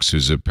Brian Oakes,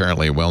 who's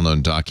apparently a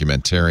well-known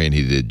documentarian.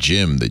 He did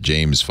Jim, the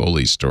James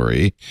Foley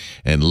story,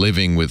 and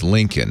Living with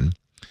Lincoln,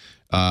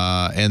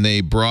 and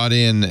they brought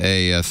in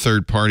a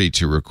third party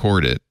to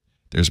record it.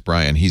 There's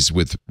Brian. He's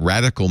with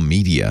Radical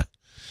Media,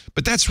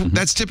 but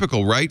that's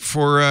typical, right?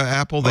 For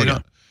Apple,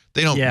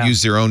 they don't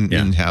use their own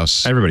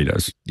in-house. Everybody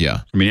does.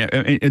 Yeah. I mean,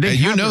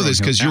 you know this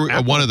because you're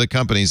one of the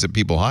companies that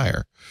people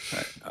hire.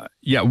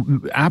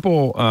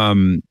 Apple,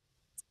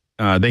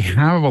 they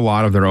have a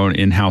lot of their own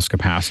in-house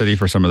capacity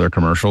for some of their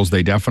commercials.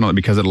 They definitely,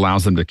 because it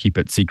allows them to keep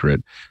it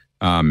secret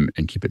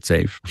and keep it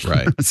safe.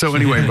 Right. So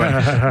anyway, but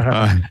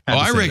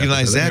I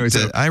recognize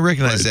that. I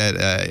recognize that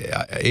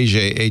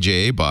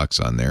AJA box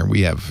on there.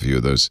 We have a few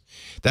of those.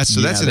 That's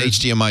an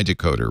HDMI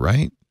decoder,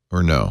 right?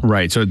 Or no?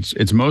 Right. So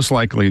it's most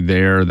likely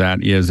there.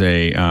 That is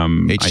a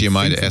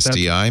HDMI to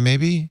SDI,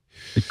 maybe?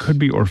 It could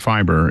be, or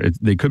fiber.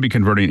 They could be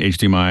converting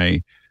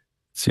HDMI.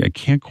 See, I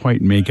can't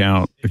quite make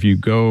out. If you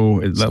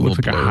go, that looks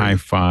like a high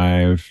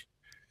five.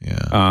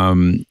 Yeah.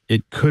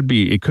 It could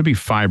be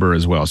fiber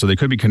as well. So they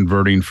could be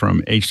converting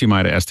from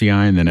HDMI to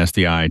SDI and then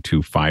SDI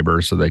to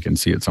fiber, so they can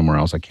see it somewhere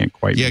else. I can't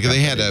quite. Yeah, because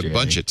they had a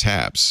bunch of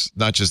taps,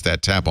 not just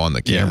that tap on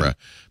the camera,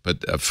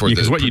 but for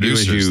the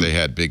producers, they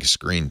had big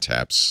screen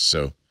taps.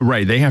 So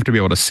they have to be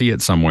able to see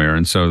it somewhere,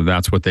 and so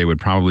that's what they would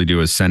probably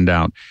do is send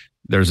out.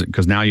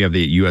 Because now you have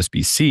the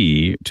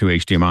USB-C to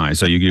HDMI,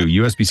 so you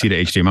do USB-C to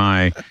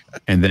HDMI,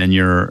 and then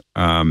you're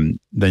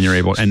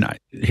able. And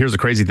here's the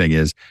crazy thing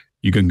is,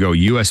 you can go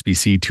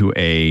USB-C to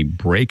a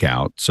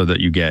breakout so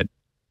that you get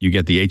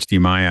the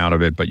HDMI out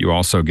of it, but you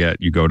also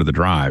go to the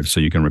drive, so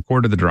you can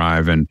record to the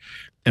drive. And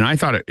I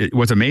thought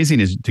what's amazing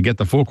is to get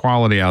the full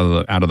quality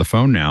out of the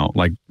phone now.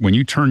 Like when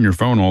you turn your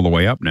phone all the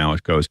way up now,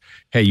 it goes,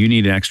 hey, you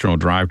need an external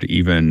drive to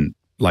even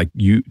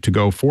to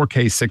go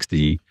 4K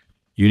 60.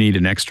 You need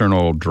an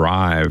external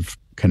drive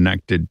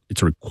connected.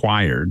 It's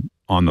required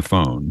on the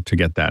phone to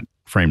get that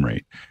frame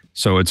rate.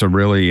 So it's a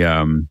really,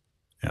 yeah,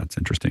 it's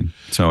interesting.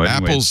 So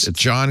anyways, Apple's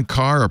John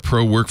Carr, a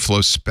pro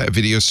workflow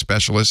video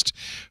specialist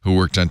who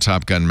worked on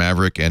Top Gun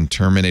Maverick and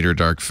Terminator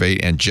Dark Fate,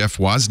 and Jeff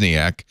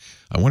Wozniak,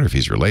 I wonder if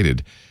he's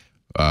related,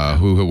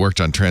 who worked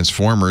on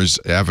Transformers,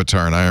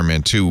 Avatar, and Iron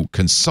Man 2,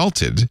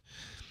 consulted.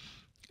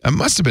 It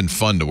must have been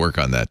fun to work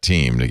on that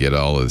team to get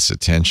all of this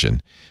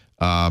attention.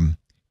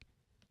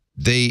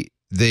 They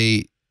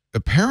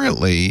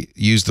apparently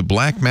use the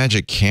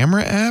Blackmagic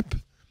camera app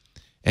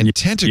and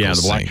Tentacle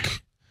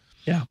Sync.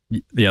 So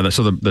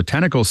the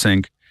Tentacle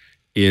Sync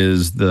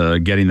is the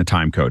getting the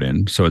time code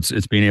in. So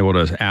it's being able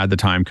to add the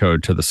time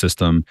code to the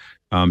system,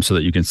 so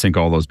that you can sync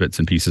all those bits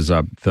and pieces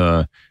up.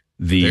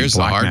 There's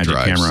the hard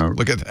drives. Camera.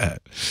 Look at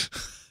that.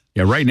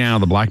 Yeah, right now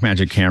the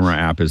Blackmagic camera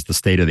app is the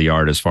state of the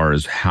art as far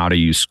as how do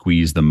you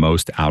squeeze the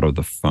most out of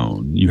the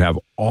phone. You have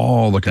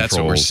all the controls. That's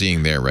what we're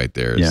seeing there, right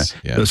there. Yeah.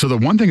 So the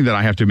one thing that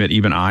I have to admit,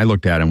 even I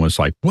looked at and was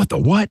like, what?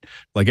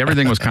 Like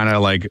everything was kind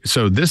of like,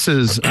 so this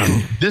is,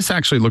 this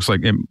actually looks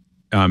like,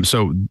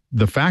 so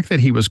the fact that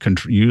he was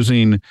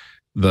using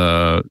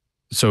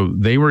so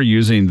they were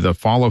using the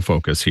follow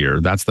focus here.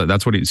 That's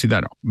what you see,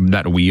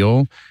 that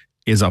wheel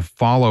is a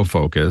follow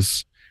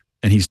focus.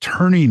 And he's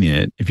turning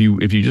it. If you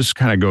just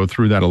kind of go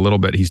through that a little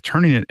bit, he's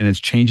turning it and it's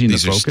changing the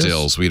focus. These are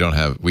stills. We don't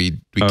have. We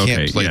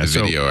can't play the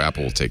video.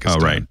 Apple will take us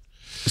down. Right.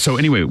 So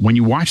anyway, when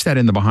you watch that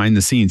in the behind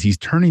the scenes, he's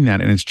turning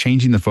that and it's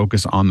changing the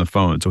focus on the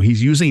phone. So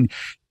he's using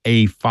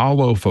a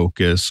follow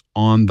focus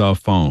on the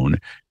phone,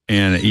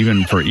 and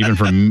even for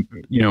and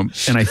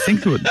I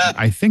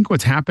think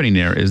what's happening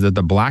there is that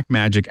the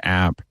Blackmagic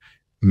app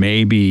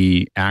may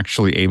be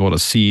actually able to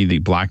see the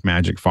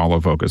Blackmagic follow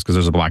focus, because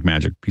there's a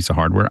Blackmagic piece of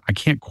hardware. I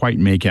can't quite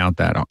make out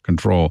that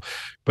control,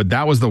 but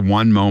that was the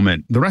one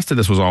moment. The rest of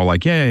this was all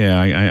like,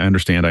 I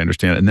understand.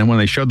 And then when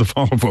they showed the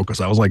follow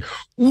focus, I was like,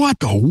 what?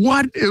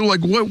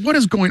 Like, what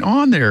is going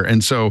on there?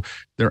 And so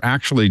they're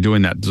actually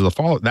doing that. The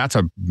follow, that's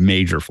a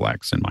major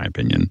flex in my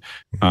opinion.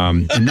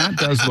 And that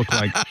does look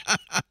like,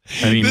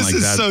 this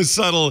is so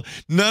subtle.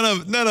 None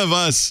of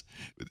us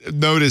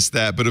noticed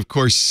that, but of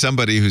course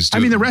somebody who's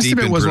doing the rest of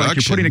it was like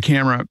you're putting a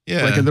camera,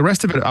 like the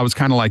rest of it I was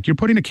kind of like, you're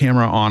putting a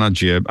camera on a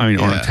jib, on a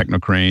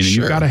technocrane, and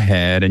you've got a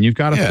head and you've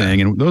got a thing,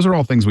 and those are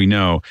all things we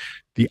know.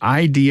 The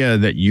idea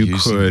that you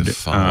could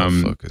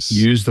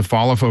use the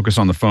follow focus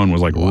on the phone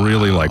was like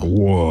really like,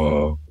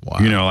 whoa.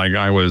 Like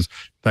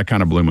that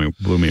kind of blew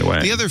me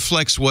away. The other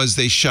flex was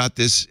they shot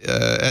this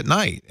at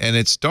night and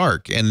it's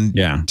dark, and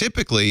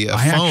typically a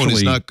phone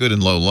is not good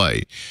in low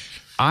light.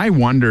 I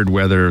wondered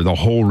whether the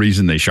whole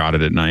reason they shot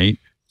it at night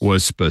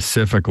was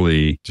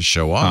specifically to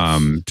show off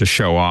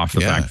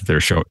the fact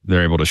that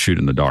they're able to shoot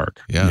in the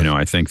dark. Yeah.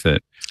 I think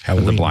that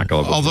the black.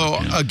 Although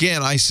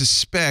again, I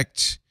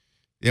suspect,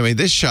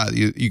 this shot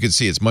you can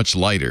see it's much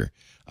lighter.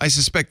 I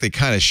suspect they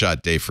kind of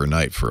shot day for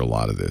night for a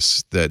lot of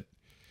this. That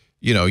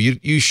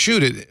you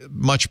shoot it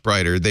much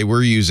brighter. They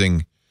were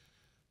using.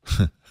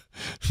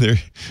 I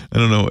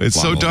don't know. It's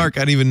so dark.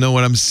 I don't even know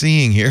what I'm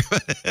seeing here.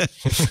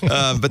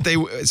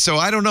 So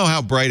I don't know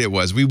how bright it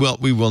was. We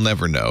will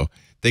never know.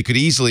 They could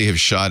easily have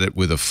shot it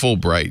with a full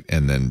bright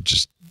and then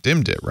just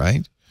dimmed it,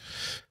 right?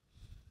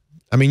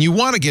 You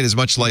want to get as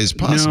much light as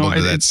possible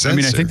to that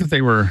sensor. I think that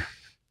they were.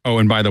 Oh,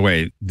 and by the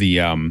way,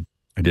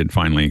 I did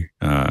finally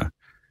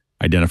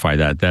identify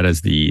that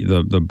is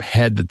the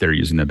head that they're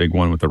using, the big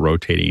one with the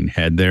rotating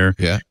head there,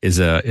 is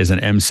an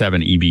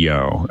M7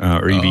 EBO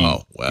or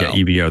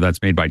EBO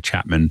that's made by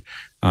Chapman,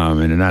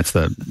 and that's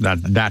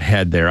that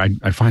head there.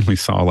 I finally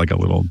saw like a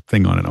little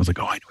thing on it. I was like,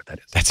 oh, I know what that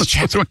is. That's a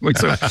Chapman.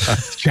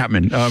 It's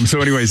Chapman. So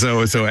anyway,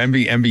 so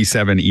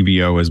MV7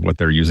 EBO is what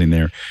they're using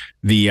there.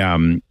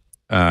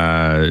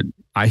 I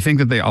think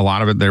that a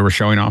lot of it they were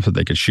showing off that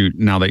they could shoot.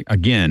 Now the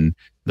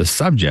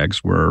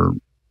subjects were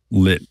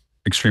lit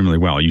extremely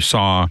well. You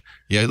saw.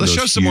 Yeah, let's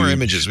show some more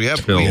images. We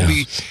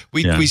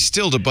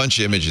stilled a bunch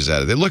of images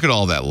out of it. Look at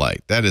all that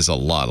light. That is a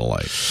lot of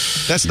light.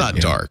 That's not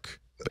dark.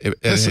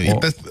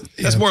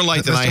 That's more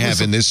light than I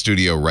have in this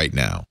studio right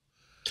now.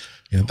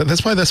 Yeah,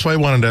 that's why I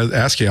wanted to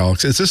ask you,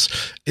 Alex. Is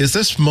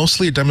this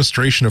mostly a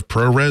demonstration of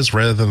ProRes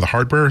rather than the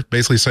hardware?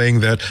 Basically saying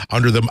that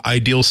under the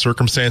ideal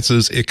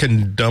circumstances, it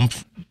can dump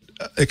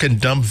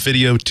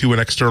video to an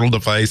external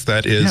device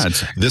that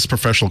is this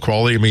professional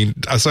quality.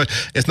 It's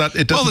not.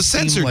 It doesn't the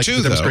sensor seem like too,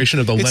 the demonstration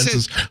of the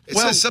lenses. It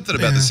says something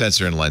about the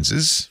sensor and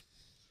lenses.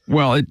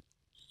 Well,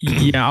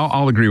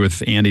 I'll agree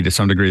with Andy to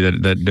some degree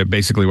that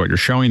basically what you're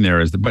showing there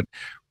is but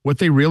what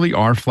they really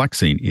are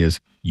flexing is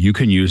you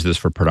can use this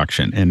for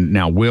production. And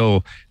now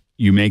will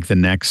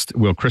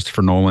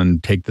Christopher Nolan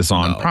take this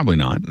on? No, probably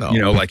not.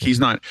 No. He's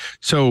not.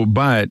 So,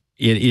 but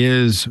it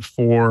is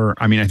for,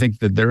 I think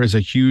that there is a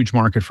huge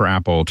market for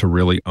Apple to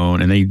really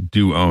own, and they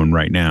do own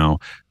right now,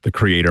 the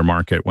creator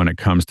market when it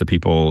comes to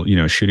people,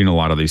 shooting a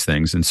lot of these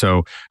things. And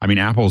so,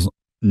 Apple's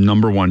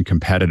number one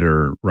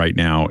competitor right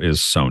now is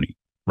Sony,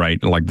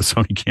 right? Like the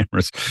Sony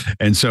cameras.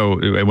 And so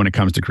when it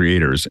comes to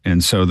creators.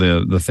 And so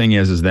the thing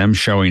is them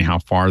showing how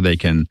far they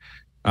can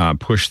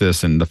push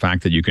this, and the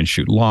fact that you can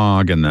shoot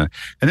log, and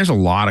there's a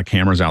lot of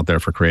cameras out there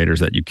for creators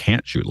that you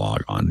can't shoot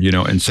log on,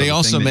 and so they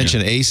also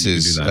mention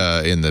Aces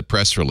in the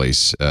press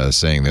release,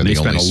 saying they're the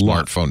only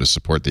smartphone to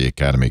support the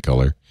Academy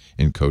color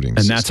encoding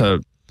system.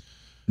 That's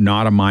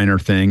not a minor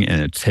thing,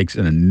 and it takes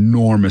an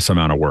enormous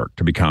amount of work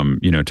to become,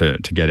 to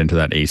get into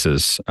that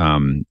Aces,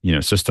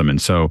 system.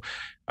 And so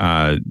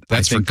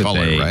that's for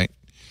color, right?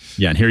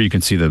 Yeah, and here you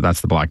can see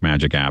that's the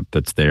Blackmagic app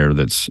that's there.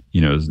 That's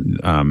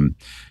and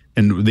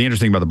the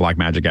interesting about the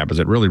Blackmagic app is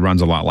it really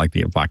runs a lot like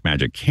the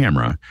Blackmagic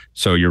camera.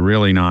 So you're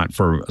really not,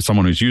 for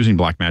someone who's using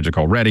Blackmagic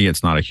already,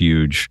 it's not a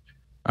huge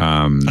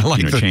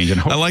change.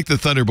 I like the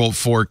Thunderbolt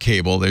 4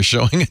 cable they're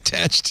showing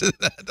attached to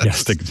that.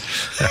 Yes,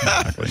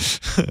 exactly.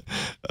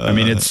 I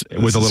mean, it's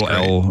with a little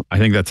L. I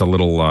think that's a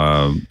little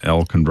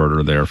L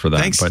converter there for that.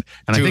 Thanks to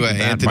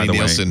Anthony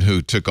Nielsen,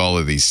 who took all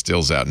of these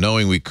stills out,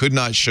 knowing we could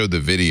not show the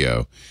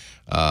video.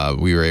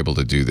 We were able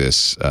to do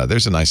this.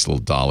 There's a nice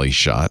little dolly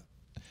shot.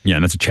 Yeah,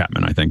 and that's a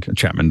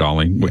Chapman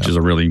dolly, which is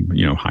a really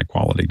high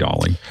quality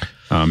dolly.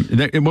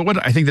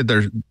 What I think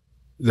that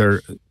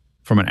they're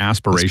from an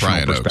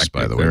aspirational perspective. Oaks,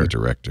 by the way, the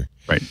director.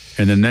 Right,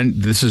 and then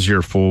this is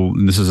your full.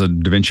 This is a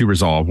DaVinci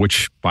Resolve,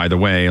 which, by the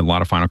way, a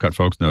lot of Final Cut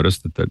folks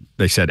noticed that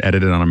they said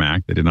edited on a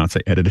Mac. They did not say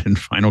edited in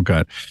Final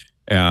Cut.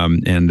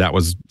 And that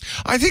was.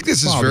 I think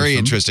this is very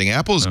interesting.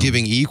 Apple's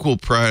giving equal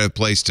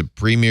place to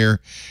Premiere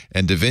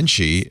and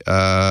DaVinci.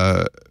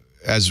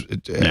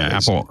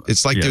 Apple.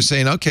 It's like they're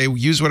saying, okay,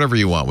 use whatever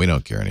you want. We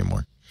don't care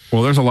anymore.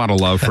 Well, there's a lot of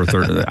love for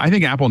third. I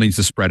think Apple needs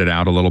to spread it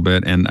out a little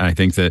bit, and I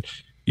think that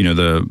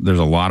there's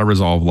a lot of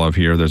Resolve love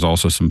here. There's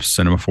also some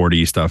Cinema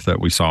 4D stuff that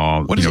we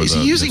saw. What is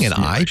he using an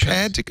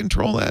iPad to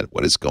control that?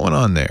 What is going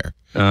on there?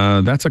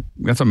 That's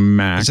a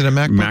Mac. Is it a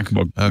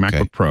MacBook? Okay.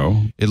 MacBook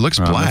Pro. It looks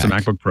black. It's a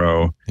MacBook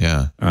Pro.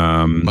 Yeah.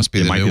 Must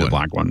be the new one. It might be the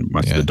black one.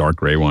 Must be the dark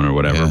gray one or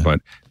whatever. Yeah.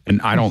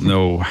 And I don't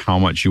know how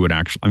much you would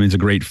actually. I mean, it's a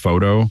great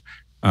photo.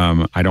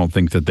 I don't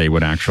think that they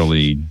would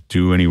actually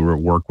do any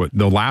work with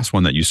the last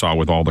one that you saw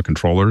with all the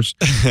controllers.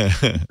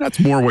 That's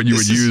more what you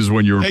would use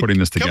when you were putting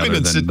this together. Come in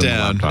and sit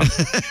down.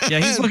 Yeah,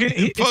 he's looking.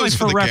 It's like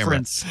for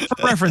reference.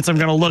 For reference, I'm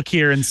going to look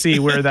here and see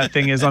where that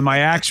thing is on my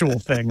actual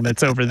thing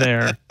that's over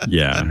there.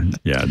 Yeah,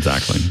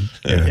 exactly.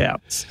 Yeah.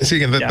 See,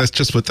 again, that's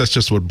just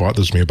what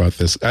bothers me about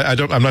this.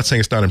 I'm not saying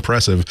it's not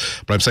impressive,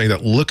 but I'm saying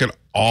that look at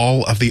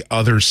all of the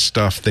other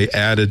stuff they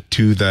added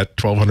to that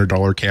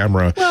 $1,200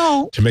 camera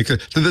to make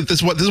it.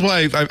 This is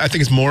why I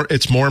think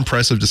it's more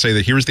impressive to say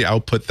that here's the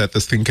output that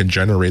this thing can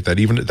generate. That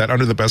even that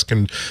under the best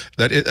can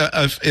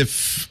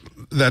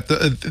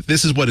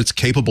this is what it's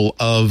capable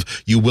of.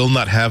 You will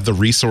not have the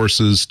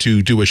resources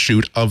to do a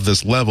shoot of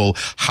this level.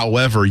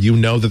 However,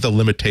 that the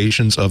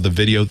limitations of the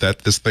video that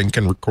this thing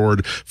can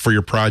record for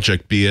your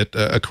project, be it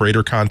a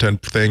creator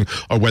content thing,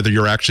 or whether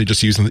you're actually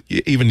just using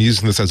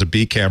this as a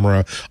B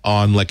camera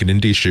on like an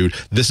indie shoot,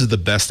 this is the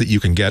best that you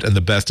can get, and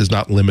the best is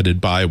not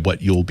limited by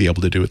what you'll be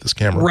able to do with this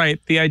camera.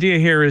 Right. The idea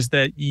here is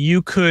that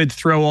you could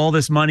throw all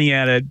this money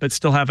at it, but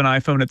still have an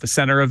iPhone at the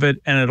center of it,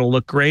 and it'll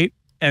look great.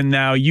 And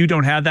now you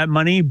don't have that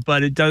money,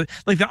 but it does.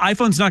 Like the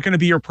iPhone's not going to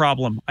be your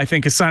problem, I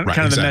think is kind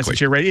of the message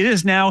here, right? It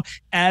is now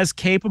as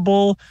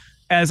capable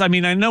as, I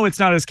know it's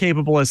not as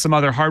capable as some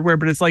other hardware,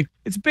 but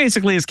it's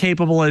basically as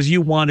capable as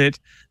you want it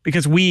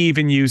because we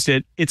even used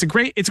it. It's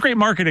great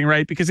marketing,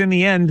 right? Because in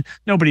the end,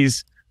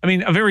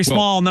 a very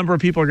small number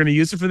of people are going to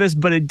use it for this,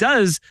 but it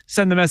does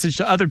send the message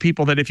to other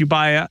people that if you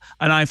buy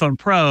an iPhone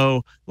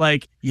Pro,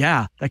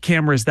 that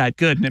camera is that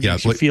good, and it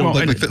makes you feel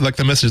like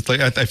the message. Like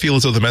I feel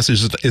as though the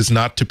message is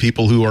not to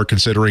people who are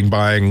considering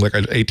buying like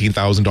an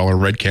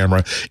 $18,000 red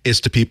camera. It's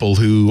to people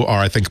who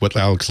are, I think, what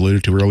Alex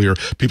alluded to earlier,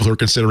 people who are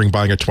considering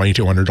buying a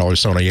 $2,200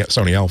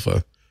 Sony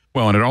Alpha.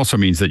 Well, and it also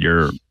means that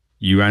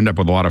you end up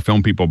with a lot of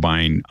film people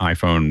buying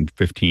iPhone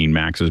 15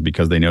 Maxes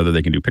because they know that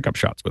they can do pickup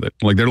shots with it.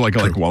 Like they're like,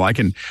 well, I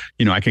can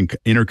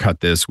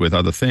intercut this with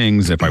other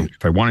things if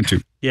I wanted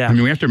to. Yeah.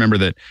 We have to remember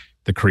that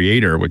the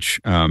Creator,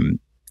 which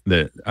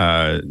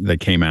that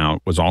came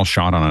out, was all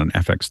shot on an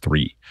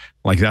FX3.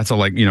 Like that's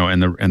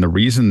and the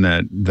reason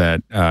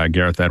that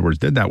Gareth Edwards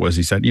did that was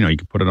he said, you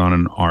could put it on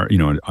an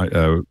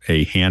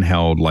a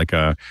handheld like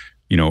an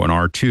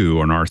R2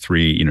 or an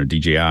R3,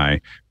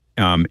 DJI.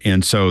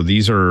 And so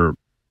these are,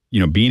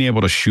 being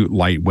able to shoot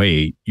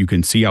lightweight, you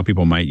can see how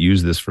people might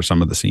use this for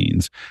some of the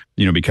scenes,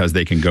 because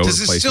they can go to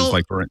places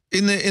like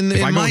in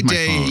my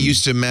day, it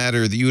used to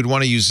matter that you would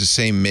want to use the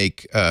same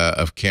make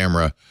of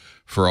camera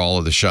for all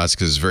of the shots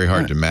because it's very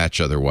hard to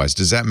match otherwise.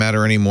 Does that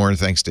matter anymore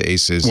thanks to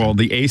Aces? Well,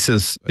 the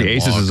Aces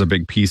is a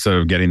big piece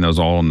of getting those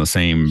all in the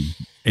same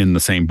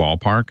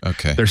ballpark.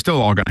 Okay. They're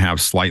still all going to have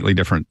slightly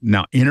different.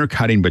 Now,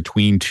 intercutting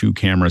between two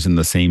cameras in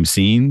the same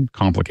scene,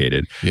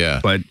 complicated.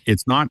 Yeah. But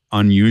it's not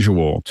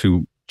unusual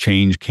to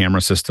change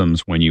camera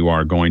systems when you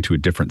are going to a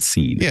different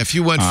scene. Yeah, if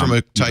you went from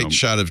a tight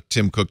shot of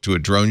Tim Cook to a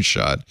drone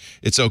shot,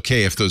 it's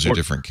okay if those are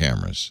different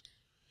cameras.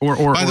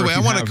 By the way, I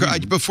want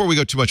to, before we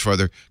go too much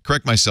farther,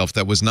 correct myself.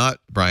 That was not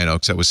Brian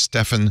Oakes. That was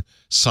Stefan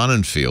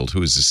Sonnenfeld,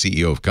 who is the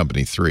CEO of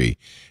Company 3.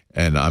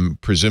 And I'm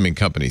presuming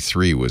Company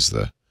 3 was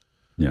the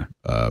Yeah.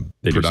 They do some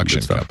good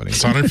production stuff. company.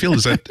 Sonnenfeld,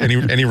 is that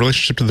any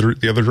relationship to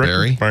the other director?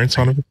 Barry? Brian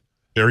Sonnenfeld?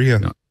 Barry, yeah.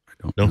 No, I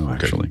don't know,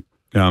 Okay. actually.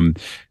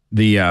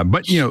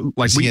 But you know,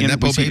 like Is he a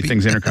Nepo we see baby?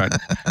 things intercut.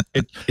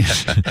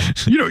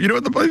 You know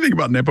what the funny thing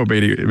about Nepo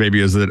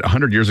baby is that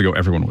 100 years ago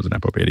everyone was a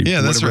Nepo baby. Yeah,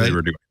 that's whatever right. They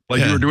were doing. Like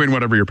Yeah. you were doing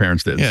whatever your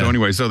parents did. Yeah. So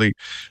anyway,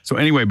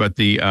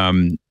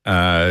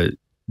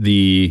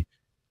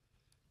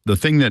 the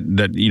thing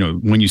that you know,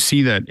 when you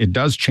see that it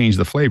does change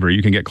the flavor,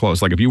 you can get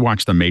close. Like if you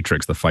watch The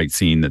Matrix, the fight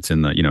scene that's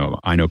in the, you know,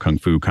 I Know Kung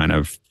Fu kind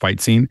of fight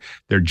scene,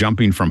 they're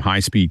jumping from high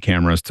speed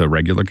cameras to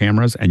regular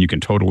cameras, and you can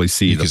totally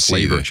see the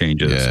flavor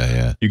changes.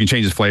 Yeah. You can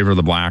change the flavor of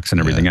the blacks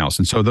and everything else.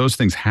 And so those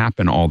things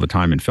happen all the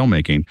time in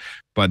filmmaking.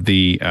 But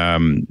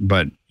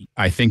but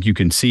I think you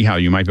can see how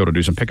you might be able to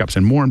do some pickups.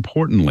 And more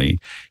importantly,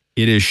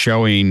 it is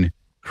showing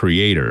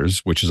creators,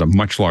 which is a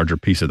much larger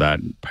piece of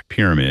that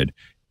pyramid,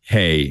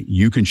 hey,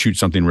 you can shoot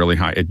something really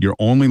high. You're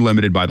only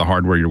limited by the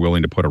hardware you're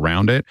willing to put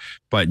around it,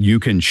 but you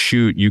can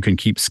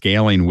keep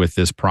scaling with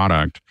this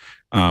product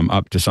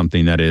up to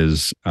something that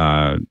is,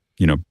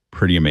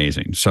 pretty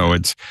amazing. So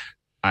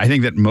I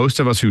think that most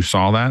of us who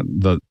saw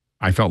that,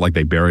 I felt like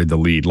they buried the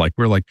lead. Like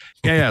we're like,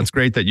 yeah, it's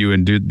great that you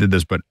did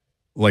this, but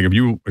like if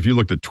you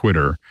looked at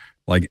Twitter,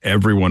 like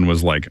everyone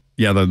was like,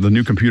 yeah, the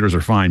new computers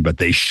are fine, but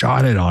they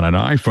shot it on an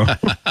iPhone.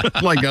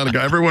 like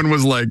everyone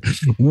was like,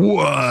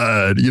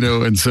 what? You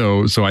know, and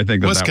so I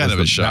think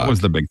that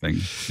was the big thing.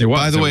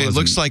 By the way, it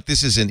looks like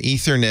this is an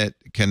Ethernet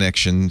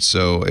connection,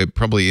 so it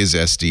probably is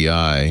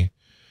SDI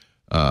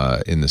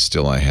in the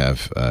still I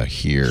have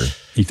here.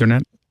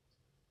 Ethernet?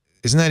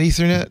 Isn't that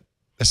Ethernet?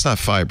 That's not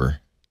fiber.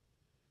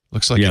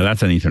 Looks like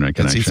that's an Ethernet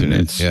connection.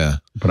 That's Ethernet,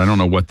 but I don't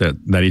know what that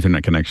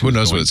Ethernet connection. Who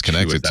knows what it's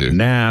connected to?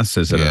 NAS?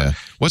 Is it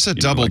what's a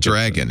double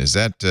dragon? Is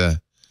that?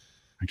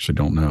 Actually,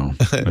 don't know.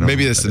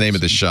 Maybe that's the name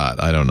of the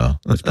shot. I don't know.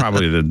 That's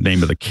probably the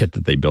name of the kit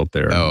that they built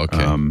there. Oh,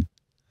 okay.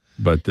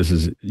 But this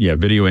is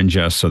video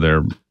ingest, so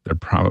they're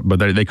probably,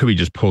 but they could be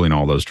just pulling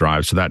all those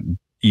drives. So that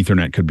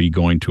Ethernet could be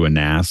going to a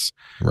NAS,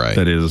 right?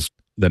 That is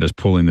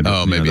pulling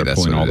the. Maybe that's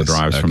pulling all the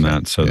drives from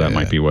that. So that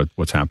might be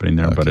what's happening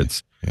there. But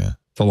it's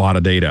a lot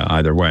of data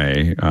either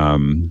way.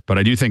 But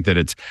I do think that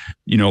it's,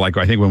 like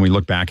I think when we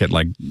look back at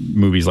like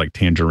movies like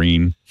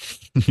Tangerine,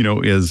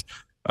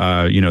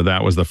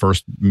 that was the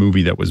first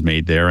movie that was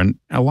made there. And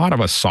a lot of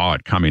us saw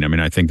it coming. I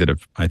mean, I think that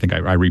I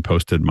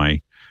reposted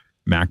my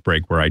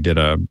MacBreak where I did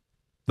the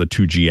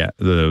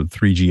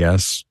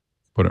 3GS,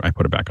 I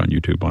put it back on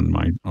YouTube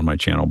on my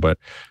channel. But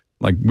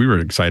like we were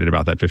excited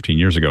about that 15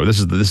 years ago. This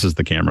is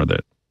the camera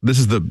this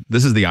is the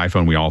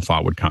iPhone we all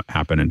thought would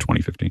happen in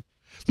 2015.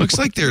 Looks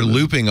like they're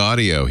looping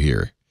audio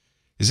here.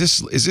 Is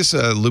this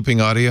a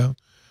looping audio?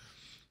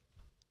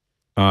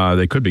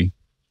 They could be.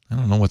 I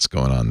don't know what's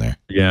going on there.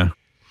 Yeah,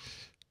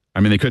 I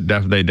mean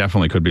they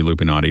definitely could be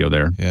looping audio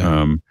there.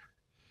 Yeah.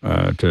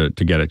 To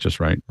get it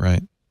just right.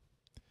 Right.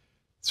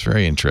 It's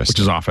very interesting. Which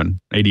is often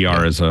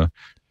ADR is a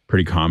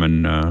pretty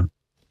common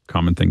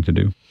thing to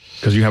do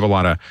because you have a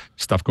lot of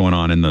stuff going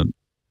on in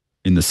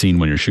the scene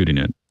when you're shooting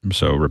it.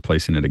 So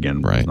replacing it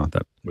again, right? Not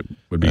that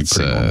would be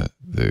pretty normal.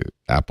 The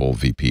Apple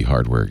VP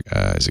hardware.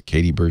 Is it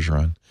Katie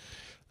Bergeron?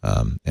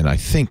 And I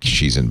think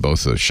she's in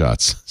both those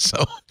shots.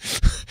 So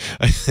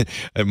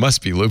it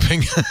must be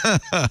looping.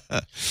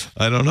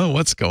 I don't know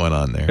what's going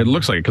on there. It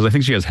looks like it because I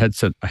think she has a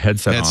headset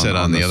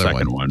on the other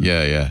one.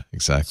 Yeah,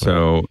 exactly.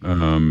 So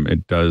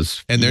it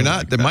does. And they're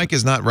not. The mic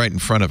is not right in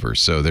front of her,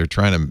 so they're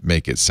trying to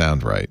make it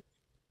sound right,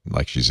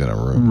 like she's in a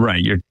room.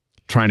 Right. You're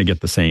trying to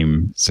get the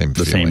same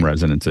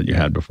resonance that you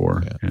had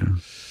before. Yeah.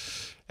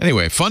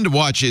 Anyway, fun to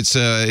watch. It's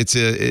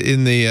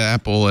in the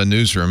Apple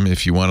newsroom.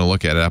 If you want to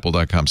look at it,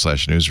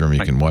 apple.com/newsroom, you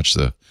can watch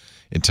the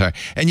entire.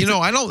 And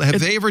have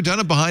they ever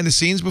done a behind the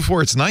scenes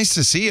before? It's nice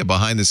to see a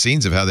behind the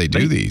scenes of how they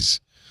do these.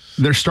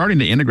 They're starting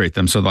to integrate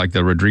them. So like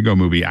the Rodrigo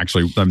movie,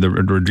 actually, the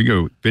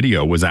Rodrigo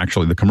video was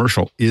actually, the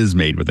commercial is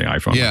made with the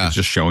iPhone. Yeah. Like it's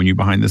just showing you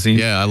behind the scenes.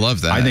 Yeah, I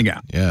love that.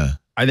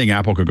 I think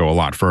Apple could go a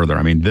lot further.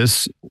 I mean,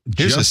 here's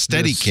a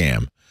steady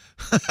cam.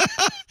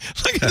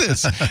 Look at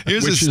this.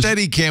 Here's a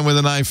steady cam with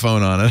an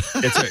iPhone on it.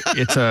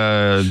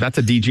 That's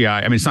a DJI.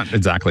 I mean, it's not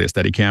exactly a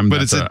steady cam,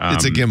 but it's a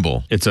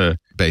gimbal. It's a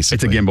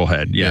gimbal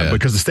head. Yeah.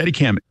 Because the steady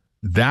cam,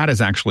 that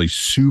is actually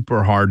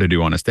super hard to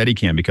do on a steady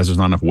cam because there's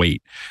not enough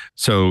weight.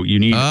 So you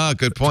need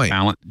good point.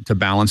 To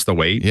balance the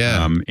weight.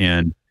 Yeah.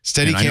 And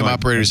Steadicam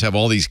operators have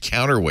all these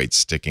counterweights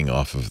sticking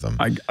off of them.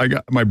 I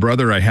got my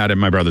brother.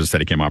 My brother's a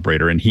Steadicam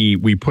operator, and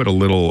we put a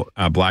little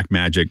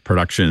Blackmagic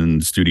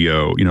production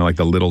studio, like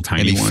the little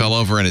tiny one. And he fell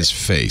over in his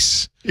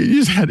face.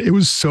 It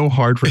was so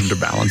hard for him to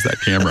balance that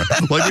camera.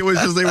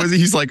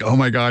 He's like, oh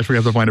my gosh, we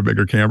have to find a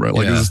bigger camera.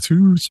 Like this is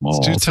too small.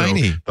 It's too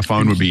tiny. The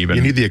phone would be even.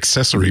 You need the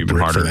accessory even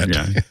harder.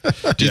 Yeah.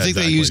 Do you think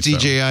they use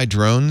DJI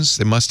drones?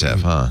 They must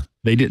have, huh?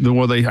 They did.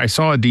 Well, I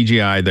saw a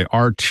DJI. The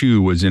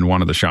R2 was in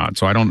one of the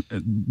shots, so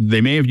they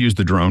may have used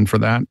the drone for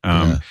that.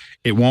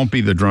 It won't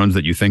be the drones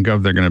that you think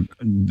of. They're gonna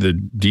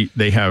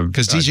they have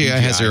because DJI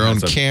has their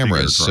own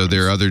cameras, so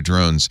there are other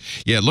drones.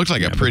 Yeah, it looked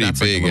like a pretty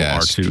big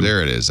R2.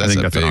 There it is. I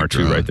think that's an R2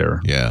 drone right there.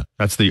 Yeah,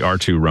 that's the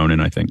R2 Ronin.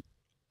 I think.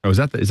 Oh, is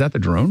that the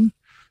drone?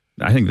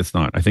 I think that's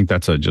not. I think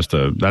that's a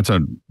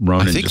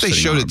Ronin. I think they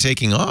showed it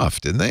taking off,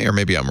 didn't they? Or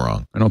maybe I'm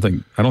wrong. I don't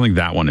think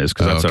that one is,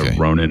 because that's a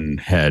Ronin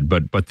head.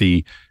 But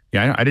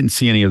I didn't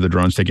see any of the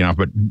drones taking off.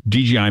 But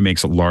DJI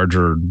makes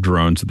larger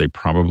drones that they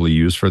probably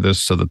use for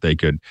this, so that they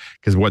could,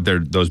 because what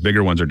those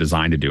bigger ones are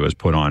designed to do is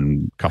put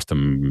on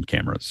custom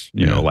cameras.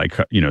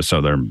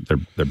 So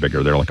they're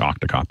bigger. They're like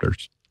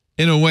octocopters.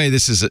 In a way,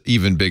 this is an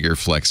even bigger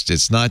flex.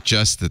 It's not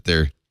just that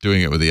they're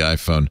doing it with the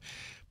iPhone,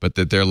 but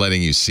that they're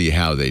letting you see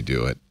how they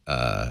do it.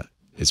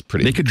 It's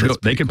pretty.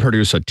 They could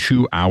produce a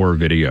 2-hour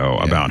video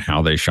about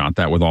how they shot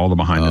that with all the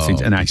behind the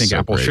scenes, and I think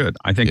Apple should.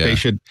 I think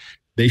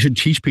they should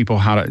teach people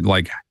how to,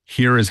 like,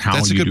 here is how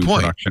you do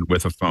production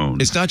with a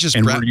phone. It's not just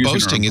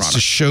boasting; it's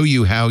to show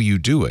you how you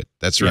do it.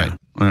 That's right.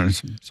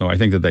 So I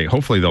think that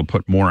hopefully they'll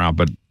put more out,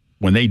 but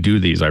when they do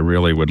these, I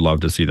really would love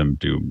to see them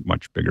do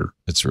much bigger.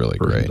 It's really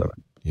great.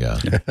 Yeah.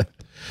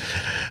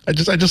 I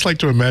just like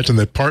to imagine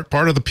that part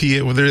of the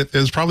PA.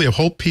 There's probably a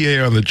whole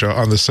PA on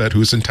the set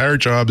whose entire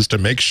job is to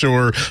make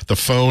sure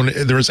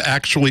there is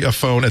actually a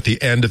phone at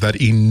the end of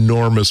that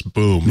enormous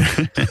boom.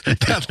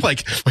 That's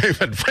like, wait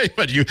a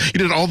minute, you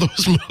did all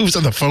those moves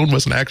and the phone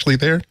wasn't actually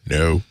there?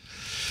 No,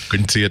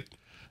 couldn't see it.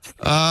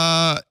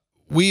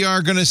 We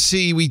are going to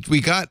see.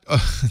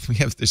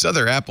 There's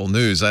other Apple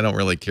news. I don't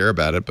really care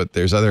about it, but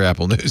there's other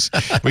Apple news.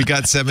 We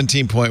got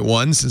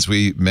 17.1 since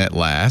we met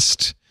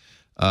last.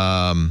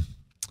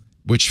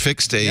 Which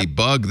fixed a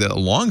bug, a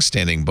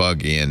long-standing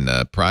bug in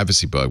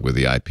privacy bug with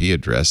the IP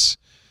address,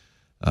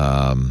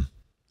 and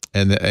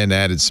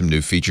added some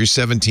new features.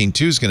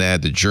 17.2 is going to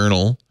add the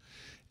journal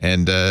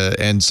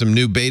and some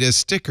new beta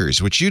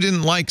stickers, which you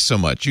didn't like so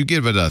much. You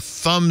give it a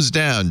thumbs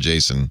down,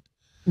 Jason.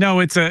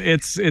 No, it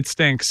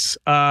stinks.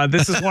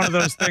 This is one of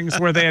those things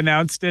where they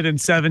announced it in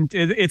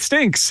it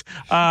stinks.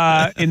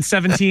 In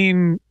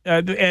 17,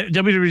 at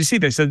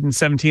WWDC, they said in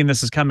 17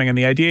 this is coming, and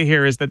the idea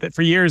here is that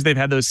for years they've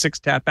had those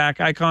 6 tap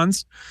back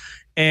icons,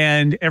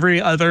 and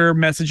every other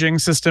messaging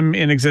system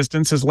in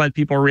existence has let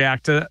people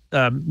react to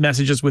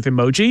messages with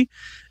emoji,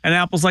 and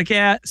Apple's like,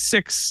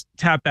 6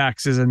 tap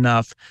backs is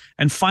enough,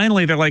 and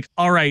finally they're like,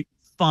 all right,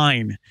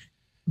 fine.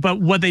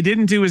 But what they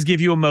didn't do is give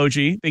you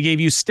emoji. They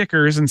gave you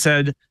stickers and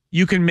said,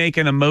 you can make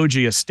an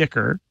emoji a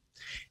sticker.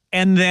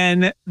 And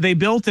then they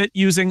built it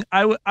using,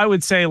 I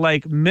would say,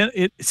 like,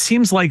 it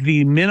seems like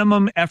the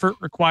minimum effort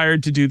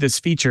required to do this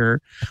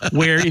feature,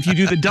 where if you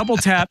do the double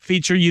tap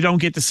feature, you don't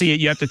get to see it.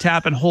 You have to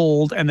tap and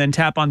hold and then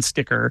tap on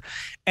sticker.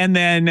 And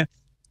then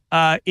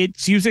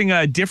it's using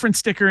a different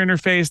sticker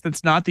interface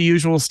that's not the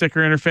usual sticker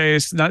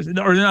interface,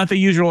 not the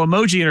usual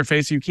emoji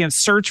interface. So you can't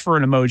search for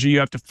an emoji. You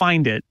have to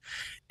find it.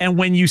 And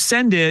when you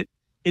send it,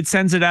 it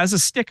sends it as a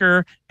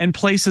sticker and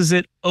places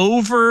it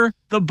over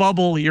the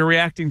bubble you're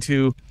reacting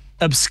to,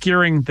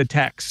 obscuring the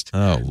text.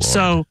 Oh, Lord.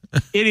 So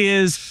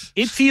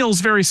it feels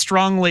very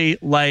strongly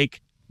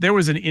like there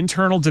was an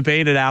internal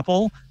debate at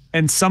Apple,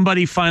 and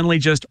somebody finally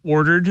just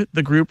ordered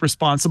the group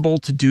responsible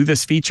to do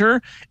this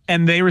feature,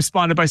 and they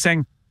responded by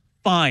saying,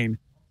 fine,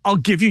 I'll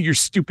give you your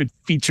stupid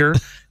feature.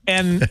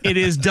 And it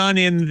is done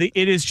it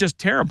is just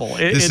terrible.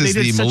 This is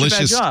the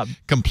malicious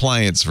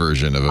compliance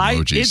version of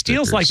emoji It stickers.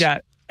 feels like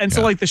that. And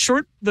so, like,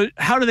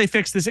 how do they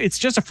fix this? It's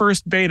just a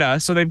first beta,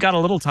 so they've got a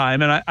little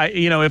time. And I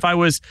if I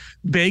was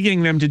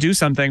begging them to do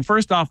something,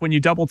 first off, when you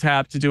double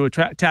tap to do a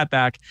tap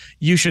back,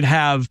 you should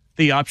have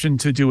the option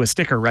to do a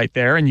sticker right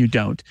there, and you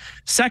don't.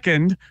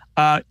 Second,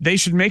 they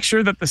should make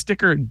sure that the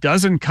sticker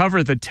doesn't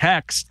cover the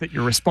text that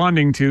you're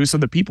responding to, so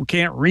that people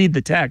can't read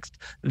the text.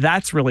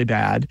 That's really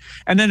bad.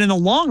 And then in the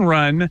long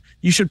run,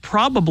 you should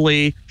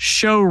probably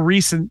show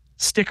recent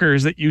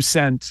stickers that you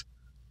sent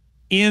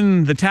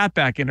in the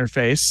tapback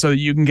interface so that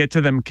you can get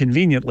to them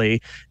conveniently.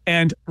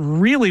 And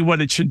really what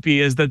it should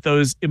be is that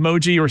those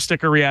emoji or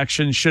sticker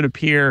reactions should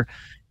appear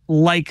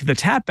like the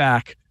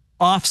tapback,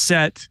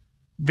 offset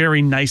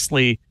very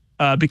nicely,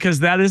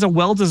 because that is a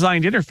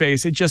well-designed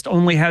interface. It just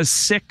only has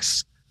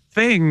 6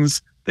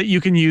 things that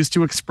you can use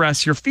to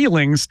express your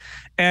feelings.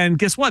 And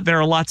guess what? There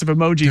are lots of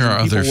emojis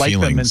and people like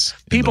them. And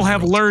people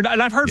have learned,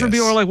 and I've heard from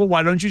people who are like, well,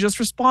 why don't you just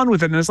respond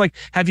with it? And it's like,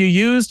 have you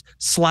used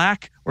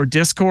Slack or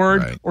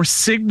Discord or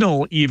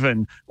Signal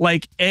even?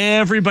 Like,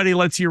 everybody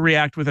lets you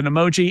react with an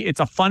emoji. It's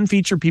a fun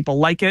feature. People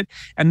like it.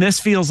 And this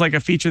feels like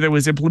a feature that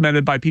was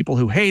implemented by people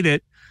who hate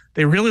it.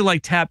 They really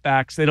like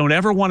tapbacks. They don't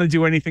ever want to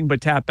do anything but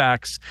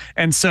tapbacks.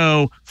 And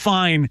so,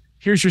 fine,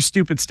 here's your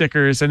stupid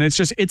stickers. And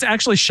it's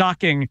actually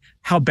shocking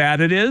how bad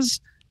it is.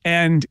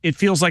 And it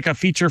feels like a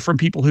feature from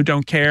people who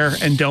don't care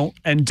and don't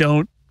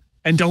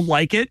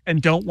like it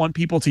and don't want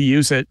people to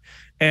use it.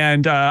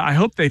 And I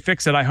hope they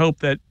fix it. I hope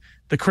that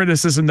the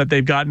criticism that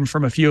they've gotten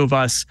from a few of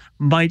us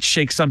might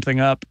shake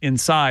something up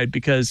inside,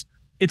 because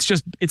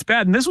it's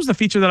bad. And this was the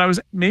feature that I was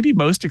maybe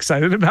most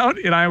excited about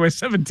in iOS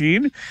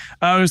 17. It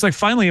was like,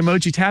 finally,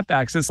 emoji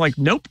tapbacks. It's like,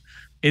 nope,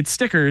 it's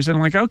stickers. And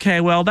I'm like,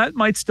 okay, well, that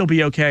might still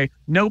be okay.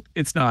 Nope,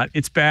 it's not.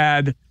 It's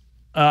bad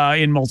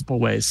in multiple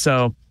ways.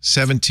 So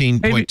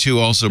 17.2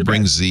 also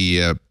brings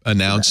the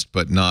announced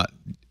but not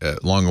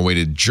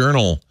long-awaited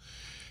Journal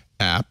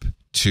app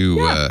to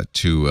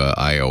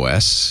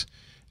iOS.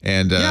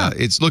 And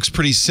it looks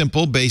pretty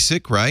simple,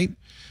 basic, right?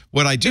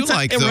 What I do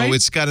like, though, right?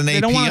 it's got an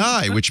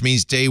API, which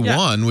means day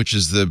one, which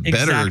is the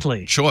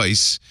better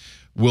choice,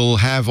 will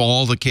have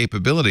all the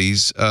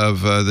capabilities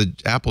of the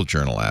Apple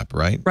Journal app,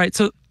 right? Right.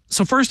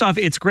 So first off,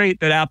 it's great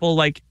that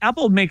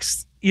Apple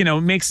makes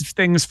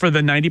things for the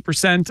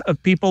 90%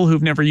 of people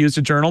who've never used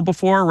a journal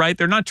before, right?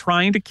 They're not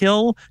trying to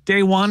kill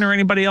day one or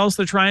anybody else.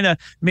 They're trying to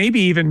maybe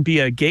even be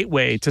a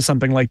gateway to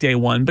something like day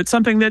one, but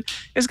something that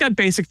has got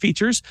basic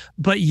features.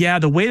 But yeah,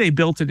 the way they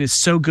built it is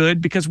so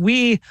good, because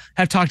we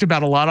have talked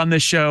about a lot on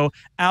this show,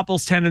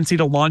 Apple's tendency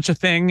to launch a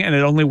thing and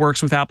it only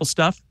works with Apple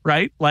stuff,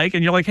 right?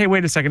 And you're like, hey,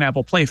 wait a second,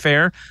 Apple, play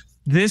fair.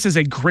 This is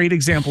a great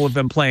example of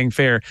them playing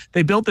fair.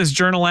 They built this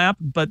journal app,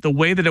 but the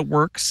way that it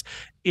works,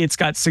 it's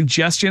got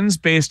suggestions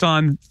based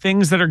on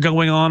things that are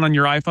going on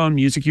your iPhone,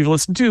 music you've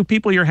listened to,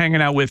 people you're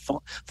hanging out with,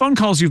 phone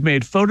calls you've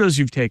made, photos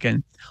you've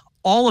taken.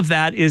 All of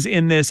that is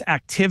in this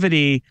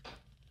activity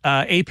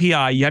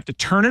API. You have to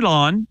turn it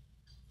on.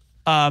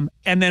 And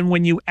then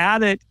when you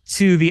add it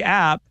to the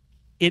app,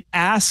 it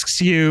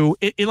asks you,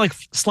 it like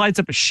slides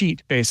up a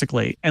sheet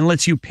basically and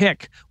lets you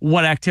pick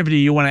what activity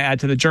you want to add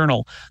to the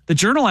journal. The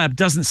journal app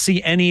doesn't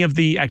see any of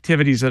the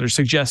activities that are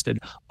suggested.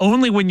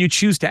 Only when you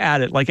choose to add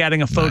it, like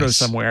adding a photo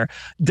somewhere,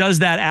 does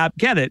that app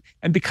get it.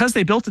 And because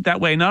they built it that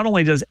way, not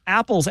only does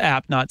Apple's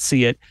app not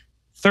see it,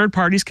 third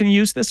parties can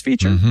use this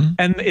feature.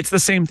 And it's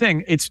the same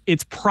thing.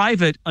 It's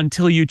private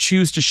until you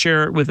choose to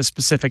share it with a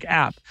specific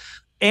app.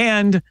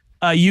 And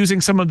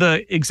using some of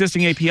the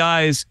existing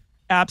APIs,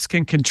 apps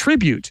can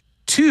contribute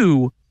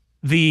to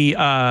the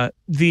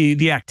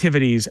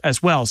activities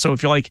as well. So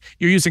if you're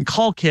using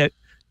CallKit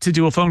to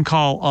do a phone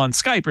call on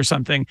Skype or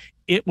something,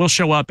 it will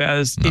show up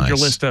as in your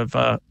list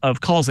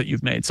of calls that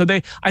you've made. So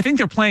I think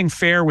they're playing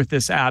fair with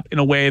this app in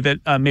a way that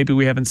maybe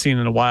we haven't seen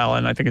in a while,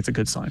 and I think it's a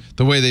good sign.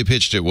 The way they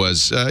pitched it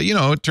was,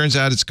 it turns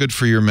out it's good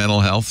for your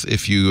mental health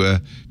if you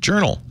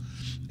journal.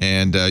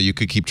 And you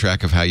could keep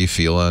track of how you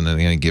feel on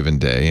any given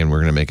day, and we're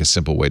going to make a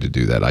simple way to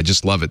do that. I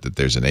just love it that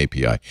there's an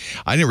API.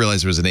 I didn't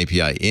realize there was an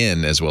API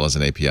in as well as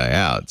an API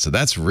out, so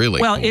that's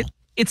really cool.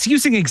 It's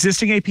using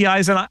existing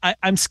APIs, and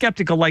I'm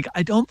skeptical. Like,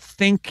 I don't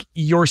think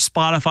your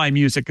Spotify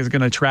music is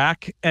going to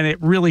track, and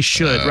it really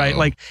should, right?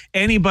 Like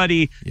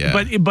anybody,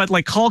 but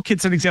like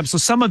CallKit's an example. So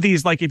some of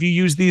these, like if you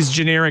use these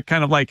generic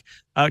kind of like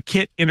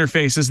kit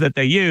interfaces that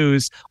they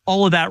use,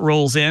 all of that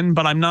rolls in,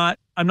 but I'm not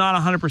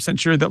 100%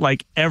 sure that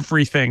like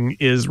everything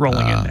is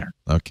rolling in there.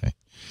 Okay.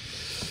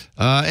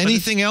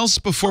 Anything else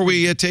before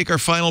we take our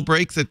final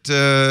break that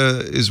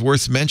is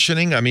worth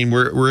mentioning? I mean,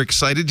 we're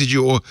excited.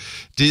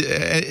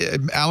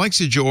 Alex,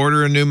 did you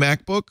order a new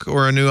MacBook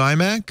or a new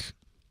iMac?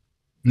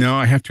 No,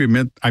 I have to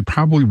admit, I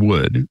probably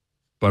would,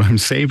 but I'm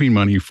saving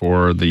money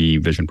for the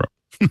Vision Pro.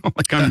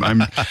 I'm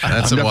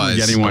definitely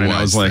getting one, and I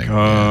was like,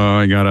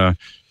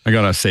 I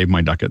gotta save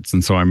my ducats,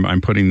 and so I'm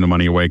putting the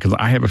money away because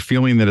I have a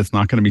feeling that it's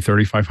not going to be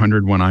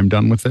 $3,500 when I'm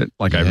done with it.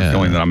 Like I have a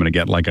feeling that I'm going to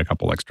get like a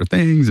couple extra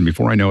things, and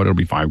before I know it, it'll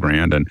be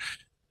 $5,000,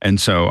 and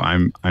so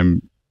I'm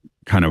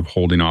kind of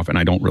holding off, and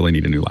I don't really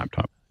need a new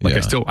laptop. Like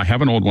I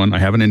have an old one. I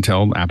have an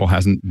Intel. Apple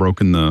hasn't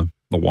broken the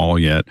wall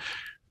yet.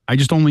 I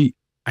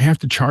have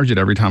to charge it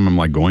every time I'm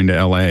like going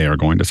to LA or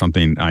going to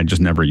something. I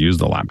just never use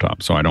the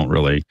laptop, so I don't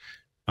need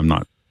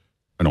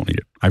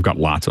it. I've got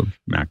lots of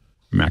Mac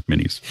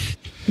Minis,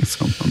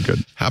 so I'm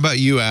good. How about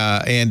you,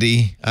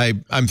 Andy?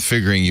 I'm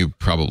figuring you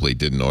probably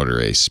didn't order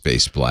a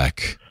space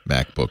black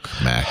MacBook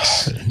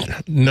Max.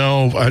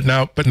 No,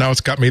 now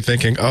it's got me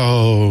thinking.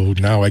 Oh,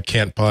 now I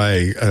can't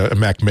buy a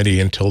Mac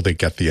Mini until they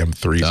get the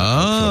M3s.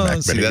 Oh,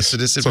 Mac see, Minis. That's a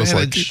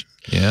disadvantage.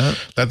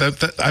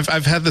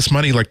 I've had this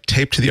money like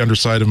taped to the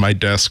underside of my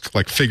desk,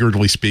 like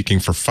figuratively speaking,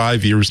 for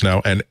 5 years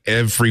now, and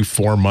every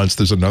 4 months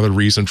there's another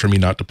reason for me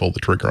not to pull the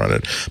trigger on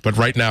it. But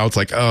right now it's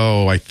like,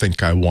 oh, I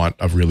think I want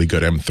a really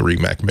good M3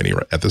 Mac Mini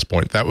at this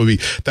point. That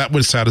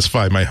would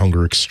satisfy my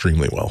hunger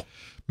extremely well.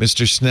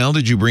 Mr. Snell,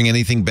 did you bring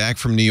anything back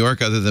from New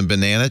York other than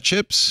banana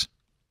chips?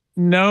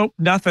 Nope,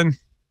 nothing.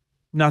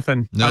 No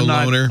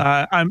loaner.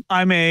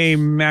 I'm a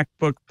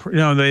MacBook.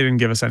 No, they didn't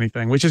give us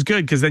anything, which is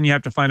good because then you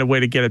have to find a way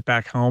to get it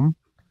back home,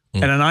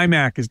 and an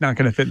iMac is not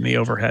going to fit in the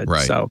overhead.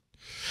 Right. So,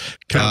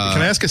 can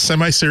I ask a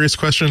semi-serious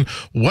question?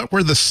 What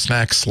were the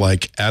snacks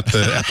like at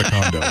the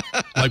condo?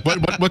 Like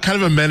what kind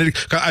of amenity?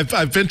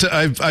 I've been to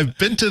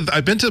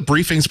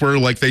briefings where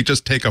like they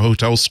just take a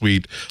hotel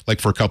suite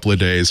like for a couple of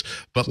days,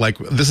 but like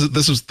this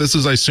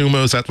is I assume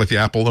it was at like the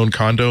Apple-owned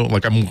condo.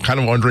 Like I'm kind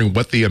of wondering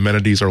what the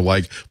amenities are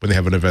like when they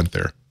have an event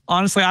there.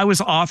 Honestly, I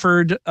was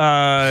offered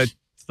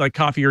like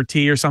coffee or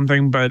tea or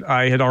something, but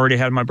I had already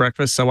had my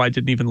breakfast, so I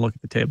didn't even look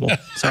at the table.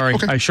 Sorry,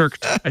 okay. I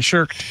shirked.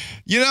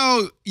 You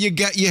know,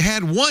 you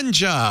had one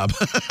job.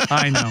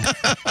 I know.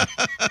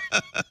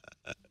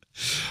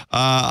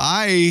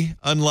 I,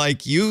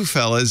 unlike you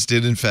fellas,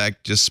 did in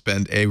fact just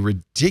spend a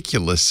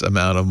ridiculous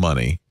amount of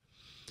money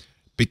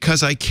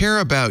because I care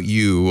about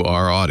you,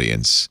 our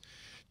audience,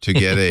 to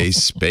get a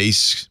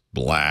space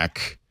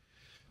black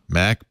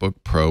MacBook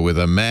Pro with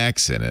a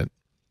Max in it.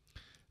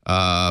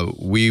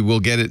 We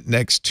will get it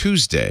next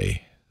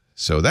Tuesday.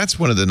 So that's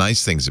one of the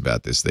nice things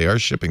about this. They are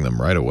shipping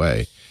them right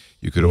away.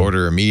 You could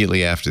order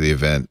immediately after the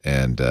event,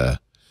 and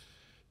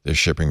they're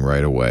shipping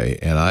right away.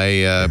 And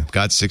I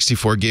got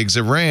 64 gigs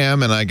of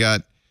RAM, and I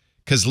got,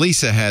 because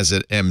Lisa has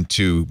an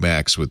M2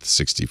 Max with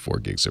 64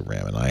 gigs of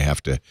RAM, and I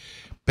have to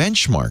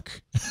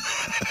benchmark.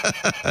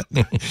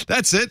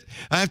 That's it.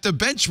 I have to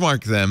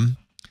benchmark them.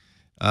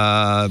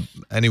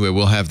 Anyway,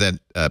 we'll have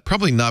that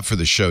probably not for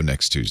the show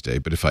next Tuesday,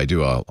 but if I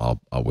do, I'll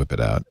whip it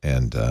out,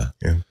 and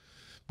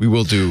we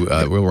will do.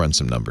 We'll run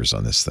some numbers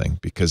on this thing,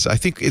 because I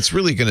think it's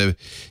really going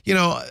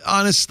to,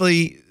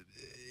 honestly,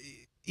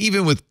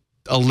 even with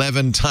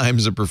 11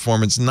 times the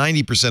performance,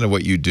 90% of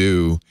what you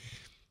do,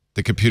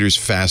 the computer's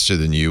faster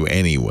than you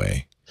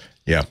anyway.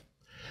 Yeah.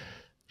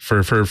 For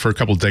a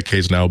couple of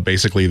decades now,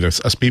 basically a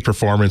speed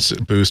performance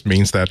boost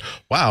means that,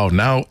 wow,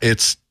 now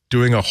it's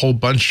doing a whole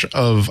bunch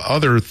of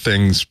other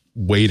things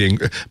waiting.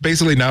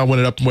 Basically now when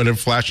it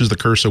flashes the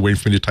cursor waiting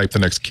for me to type the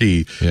next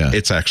key,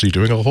 it's actually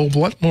doing a whole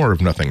lot more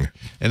of nothing.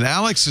 And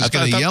Alex is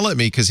going to yell at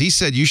me because he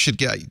said he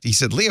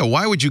said, Leo,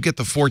 why would you get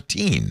the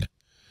 14?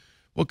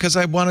 Well, because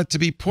I want it to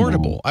be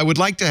portable. I would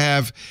like to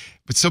have,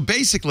 but so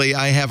basically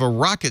I have a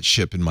rocket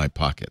ship in my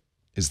pocket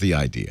is the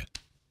idea.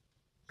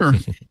 Sure.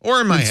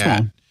 Or in my hat.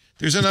 Small.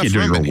 There's enough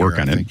room in work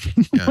here, on it.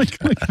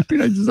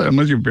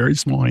 Unless you have very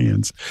small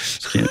hands,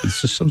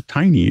 it's just so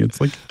tiny.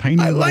 It's like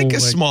tiny. I like a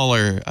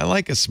smaller.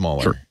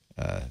 Sure.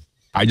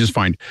 I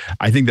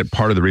think that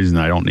part of the reason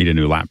I don't need a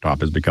new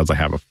laptop is because I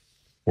have a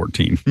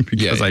 14.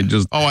 Because I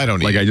just I don't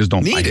need it. I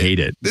hate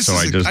it.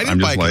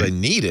 I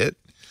need it.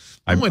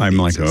 I'm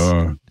like,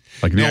 oh.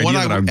 Like no, what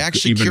I'm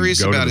actually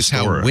curious about is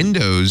how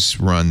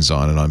Windows runs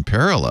on it on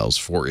Parallels,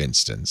 for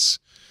instance.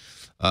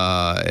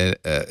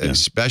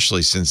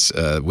 Especially since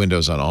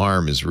Windows on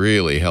ARM is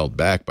really held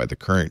back by the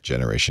current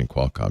generation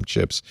Qualcomm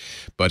chips.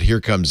 But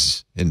here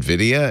comes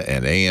NVIDIA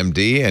and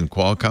AMD and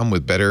Qualcomm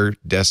with better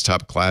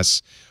desktop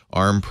class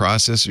ARM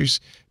processors.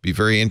 Be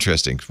very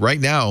interesting.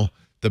 Right now,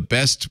 the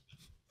best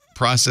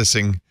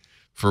processing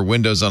for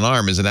Windows on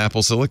ARM is an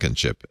Apple Silicon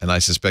chip, and I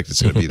suspect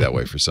it's going to be that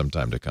way for some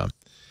time to come.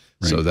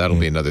 Right. So that'll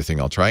be another thing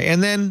I'll try.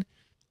 And then,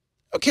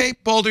 okay,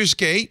 Baldur's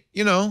Gate,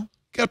 got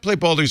to play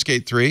Baldur's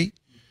Gate 3.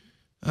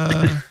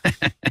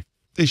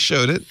 They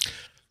showed it.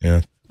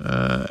 Yeah.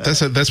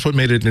 That's what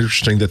made it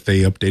interesting that they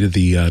updated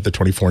the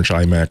 24-inch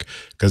iMac,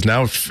 because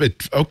now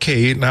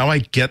now I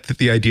get that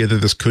the idea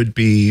that this could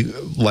be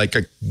like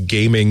a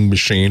gaming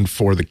machine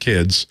for the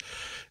kids,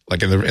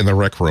 like in the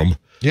rec room.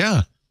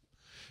 Yeah.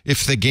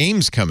 If the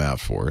games come out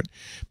for it.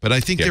 But I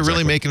think they're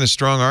really making a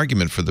strong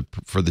argument for the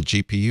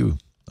GPU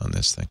on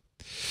this thing.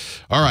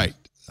 All right.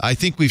 I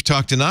think we've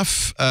talked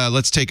enough.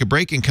 Let's take a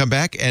break and come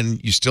back,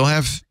 and you still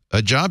have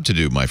a job to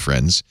do, my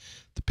friends.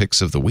 The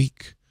picks of the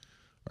week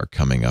are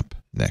coming up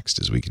next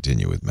as we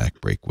continue with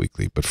MacBreak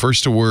Weekly. But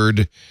first, a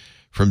word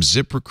from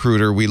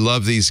ZipRecruiter. We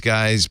love these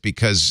guys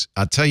because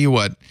I'll tell you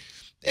what,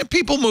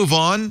 people move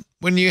on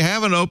when you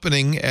have an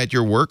opening at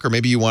your work, or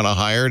maybe you want to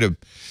hire to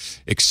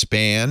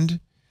expand.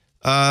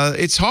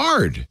 It's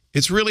hard.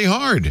 It's really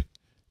hard.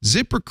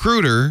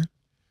 ZipRecruiter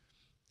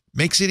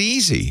makes it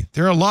easy.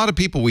 There are a lot of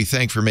people we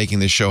thank for making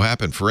this show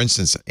happen. For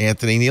instance,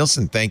 Anthony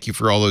Nielsen, thank you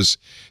for all those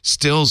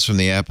stills from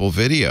the Apple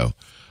video.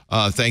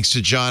 Thanks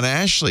to John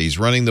Ashley, he's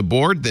running the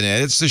board, then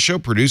edits the show,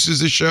 produces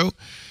the show.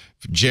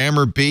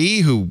 Jammer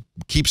B, who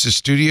keeps the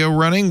studio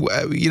running.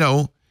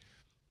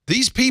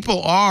 These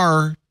people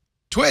are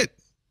Twit.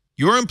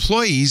 Your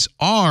employees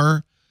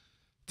are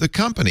the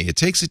company. It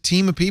takes a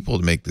team of people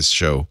to make this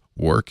show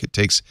work. It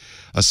takes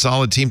a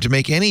solid team to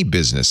make any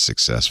business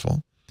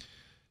successful.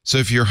 So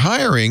if you're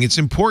hiring, it's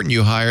important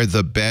you hire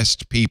the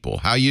best people.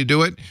 How you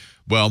do it?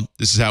 Well,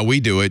 this is how we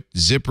do it.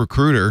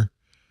 ZipRecruiter.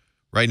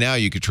 Right now,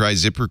 you could try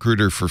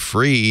ZipRecruiter for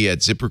free at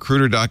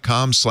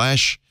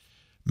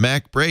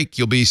ZipRecruiter.com/MacBreak.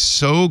 You'll be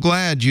so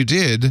glad you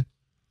did.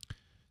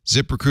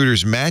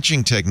 ZipRecruiter's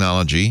matching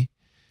technology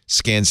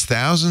scans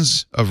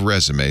thousands of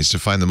resumes to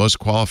find the most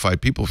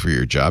qualified people for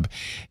your job,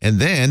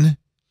 and then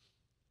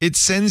it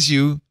sends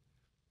you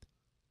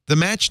the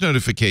match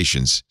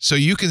notifications so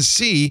you can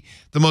see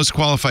the most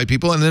qualified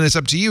people, and then it's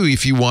up to you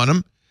if you want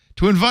them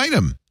to invite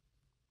them.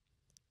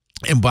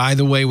 And by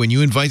the way, when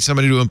you invite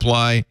somebody to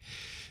apply,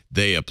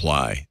 they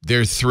apply.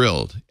 They're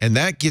thrilled. And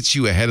that gets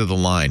you ahead of the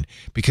line,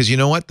 because you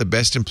know what? The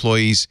best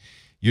employees,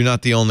 you're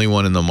not the only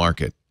one in the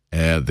market.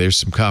 There's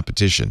some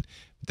competition.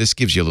 This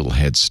gives you a little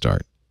head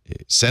start.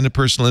 Send a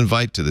personal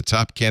invite to the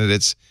top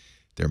candidates.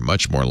 They're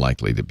much more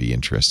likely to be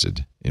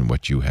interested in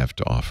what you have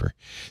to offer.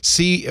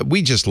 See,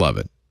 we just love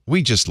it.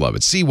 We just love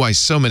it. See why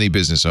so many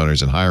business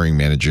owners and hiring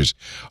managers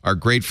are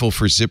grateful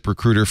for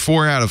ZipRecruiter.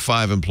 4 out of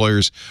 5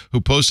 employers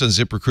who post on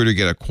ZipRecruiter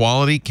get a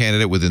quality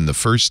candidate within the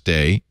first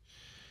day.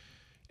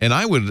 And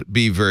I would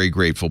be very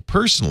grateful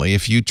personally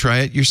if you try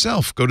it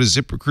yourself. Go to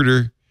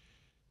ZipRecruiter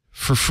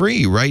for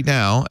free right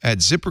now at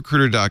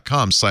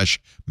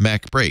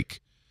ZipRecruiter.com/MacBreak.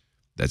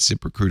 That's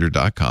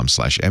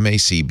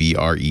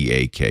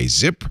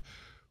ZipRecruiter.com/MacBreak.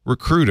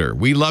 ZipRecruiter.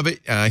 We love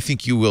it, and I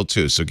think you will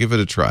too. So give it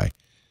a try.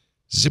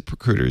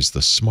 ZipRecruiter is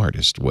the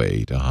smartest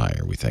way to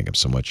hire. We thank them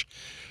so much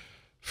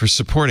for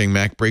supporting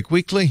MacBreak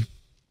Weekly.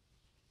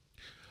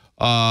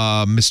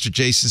 Mr.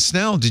 Jason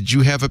Snell, did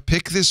you have a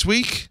pick this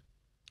week?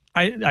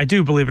 I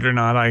do, believe it or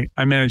not.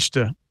 I managed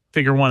to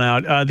figure one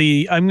out.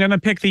 I'm going to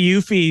pick the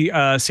Eufy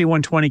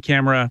C120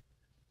 camera,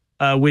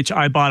 which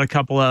I bought a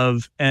couple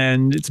of,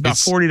 and it's about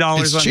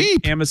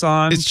 $40 on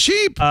Amazon. It's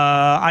cheap.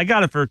 I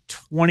got it for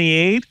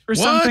 $28 or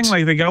something.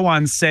 Like, they go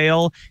on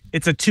sale.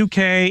 It's a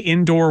 2K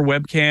indoor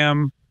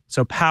webcam,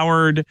 so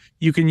powered.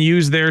 You can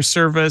use their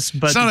service,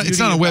 but it's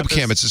not a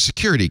webcam. It's a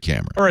security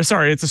camera. Or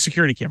sorry, it's a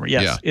security camera.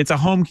 Yes, yeah. It's a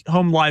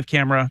home live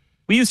camera.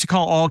 We used to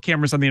call all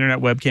cameras on the internet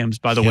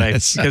webcams, by the way,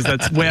 because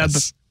that's web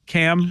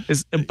cam.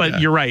 But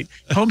you're right.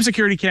 Home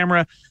security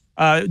camera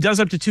does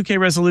up to 2K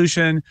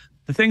resolution.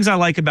 The things I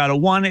like about it: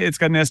 one, it's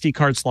got an SD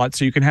card slot,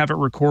 so you can have it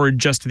record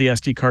just to the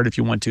SD card if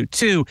you want to.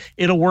 Two,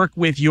 it'll work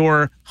with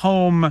your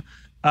home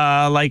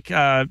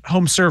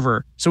home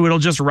server, so it'll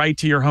just write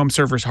to your home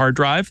server's hard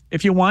drive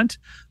if you want,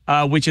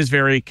 which is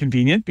very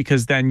convenient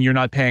because then you're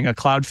not paying a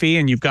cloud fee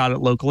and you've got it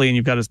locally and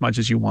you've got as much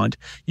as you want.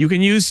 You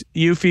can use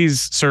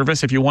Eufy's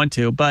service if you want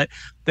to, but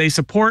they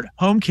support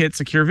HomeKit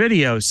secure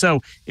video.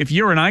 So if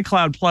you're an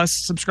iCloud Plus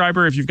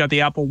subscriber, if you've got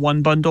the Apple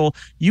One bundle,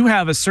 you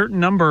have a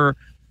certain number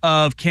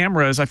of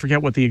cameras, I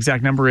forget what the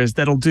exact number is,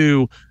 that'll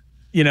do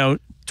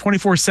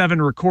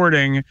 24/7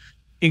 recording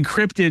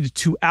encrypted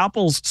to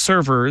Apple's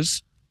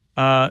servers,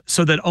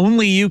 so that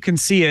only you can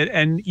see it.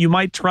 And you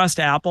might trust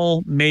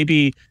Apple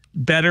maybe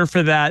better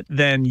for that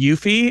than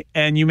Eufy.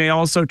 And you may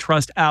also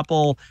trust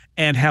Apple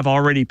and have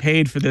already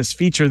paid for this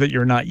feature that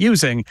you're not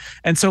using.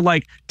 And so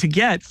to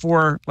get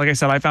for, like I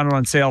said, I found it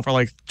on sale for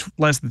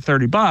less than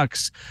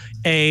 $30,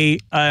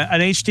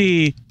 an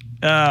HD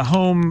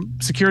home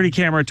security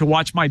camera to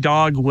watch my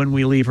dog when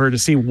we leave her to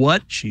see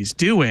what she's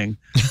doing,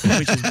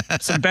 which is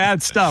some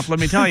bad stuff, let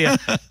me tell you.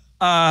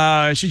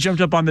 She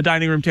jumped up on the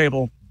dining room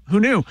table. Who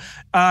knew?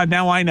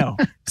 Now I know.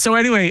 So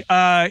anyway,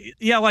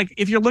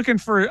 if you're looking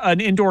for an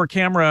indoor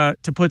camera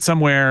to put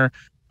somewhere,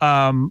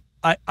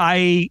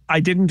 I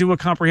didn't do a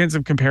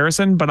comprehensive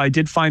comparison, but I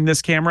did find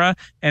this camera,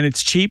 and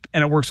it's cheap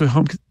and it works with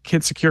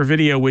HomeKit Secure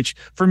Video, which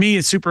for me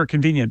is super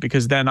convenient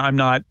because then I'm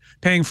not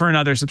paying for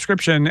another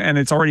subscription and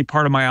it's already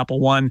part of my Apple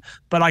One,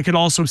 but I could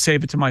also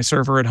save it to my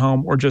server at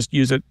home or just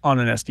use it on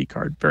an SD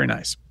card. Very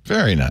nice.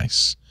 Very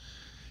nice.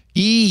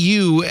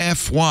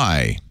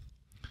 EUFY.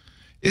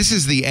 This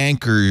is the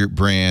Anker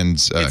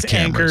brand's it's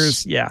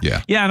cameras. Ankers,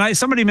 yeah. And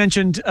somebody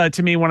mentioned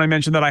to me when I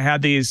mentioned that I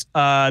had these,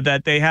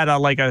 that they had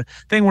a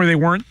thing where they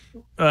weren't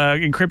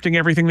encrypting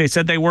everything they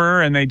said they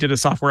were, and they did a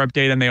software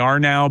update, and they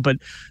are now. But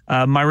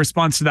my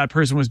response to that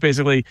person was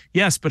basically,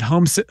 yes, but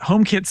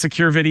HomeKit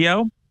Secure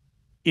Video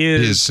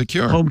is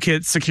secure.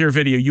 HomeKit Secure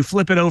Video. You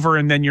flip it over,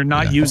 and then you're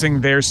not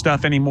using their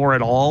stuff anymore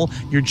at all.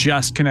 You're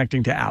just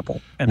connecting to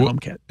Apple and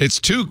HomeKit. It's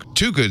two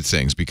good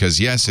things because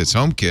yes, it's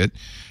HomeKit.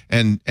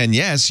 And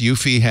yes,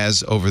 Eufy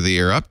has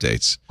over-the-air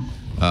updates,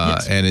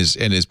 and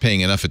is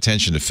paying enough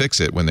attention to fix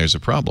it when there's a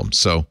problem.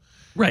 So,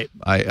 right,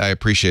 I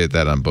appreciate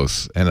that on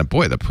both. And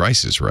boy, the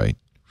price is right.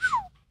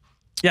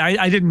 Yeah,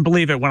 I didn't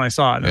believe it when I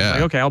saw it. I was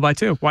like, okay, I'll buy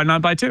two. Why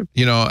not buy two?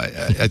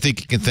 I think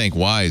you can thank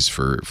Wise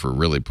for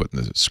really putting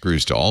the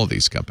screws to all of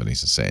these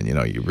companies and saying,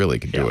 you really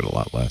can do it a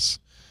lot less.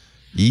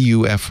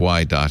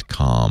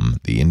 EUFY.com,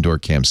 the indoor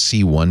cam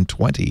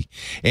C120.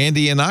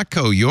 Andy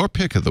Anako, your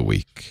pick of the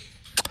week.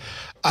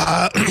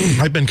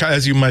 I've been,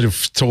 as you might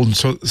have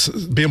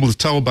be able to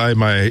tell by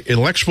my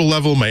intellectual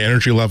level, my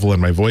energy level, and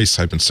my voice,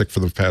 I've been sick for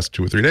the past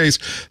 2 or 3 days.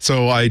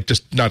 So I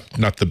just not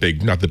the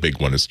big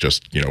one. It's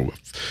just a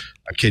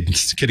kid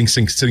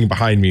sitting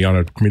behind me on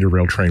a commuter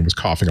rail train was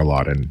coughing a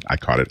lot, and I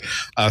caught it.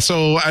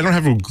 So I don't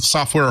have a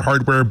software or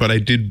hardware, but I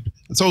did.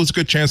 It's always a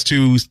good chance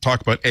to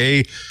talk about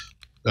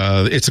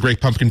It's a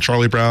Great Pumpkin,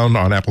 Charlie Brown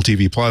on Apple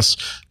TV Plus.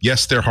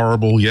 Yes, they're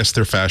horrible. Yes,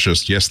 they're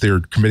fascist. Yes, they're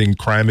committing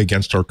crime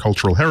against our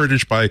cultural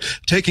heritage by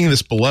taking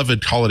this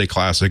beloved holiday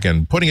classic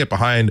and putting it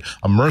behind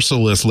a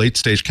merciless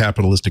late-stage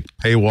capitalistic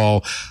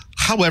paywall.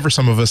 However,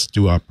 some of us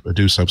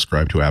do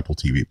subscribe to Apple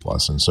TV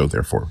Plus, and so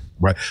therefore,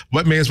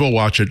 what may as well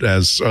watch it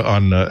as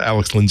on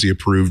Alex Lindsay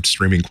approved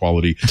streaming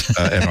quality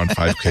and on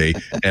 5K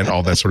and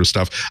all that sort of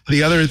stuff.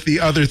 The other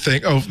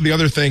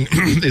thing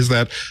is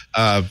that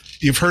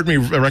you've heard me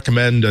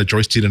recommend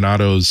Joyce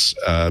DiDonato's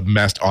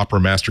opera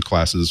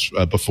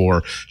masterclasses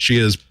before. She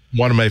is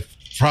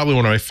probably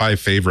one of my 5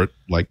 favorite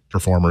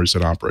performers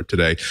in opera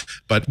today.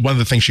 But one of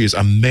the things she is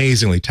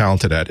amazingly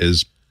talented at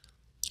is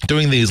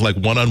doing these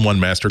one-on-one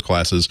master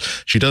classes.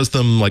 She does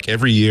them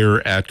every year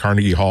at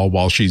Carnegie Hall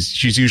while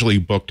she's usually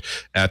booked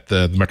at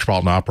the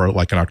Metropolitan Opera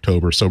in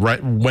October. So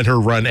right when her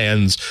run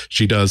ends,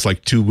 she does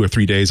 2 or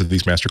 3 days of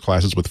these master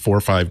classes with 4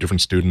 or 5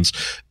 different students.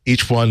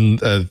 Each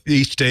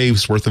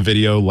day's worth of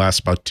video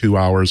lasts about 2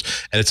 hours,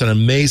 and it's an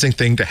amazing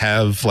thing to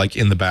have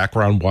in the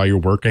background while you're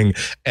working.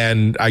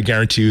 And I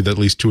guarantee you that at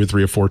least 2 or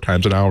 3 or 4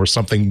 times an hour,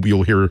 something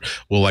you'll hear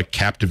will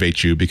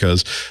captivate you,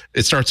 because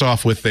it starts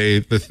off with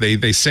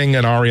they sing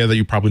an aria that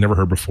you probably probably never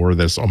heard before.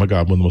 That's, oh my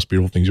God, one of the most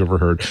beautiful things you ever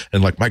heard.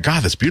 And like, my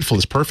God, that's beautiful.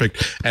 That's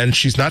perfect. And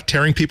she's not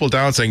tearing people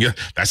down saying, yeah,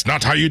 that's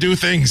not how you do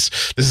things.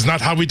 This is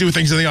not how we do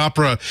things in the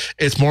opera.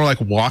 It's more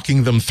like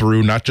walking them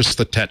through not just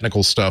the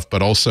technical stuff,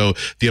 but also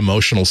the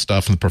emotional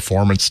stuff and the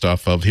performance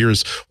stuff of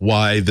here's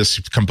why this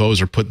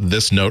composer put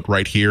this note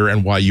right here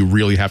and why you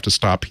really have to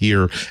stop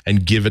here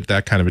and give it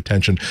that kind of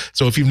attention.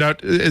 So if you've not,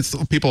 it's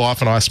people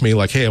often ask me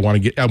like, hey, I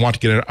want to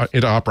get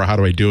into opera. How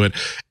do I do it?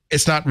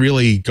 It's not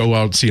really go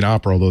out and see an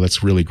opera, although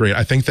that's really great.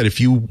 I think that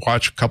if you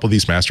watch a couple of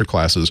these master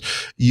classes,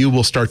 you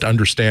will start to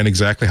understand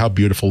exactly how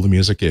beautiful the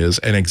music is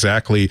and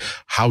exactly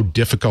how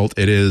difficult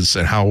it is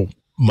and how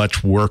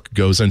much work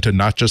goes into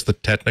not just the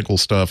technical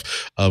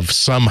stuff of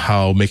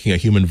somehow making a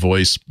human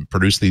voice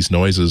produce these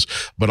noises,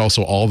 but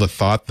also all the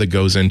thought that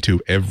goes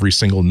into every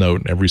single note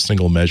and every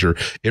single measure.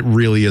 It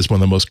really is one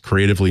of the most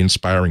creatively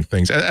inspiring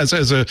things.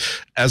 As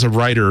a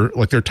writer,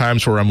 like there are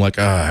times where I'm like,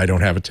 I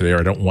don't have it today, or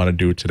I don't want to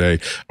do it today,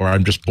 or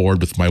I'm just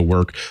bored with my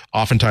work.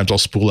 Oftentimes I'll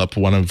spool up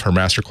one of her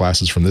master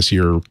classes from this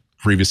year,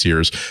 previous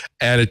years,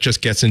 and it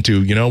just gets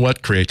into, you know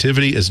what,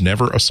 creativity is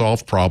never a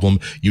solved problem.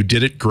 You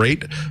did it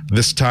great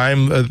this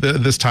time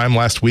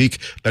last week.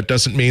 That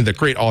doesn't mean that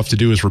great, all I have to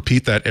do is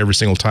repeat that every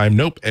single time.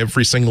 Nope,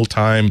 every single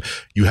time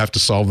you have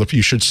to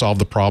you should solve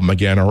the problem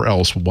again, or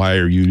else why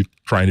are you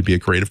trying to be a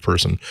creative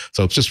person?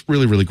 So it's just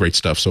really, really great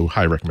stuff. So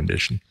high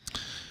recommendation.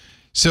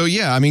 So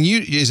yeah, I mean,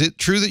 is it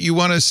true that you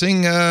want to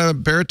sing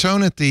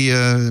baritone at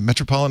the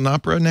Metropolitan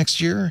Opera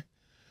next year?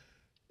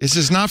 This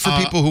is not for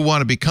people who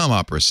want to become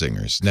opera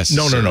singers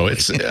necessarily. No.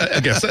 It's I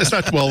guess it's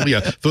not. Well,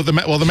 yeah.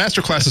 The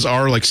master classes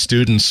are like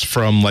students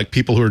from like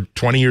people who are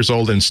 20 years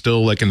old and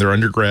still like in their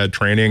undergrad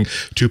training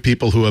to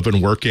people who have been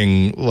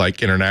working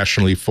like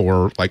internationally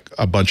for like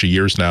a bunch of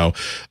years now.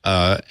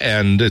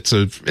 And it's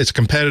a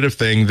competitive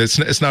thing.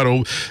 It's not.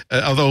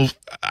 Although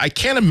I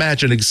can't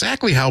imagine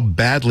exactly how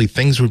badly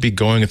things would be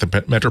going at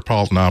the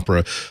Metropolitan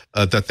Opera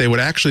that they would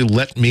actually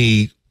let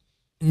me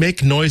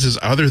make noises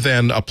other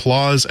than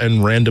applause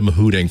and random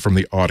hooting from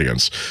the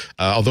audience.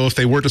 Although if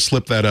they were to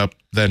slip that up,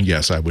 then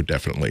yes, I would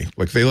definitely.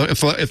 Like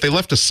if they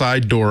left a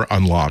side door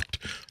unlocked,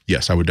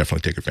 yes, I would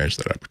definitely take advantage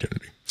of that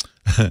opportunity.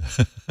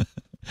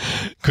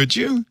 Could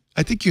you?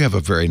 I think you have a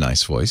very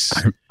nice voice.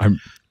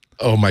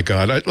 Oh my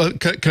God!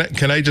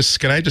 Can I just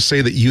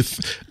say that you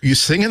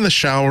sing in the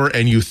shower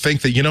and you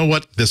think that, you know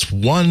what, this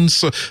one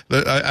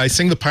I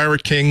sing the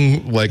Pirate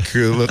King like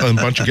a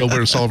bunch of Gilbert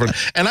and Sullivan,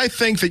 and I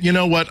think that, you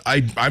know what,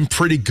 I'm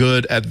pretty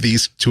good at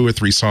these 2 or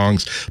 3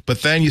 songs,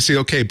 but then you see,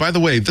 okay, by the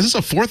way, this is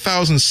a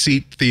 4,000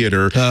 seat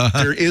theater.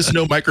 There is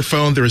no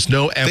microphone. There is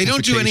no amplification. They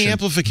don't do any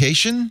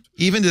amplification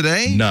even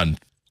today. None.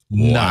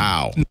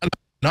 Wow.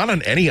 Not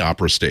on any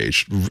opera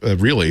stage,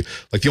 really.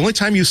 Like the only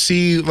time you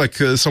see like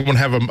someone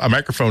have a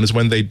microphone is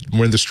when they're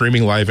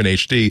streaming live in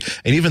HD,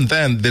 and even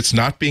then, that's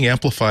not being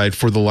amplified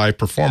for the live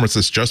performance.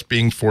 It's just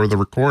being for the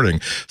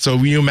recording. So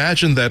you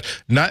imagine that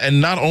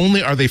not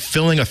only are they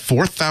filling a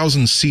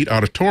 4,000 seat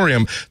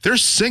auditorium, they're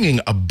singing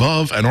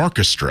above an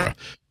orchestra.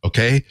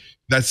 Okay.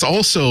 That's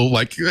also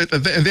like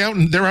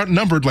they're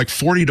outnumbered like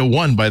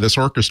 40-1 by this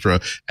orchestra,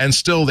 and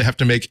still they have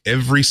to make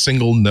every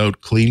single note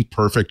clean,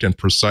 perfect, and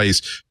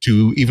precise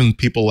to even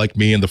people like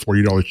me in the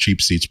 $40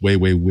 cheap seats,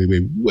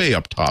 way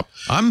up top.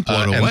 I'm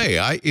blown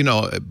away.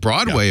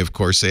 Broadway, of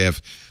course, they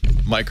have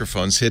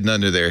microphones hidden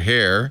under their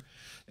hair.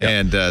 Yep.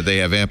 And they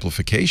have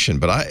amplification,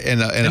 but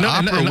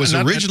opera was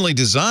originally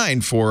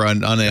designed for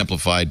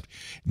unamplified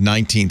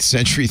 19th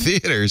century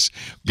theaters.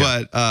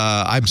 But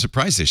I'm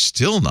surprised they're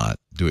still not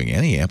doing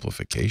any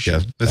amplification. Yeah,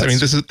 this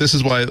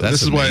is why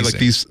like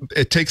these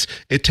it takes.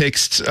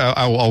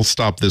 I'll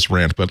stop this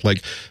rant, but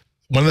like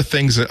one of the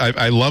things that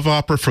I love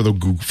opera for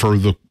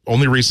the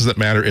only reasons that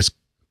matter is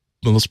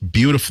the most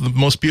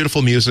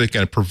beautiful music,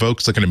 and it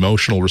provokes like an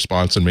emotional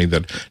response in me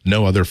that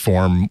no other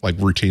form like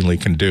routinely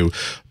can do.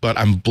 But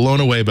I'm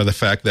blown away by the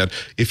fact that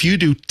if you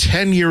do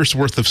 10 years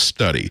worth of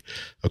study,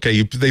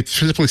 okay, they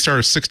typically start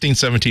at 16,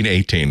 17,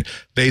 18.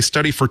 They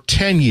study for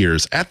 10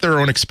 years at their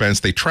own expense.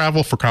 They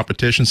travel for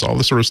competitions, all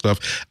this sort of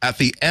stuff. At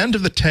the end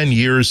of the 10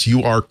 years,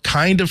 you are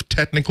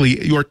technically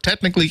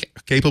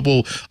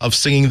capable of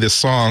singing this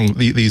song,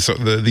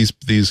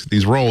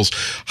 these roles.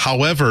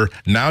 However,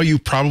 now you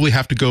probably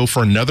have to go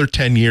for another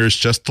 10 years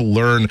just to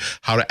learn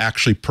how to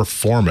actually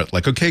perform it.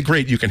 Like, okay,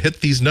 great, you can hit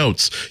these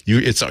notes.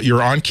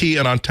 You're on key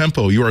and on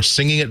tempo. You are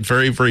singing it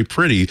very, very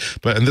pretty.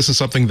 And this is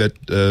something that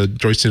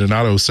Joyce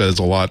Donato says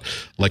a lot,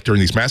 like during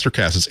these master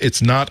classes.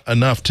 It's not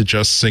enough to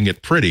just sing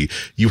it pretty.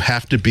 You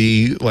have to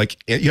be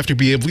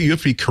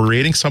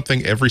creating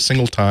something every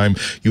single time.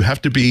 You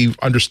have to be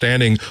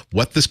understanding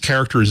what this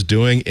character is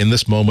doing in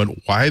this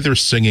moment, why they're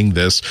singing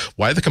this,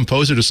 why the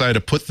composer decided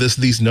to put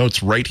these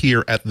notes right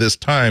here at this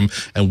time,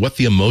 and what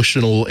the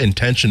emotional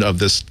intention of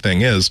this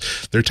thing is.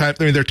 There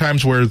are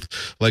times where,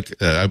 like,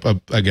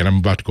 again, I'm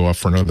about to go off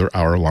for another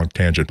hour-long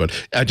tangent, but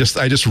I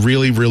just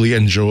really, really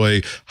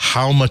enjoy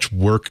how much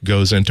work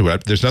goes into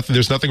it.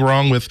 There's nothing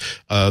wrong with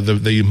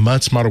the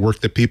immense amount of work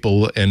that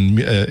people in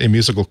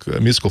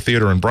musical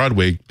theater and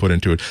Broadway put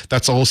into it.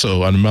 That's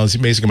also an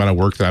amazing amount of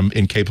work that I'm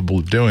incapable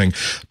of doing.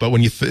 But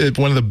when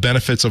one of the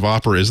benefits of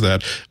opera is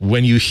that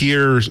when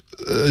Joyce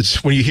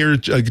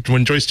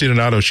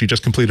DiDonato, she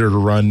just completed her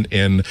run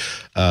in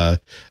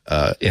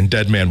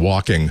Dead Man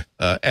Walking,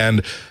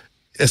 and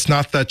it's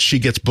not that she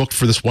gets booked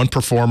for this one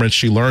performance.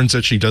 She learns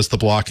it. She does the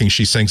blocking.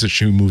 She sings it.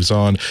 She moves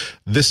on.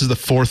 This is the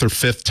 4th or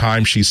 5th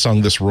time she's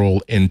sung this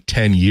role in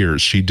 10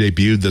 years. She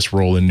debuted this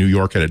role in New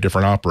York at a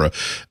different opera.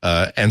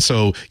 And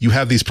so you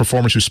have these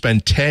performers who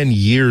spend 10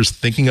 years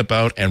thinking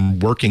about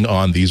and working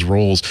on these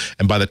roles.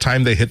 And by the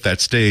time they hit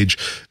that stage,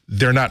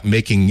 they're not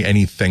making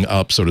anything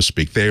up, so to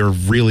speak. They are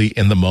really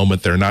in the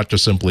moment. They're not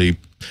just simply...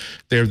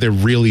 They're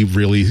really,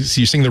 really,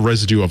 you're seeing the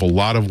residue of a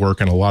lot of work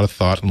and a lot of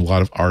thought and a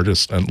lot of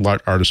artistry and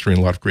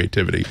a lot of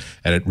creativity,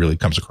 and it really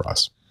comes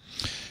across.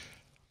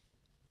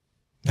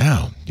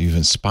 Now you've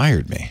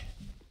inspired me.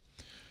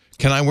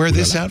 Can I wear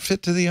this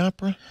outfit to the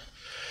opera?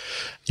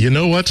 You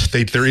know what?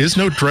 There is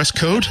no dress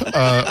code.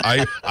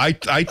 I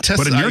test.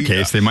 But in your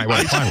case, they might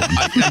want to find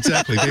one.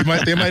 Exactly.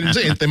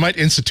 They might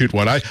institute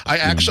one. I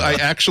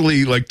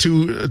actually like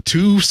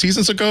two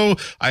seasons ago,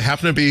 I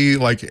happened to be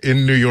like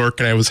in New York,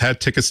 and I had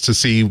tickets to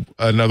see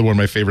another one of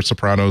my favorite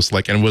sopranos,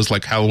 and it was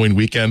like Halloween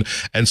weekend,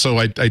 and so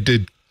I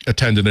did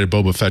attend in a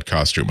Boba Fett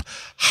costume.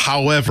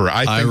 However,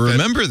 I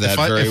remember that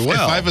very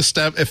well.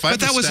 If I've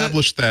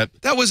established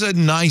that was a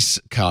nice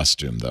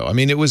costume, though. I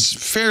mean, it was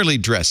fairly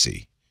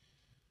dressy.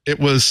 It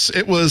was.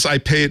 I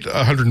paid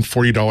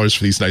 $140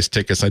 for these nice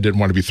tickets. I didn't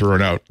want to be thrown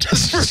out.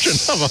 This version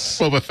of a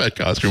Boba Fett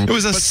costume. It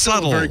was a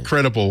subtle, very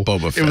credible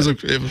Boba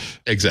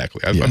Fett.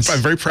 Exactly. I'm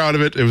very proud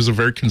of it. It was a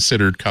very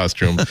considered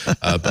costume.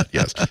 But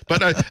yes.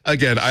 But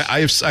again,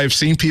 I've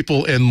seen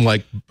people in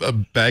like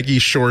baggy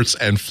shorts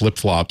and flip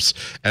flops,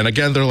 and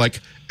again, they're like,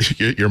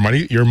 Your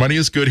money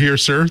is good here,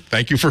 sir.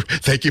 Thank you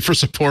for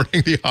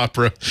supporting the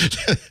opera.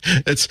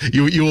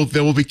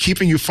 They will be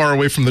keeping you far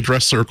away from the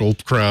dress circle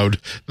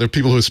crowd. The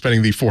people who are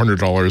spending the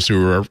 $400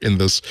 who are in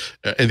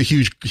the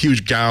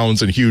huge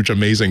gowns and huge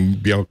amazing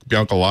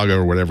Bianca Laga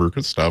or whatever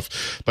good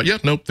stuff. But yeah,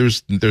 nope.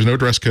 There's no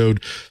dress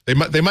code. They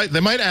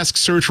might ask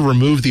sir to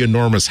remove the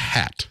enormous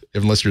hat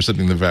unless you're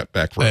sitting in the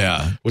back row.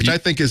 Yeah, which I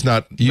think is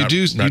not. You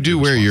do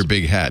wear your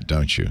big hat,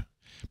 don't you?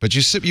 But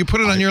you put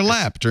it on your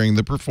lap during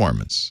the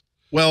performance.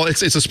 Well,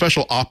 it's a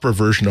special opera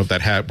version of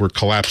that hat where it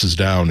collapses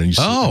down and you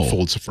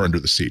folds for under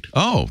the seat.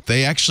 Oh,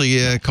 they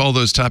actually call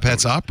those top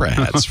hats opera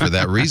hats for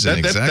that reason.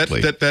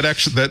 Exactly.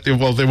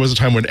 Well, there was a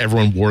time when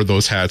everyone wore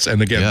those hats,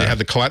 and again,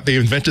 they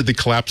invented the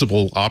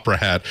collapsible opera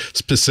hat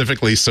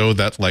specifically so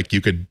that like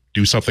you could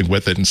do something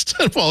with it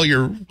instead while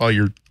you're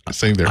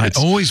sitting there. I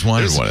always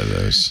wanted one of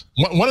those.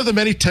 One of the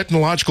many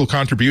technological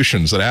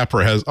contributions that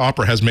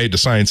opera has made to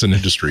science and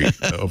industry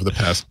over the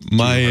past.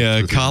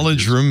 My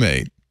college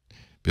roommate,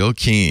 Bill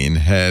Keene,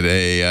 had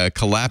a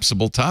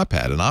collapsible top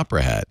hat, an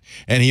opera hat,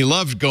 and he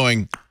loved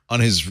going on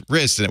his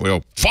wrist, and it would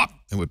go pop,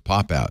 it would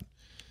pop out.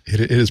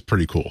 It is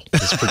pretty cool.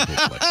 It's pretty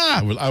cool.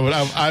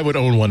 I would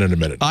own one in a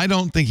minute. I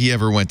don't think he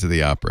ever went to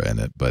the opera in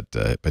it,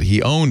 but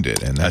he owned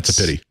it, and that's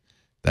a pity.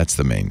 That's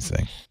the main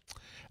thing.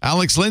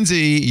 Alex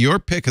Lindsay, your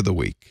pick of the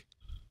week.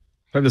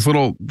 I have this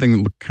little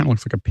thing that kind of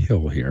looks like a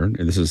pill here.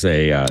 This is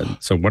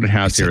so what it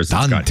has here is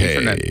it's got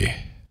Ethernet.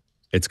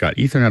 It's got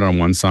Ethernet on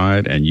one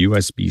side and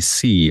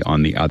USB-C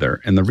on the other.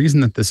 And the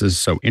reason that this is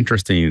so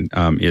interesting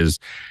is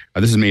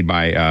this is made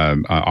by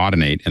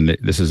Audinate, and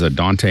this is a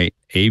Dante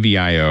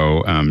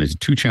AVIO. It's a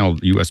 2-channel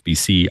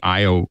USB-C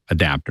I/O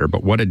adapter.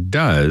 But what it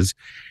does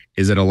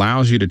is it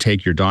allows you to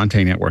take your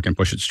Dante network and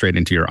push it straight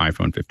into your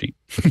iPhone 15.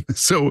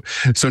 so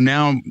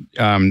now,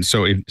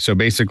 so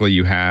basically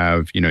you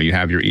have your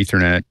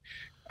Ethernet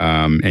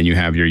and you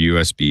have your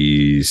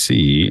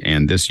USB-C,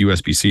 and this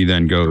USB-C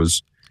then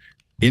goes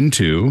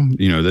into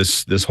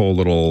this whole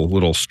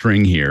little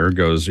string here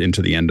goes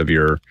into the end of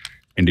your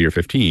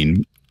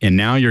 15, and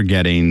now you're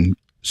getting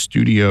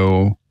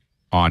studio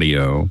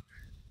audio,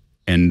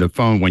 and the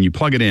phone, when you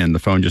plug it in, the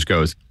phone just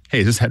goes, "Hey,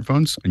 is this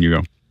headphones?" And you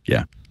go,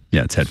 yeah,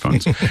 it's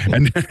headphones.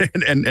 and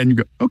you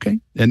go, okay,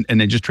 and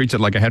it just treats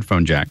it like a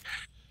headphone jack.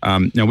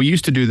 Now, we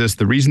used to do this.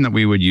 The reason that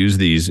we would use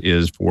these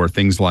is for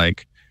things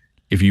like,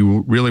 if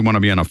you really want to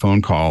be on a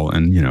phone call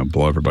and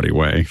blow everybody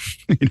away,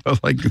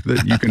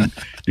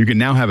 you can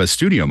now have a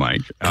studio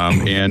mic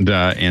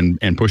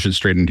and push it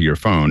straight into your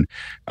phone.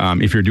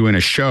 If you're doing a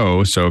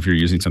show, so if you're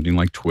using something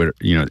like Twitter,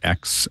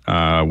 X,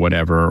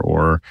 whatever,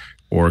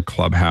 or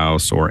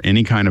Clubhouse or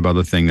any kind of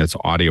other thing that's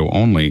audio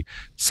only,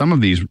 some of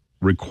these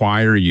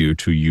require you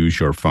to use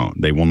your phone.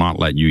 They will not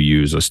let you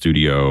use a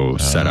studio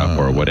setup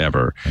or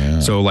whatever.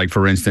 Yeah. So like,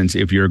 for instance,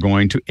 if you're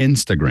going to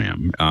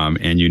Instagram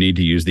and you need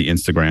to use the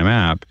Instagram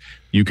app,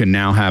 you can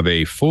now have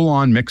a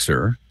full-on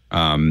mixer.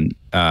 So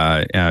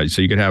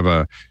you could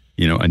have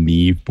a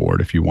Neve board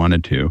if you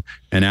wanted to,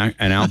 and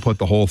output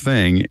the whole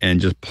thing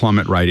and just plumb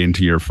it right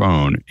into your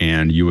phone,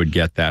 and you would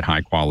get that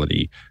high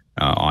quality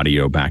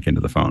audio back into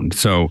the phone.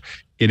 So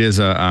it is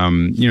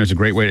it's a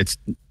great way. It's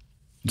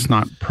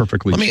not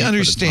perfectly. Let me cheap,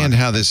 understand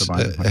how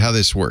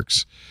this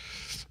works.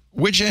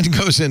 Which end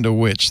goes into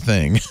which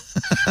thing?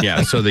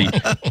 Yeah, so the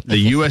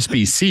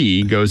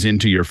USB-C goes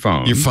into your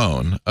phone. Your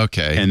phone,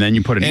 okay. And then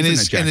you put an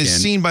Ethernet jack in. And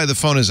is seen by the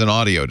phone as an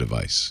audio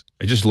device.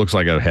 It just looks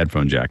like a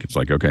headphone jack. It's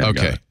like, okay.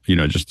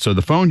 So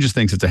the phone just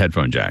thinks it's a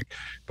headphone jack.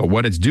 But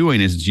what it's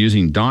doing is it's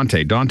using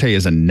Dante. Dante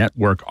is a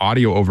network,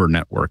 audio over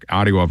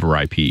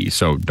IP.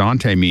 So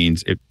Dante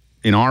means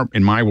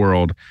in my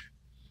world,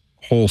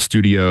 whole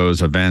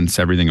studios, events,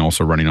 everything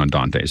also running on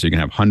Dante. So you can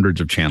have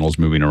hundreds of channels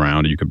moving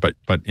around.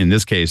 But in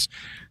this case,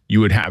 you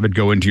would have it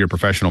go into your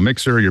professional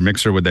mixer. Your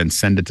mixer would then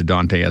send it to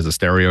Dante as a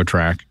stereo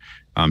track.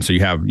 So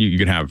you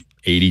could have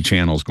 80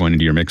 channels going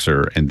into your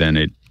mixer, and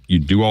then you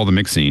do all the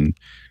mixing,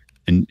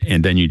 and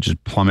then you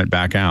just plumb it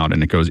back out,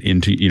 and it goes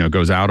into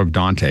goes out of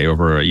Dante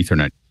over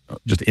Ethernet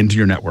just into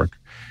your network.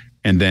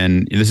 And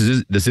then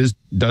this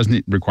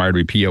doesn't require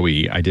to be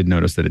PoE. I did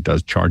notice that it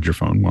does charge your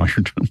phone while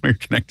you're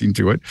connecting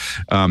to it,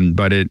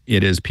 but it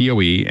is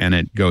PoE, and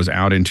it goes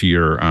out into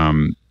your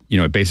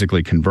it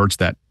basically converts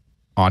that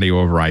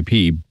audio over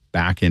IP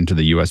back into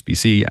the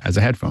USB-C as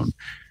a headphone.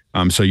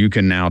 So you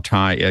can now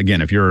tie,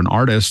 again, if you're an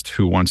artist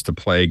who wants to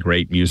play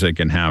great music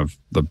and have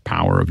the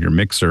power of your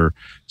mixer,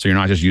 so you're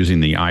not just using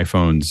the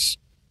iPhone's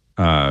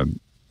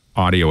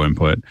audio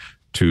input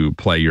to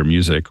play your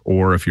music,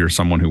 or if you're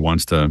someone who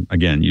wants to,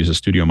 again, use a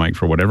studio mic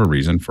for whatever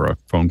reason for a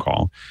phone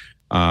call,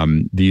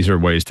 these are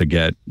ways to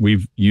get.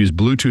 We've used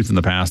Bluetooth in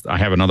the past. I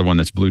have another one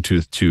that's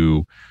Bluetooth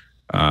to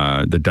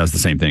that does the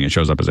same thing. It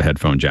shows up as a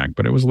headphone jack,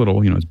 but it was a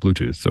little, it's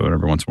Bluetooth, so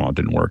every once in a while it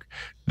didn't work.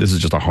 This is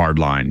just a hard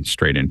line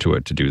straight into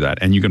it to do that,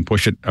 and you can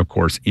push it, of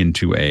course,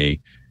 into a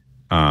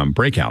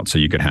breakout. So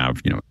you could have,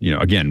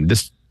 again,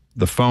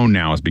 the phone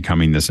now is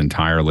becoming this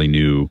entirely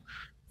new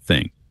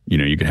thing.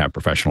 You could have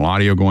professional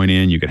audio going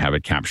in. You could have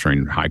it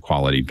capturing high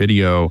quality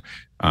video.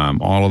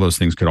 All of those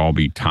things could all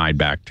be tied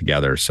back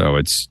together. So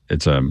it's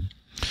a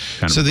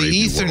kind so of the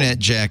Ethernet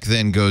jack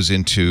then goes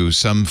into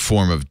some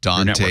form of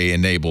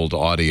Dante-enabled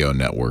audio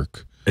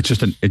network. It's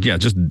just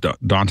just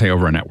Dante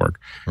over a network.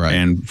 Right.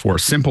 And for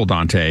simple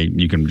Dante,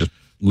 you can just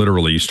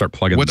literally start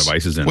plugging the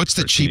devices in. What's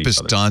the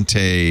cheapest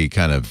Dante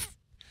kind of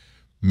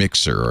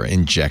mixer or an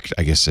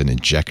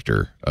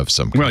injector of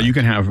some kind? Well, you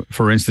can have,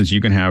 for instance,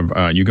 you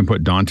can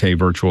put Dante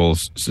virtual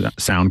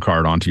sound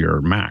card onto your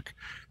Mac.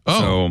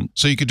 Oh,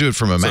 so you could do it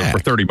from a Mac for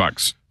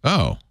 $30.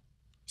 Oh.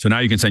 So now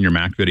you can send your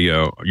Mac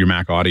video, your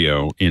Mac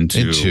audio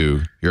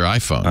into your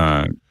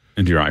iPhone.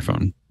 Into your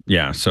iPhone.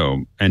 Yeah.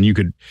 So, and you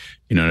could,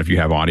 if you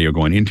have audio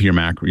going into your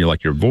Mac,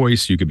 like your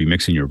voice, you could be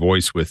mixing your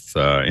voice with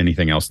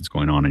anything else that's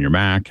going on in your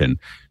Mac, and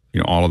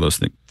all of those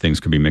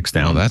things could be mixed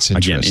down. Oh, that's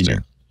interesting.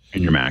 Again,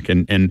 in your Mac,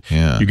 and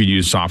you could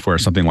use software,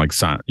 something like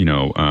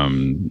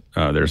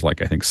there's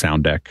like, I think,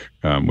 Sound Deck,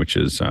 which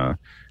is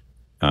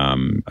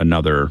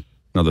another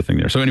thing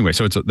there. So anyway,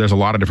 there's a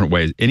lot of different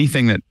ways.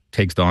 Anything that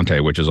takes Dante,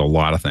 which is a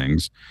lot of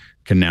things,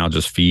 can now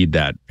just feed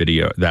that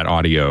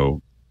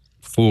audio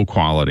full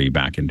quality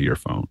back into your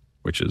phone,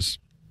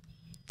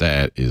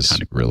 that is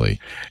really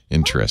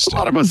interesting.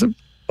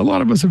 A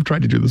lot of us have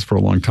tried to do this for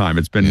a long time.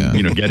 It's been,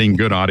 getting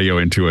good audio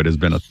into it has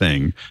been a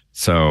thing.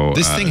 So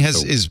this thing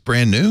is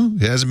brand new.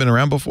 It hasn't been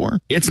around before.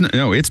 It's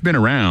been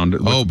around.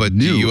 But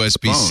the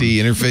USB-C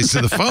interface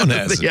to the phone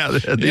has. Yeah.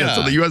 So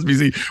the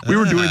USB-C. We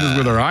were doing this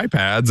with our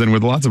iPads and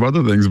with lots of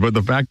other things, but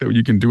the fact that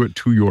you can do it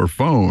to your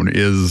phone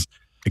is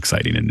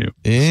exciting and new.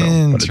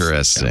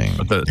 Interesting.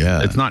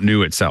 It's not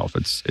new itself.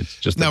 It's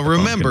just now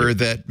remember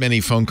that many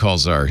phone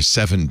calls are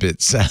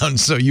 7-bit sound,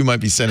 so you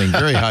might be sending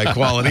very high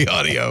quality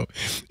audio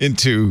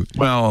into.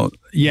 Well,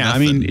 yeah.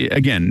 Nothing. I mean,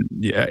 again,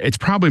 it's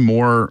probably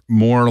more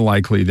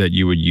likely that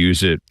you would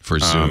use it for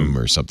Zoom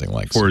or something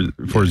like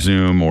for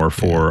Zoom or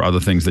for other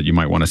things that you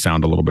might want to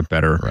sound a little bit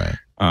better. Right.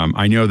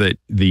 I know that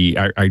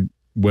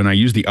when I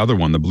used the other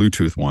one, the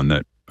Bluetooth one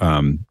that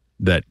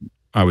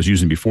I was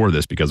using before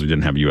this, because we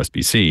didn't have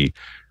USB-C,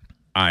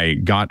 I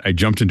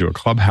jumped into a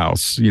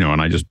Clubhouse,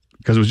 and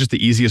because it was just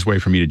the easiest way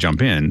for me to jump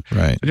in.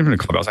 Right. I jumped into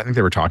Clubhouse. I think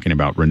they were talking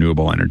about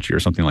renewable energy or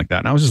something like that.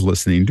 And I was just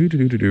listening,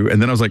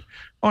 and then I was like,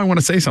 oh, I want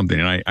to say something.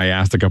 And I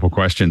asked a couple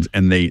questions,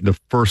 and the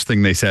first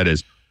thing they said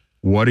is,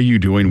 what are you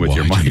doing with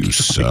your mic? You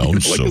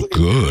sound so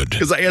good.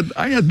 Because I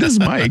had this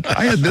mic.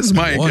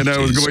 And I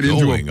was going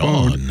into a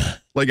phone.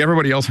 Like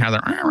everybody else had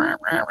their,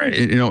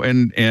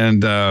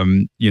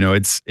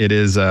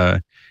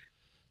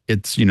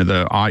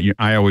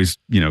 I always,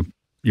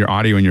 your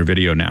audio and your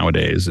video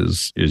nowadays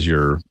is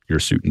your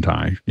suit and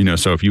tie.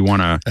 So if you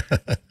want to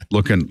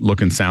look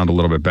and sound a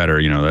little bit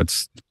better,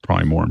 that's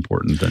probably more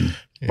important than.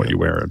 what you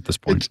wear at this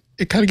point.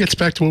 It kind of gets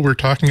back to what we were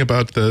talking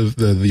about,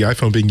 the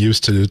iPhone being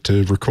used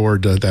to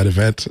record that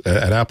event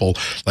at Apple.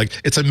 Like,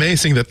 it's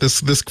amazing that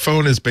this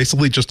phone is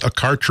basically just a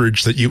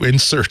cartridge that you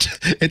insert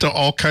into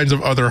all kinds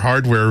of other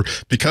hardware,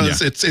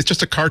 because it's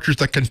just a cartridge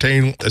that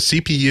contains a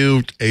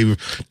CPU,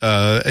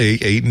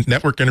 a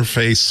network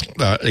interface,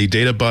 a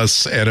data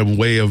bus, and a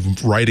way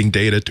of writing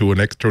data to an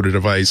external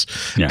device.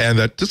 And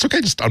that it's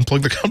okay, just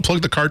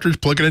unplug the cartridge,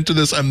 plug it into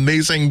this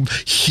amazing,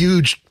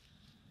 huge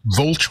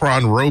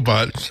Voltron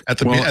robot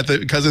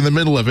because in the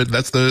middle of it,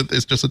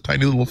 it's just a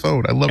tiny little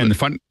phone. I love it. And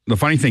the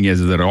funny thing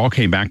is that it all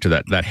came back to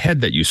that head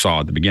that you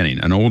saw at the beginning.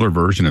 An older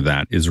version of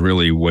that is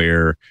really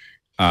where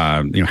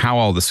how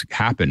all this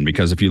happened,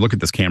 because if you look at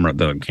this camera,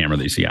 the camera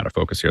that you see out of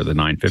focus here, the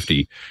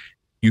 950,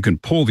 you can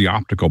pull the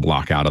optical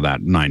block out of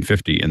that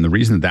 950. And the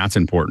reason that's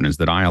important is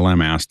that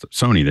ILM asked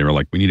Sony, they were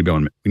like, we need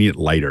it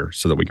lighter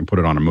so that we can put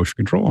it on a motion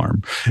control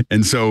arm.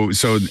 And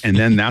and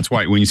then that's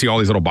why when you see all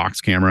these little box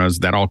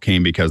cameras, that all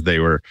came because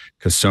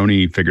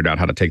Sony figured out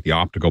how to take the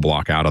optical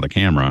block out of the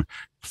camera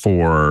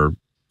for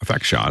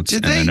effect shots.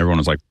 Then everyone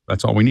was like,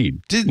 that's all we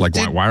need.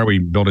 Why are we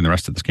building the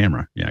rest of this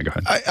camera? Yeah, go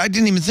ahead. I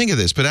didn't even think of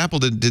this, but Apple,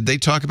 did they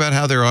talk about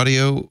how their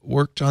audio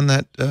worked on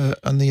that,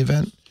 on the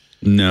event?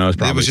 No,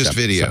 it was just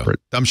video.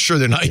 Separate. I'm sure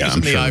they're not using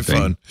the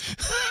iPhone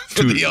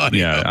for the audio.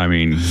 Yeah, I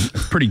mean,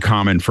 it's pretty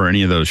common for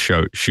any of those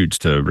shoots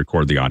to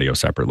record the audio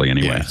separately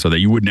anyway, so that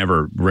you would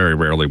never, very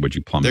rarely would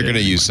you plumb it. They're going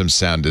to use some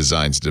sound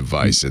designs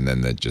device, and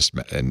then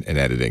in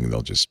editing,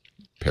 they'll just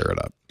pair it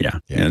up. Yeah.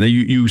 And then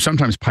you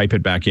sometimes pipe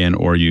it back in,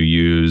 or you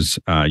use,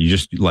 you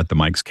just let the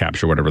mics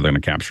capture whatever they're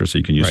going to capture, so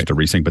you can use it to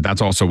resync. But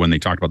that's also when they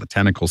talked about the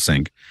tentacle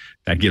sync,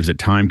 that gives it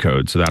time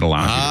code, so that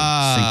allows you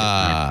to sync it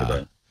back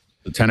to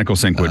the tentacle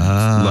sync would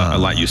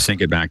let you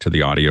sync it back to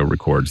the audio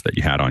records that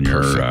you had on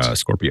your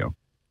Scorpio.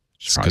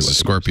 Because the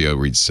Scorpio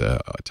reads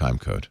time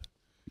code,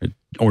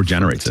 or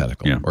generates it.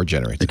 Yeah, or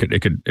generates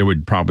it.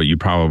 You'd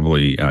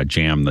probably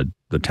jam the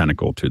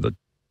tentacle to the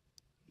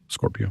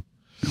Scorpio.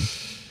 Yeah.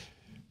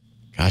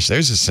 Gosh,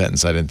 there's a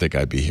sentence I didn't think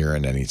I'd be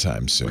hearing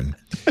anytime soon.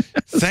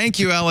 Thank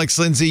you, Alex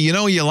Lindsay.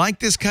 You like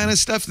this kind of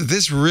stuff, that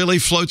this really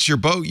floats your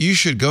boat. You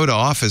should go to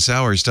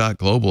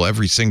officehours.global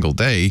every single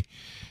day.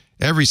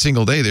 Every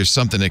single day, there's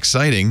something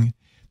exciting.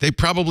 They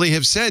probably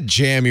have said,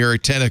 jam your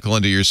tentacle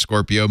into your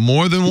Scorpio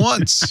more than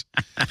once.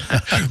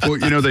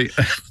 Well, they...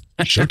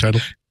 Show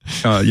title.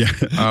 Tomorrow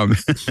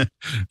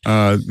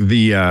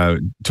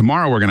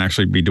we're going to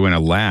actually be doing a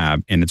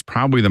lab, and it's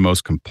probably the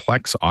most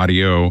complex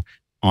audio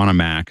on a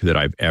Mac that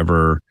I've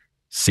ever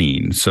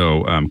seen.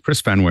 So Chris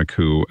Fenwick,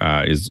 who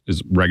is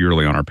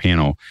regularly on our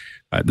panel,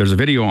 there's a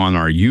video on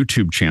our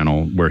YouTube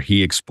channel where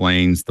he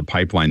explains the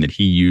pipeline that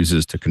he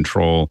uses to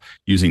control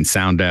using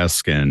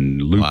SoundDesk and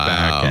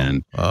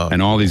Loopback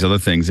and all these other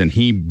things. And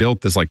he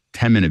built this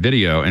 10-minute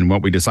video. And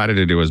what we decided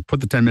to do is put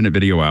the 10-minute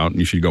video out, and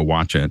you should go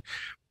watch it.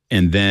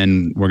 And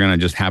then we're going to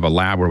just have a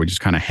lab where we just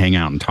kind of hang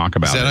out and talk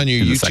about it. Is that on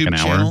your YouTube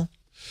channel?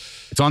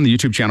 It's on the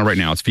YouTube channel right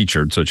now. It's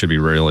featured, so it should be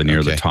really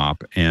near the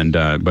top. And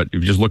but if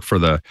you just look for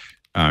the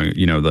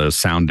the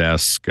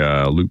SoundDesk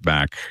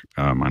Loopback,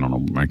 I don't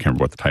know, I can't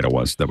remember what the title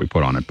was that we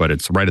put on it, but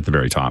it's right at the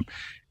very top.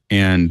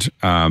 And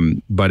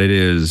but it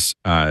is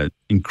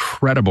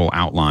incredible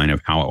outline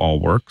of how it all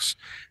works.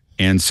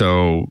 And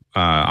so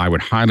I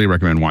would highly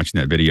recommend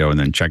watching that video and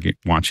then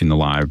watching the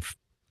live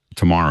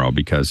tomorrow,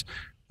 because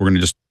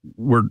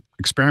we're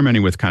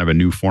experimenting with kind of a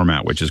new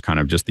format, which is kind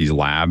of just these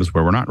labs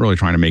where we're not really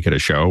trying to make it a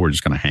show. We're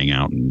just going to hang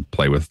out and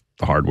play with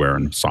the hardware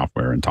and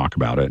software and talk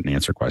about it and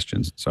answer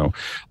questions. So a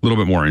little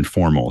bit more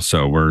informal.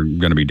 So we're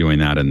going to be doing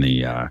that in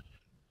the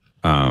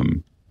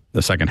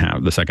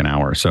second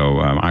hour. So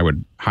I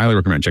would highly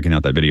recommend checking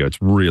out that video. It's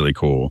really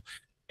cool.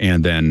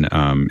 And then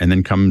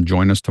come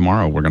join us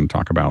tomorrow. We're going to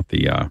talk about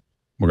we're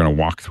going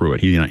to walk through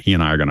it. He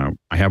and I are going to,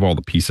 I have all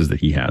the pieces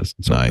that he has.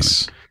 So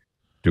nice.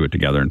 Do it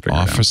together and figure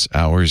it out.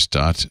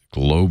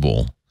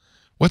 Officehours.global.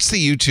 What's the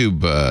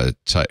YouTube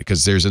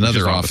because there's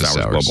another Office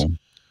Hours Global.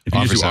 If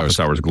you just do Office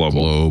Hours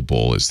Global.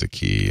 Global is the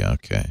key.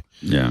 Okay.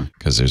 Yeah.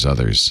 Because there's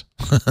others.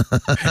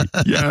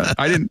 Yeah.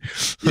 I didn't,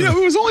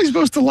 it was only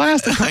supposed to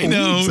last a couple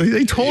weeks.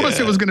 They told us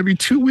it was going to be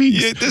 2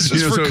 weeks. Yeah, this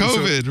was for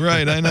COVID.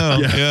 Right. I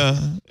know.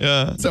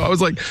 Yeah. So I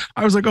was like,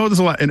 oh, this is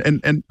a lot.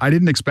 And I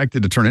didn't expect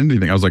it to turn into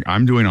anything. I was like,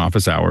 I'm doing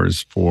Office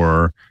Hours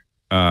for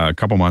a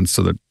couple months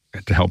to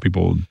help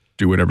people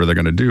do whatever they're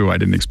going to do. I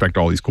didn't expect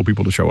all these cool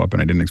people to show up,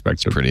 and I didn't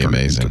expect it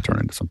to turn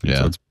into something.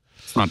 Yeah. So it's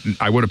not,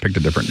 I would have picked a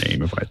different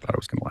name if I thought it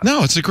was going to last.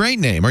 No, it's a great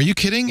name. Are you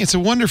kidding? It's a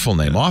wonderful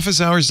name. Yeah.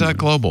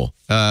 Officehours.global.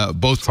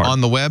 Both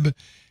on the web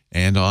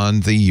and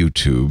on the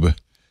YouTube.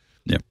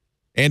 Yep.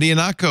 Andy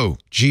Anako,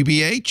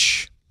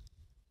 GBH.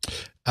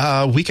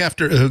 Week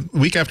after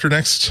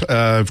next,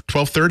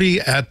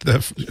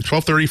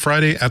 12:30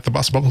 Friday at the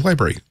Boston Public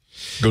Library.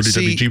 Go to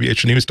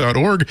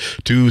WGBHnews.org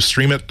to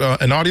stream it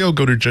in audio.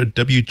 Go to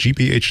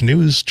WGBH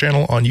News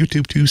channel on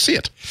YouTube to see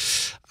it.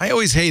 I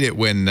always hate it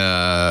when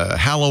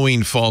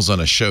Halloween falls on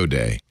a show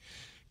day,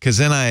 because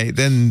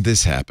then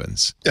this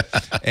happens,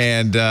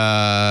 and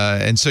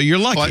so you're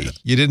lucky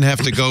you didn't have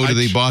to go to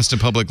the Boston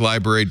Public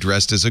Library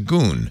dressed as a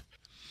goon.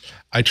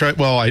 I try.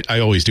 Well, I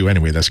always do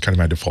anyway. That's kind of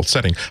my default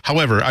setting.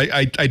 However,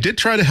 I did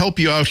try to help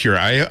you out here.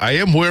 I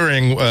am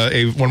wearing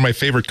one of my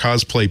favorite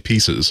cosplay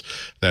pieces.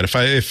 That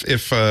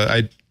if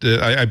I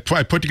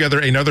put together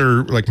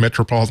another like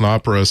Metropolitan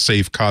Opera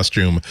safe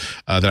costume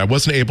that I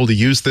wasn't able to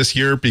use this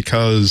year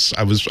because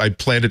I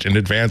planned it in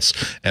advance,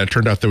 and it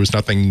turned out there was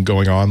nothing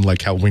going on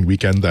like Halloween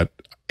weekend that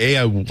A,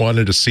 I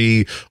wanted to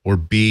see, or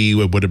B,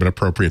 it would have been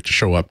appropriate to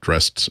show up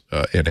dressed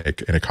in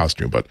a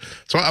costume. But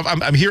so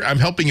I'm here. I'm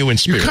helping you in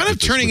spirit. You're kind of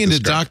turning into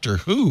Doctor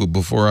Who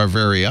before our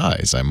very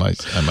eyes. I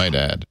might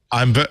add.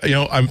 I'm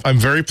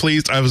very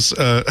pleased. I was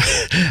the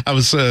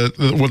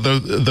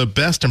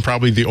best and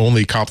probably the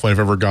only compliment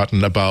I've ever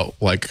gotten about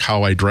like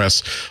how I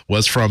dress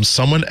was from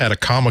someone at a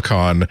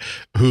Comic-Con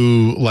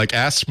who like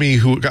asked me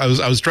who I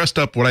was dressed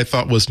up what I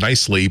thought was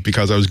nicely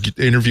because I was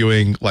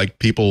interviewing like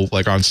people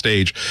like on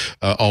stage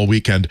all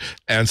weekend.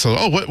 And so,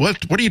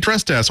 what are you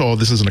dressed as? Oh,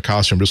 this isn't a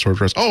costume, just sort of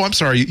dressed. Oh, I'm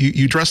sorry,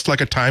 you dressed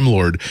like a Time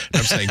Lord. And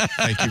I'm saying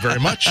thank you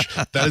very much.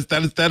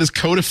 That is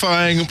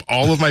codifying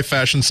all of my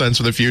fashion sense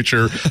for the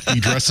future. He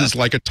dresses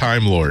like a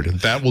Time Lord.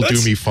 That will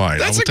do me fine.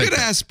 That's a good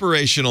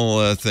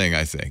aspirational thing,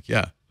 I think.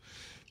 Yeah.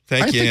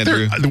 Thank you,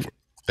 Andrew.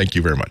 Thank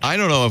you very much. I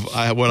don't know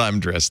what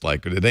I'm dressed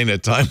like, but it ain't a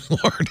Time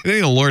Lord. It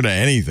ain't a Lord of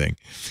anything.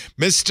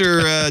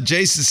 Mr.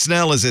 Jason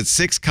Snell is at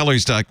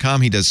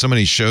sixcolors.com. He does so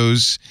many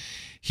shows.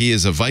 He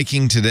is a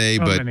Viking today,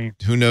 but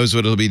who knows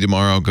what it'll be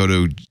tomorrow. Go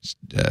to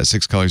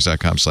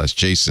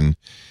sixcolors.com/Jason.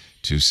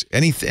 To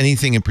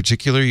anything in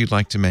particular you'd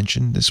like to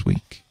mention this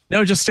week?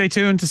 No, just stay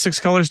tuned to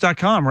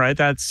sixcolors.com, right?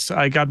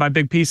 I got my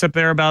big piece up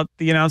there about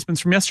the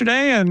announcements from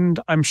yesterday, and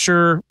I'm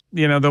sure,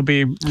 there'll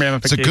be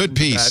ramifications. It's a good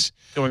piece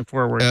going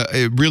forward.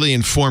 It really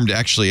informed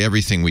actually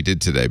everything we did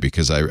today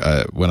because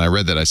when I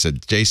read that, I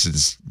said,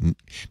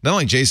 not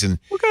only Jason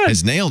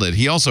has nailed it,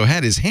 he also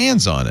had his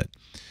hands on it.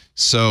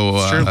 So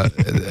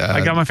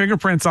I got my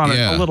fingerprints on it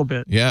a little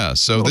bit. Yeah.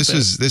 So this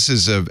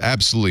is a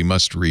absolutely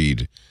must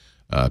read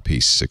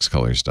piece,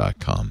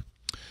 sixcolors.com.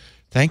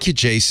 Thank you,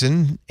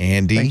 Jason,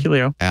 Andy, thank you,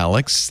 Leo.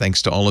 Alex.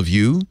 Thanks to all of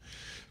you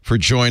for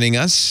joining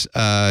us.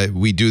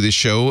 We do this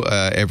show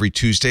every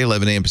Tuesday,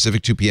 11 a.m.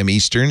 Pacific, 2 p.m.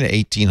 Eastern,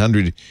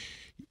 1800.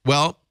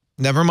 Well,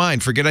 never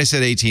mind. Forget I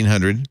said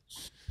 1800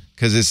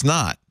 because it's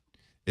not.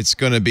 It's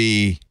going to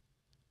be,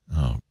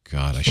 oh,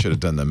 God, I should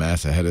have done the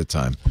math ahead of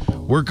time.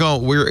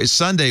 We're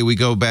Sunday, we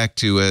go back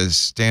to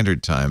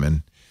standard time,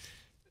 and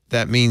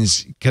that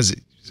means because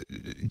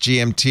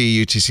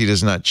GMT, UTC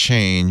does not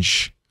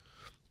change,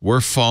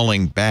 we're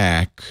falling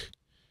back,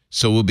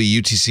 so we'll be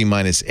UTC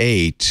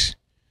 -8,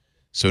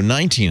 so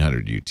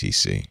 1900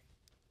 UTC.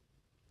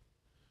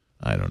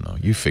 I don't know.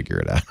 You figure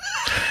it out.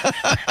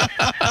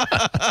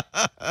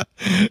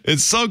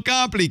 It's so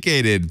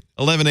complicated.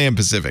 11 a.m.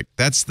 Pacific.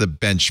 That's the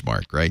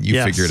benchmark, right?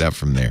 You figure it out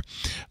from there.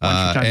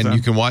 And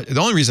you can watch. The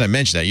only reason I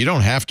mention that, you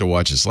don't have to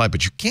watch this live,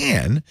 but you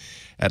can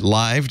at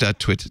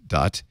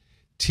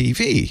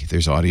live.twit.tv.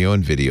 There's audio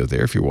and video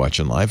there if you're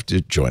watching live.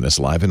 To join us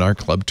live in our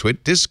Club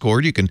Twit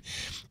Discord. You can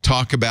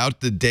talk about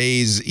the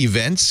day's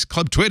events.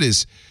 Club Twit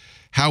is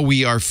how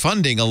we are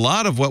funding a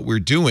lot of what we're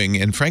doing.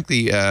 And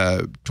frankly,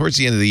 towards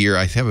the end of the year,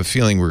 I have a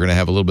feeling we're going to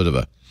have a little bit of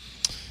a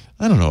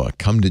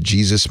come to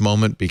Jesus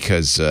moment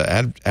because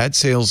ad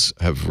sales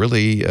have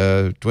really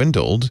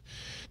dwindled,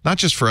 not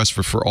just for us,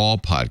 but for all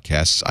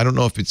podcasts. I don't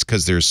know if it's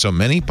because there's so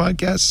many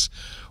podcasts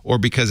or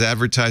because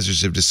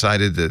advertisers have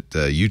decided that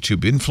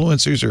YouTube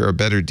influencers are a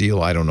better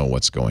deal. I don't know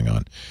what's going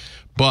on.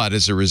 But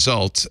as a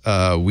result,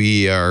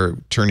 we are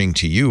turning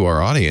to you,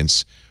 our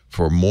audience,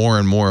 for more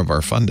and more of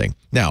our funding.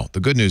 Now, the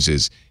good news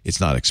is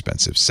it's not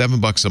expensive.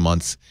 $7 a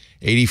month,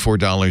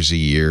 $84 a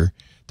year.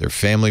 They're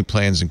family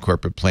plans and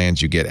corporate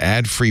plans. You get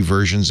ad-free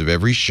versions of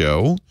every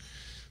show,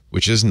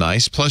 which is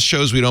nice, plus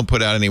shows we don't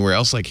put out anywhere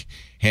else, like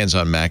Hands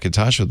on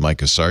Macintosh with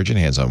Micah Sargent,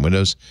 Hands on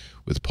Windows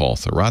with Paul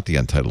Thurrott, the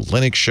Untitled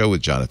Linux Show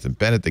with Jonathan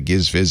Bennett, the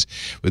Giz Viz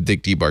with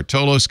Dick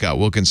DiBartolo, Scott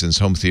Wilkinson's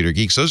Home Theater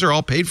Geeks. Those are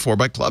all paid for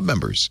by club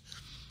members.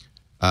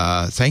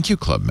 Thank you,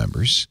 club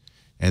members.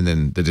 And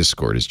then the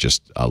Discord is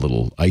just a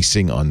little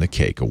icing on the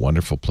cake, a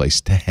wonderful place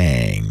to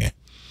hang.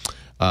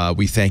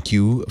 We thank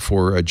you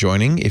for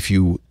joining. If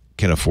you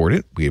can afford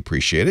it, we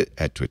appreciate it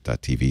at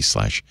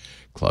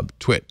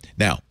twit.tv/clubtwit.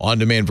 Now,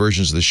 on-demand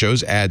versions of the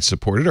shows,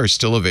 ad-supported, are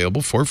still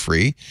available for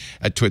free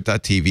at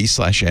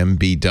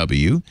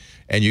twit.tv/mbw.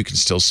 And you can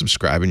still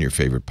subscribe in your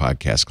favorite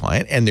podcast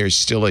client. And there's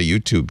still a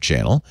YouTube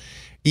channel.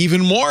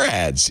 Even more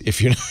ads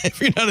if you're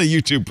not a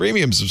YouTube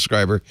Premium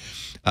subscriber.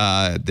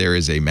 There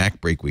is a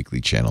MacBreak weekly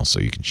channel,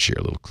 so you can share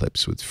little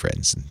clips with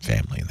friends and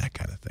family and that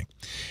kind of thing.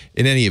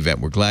 In any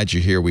event, we're glad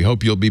you're here. We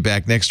hope you'll be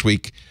back next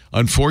week.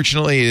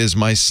 Unfortunately, it is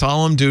my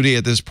solemn duty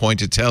at this point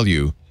to tell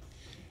you,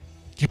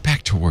 get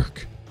back to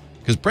work,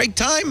 because break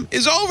time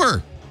is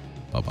over.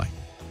 Bye-bye.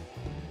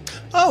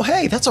 Oh,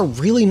 hey, that's a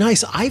really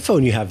nice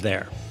iPhone you have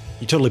there.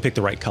 You totally picked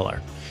the right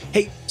color.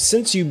 Hey,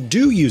 since you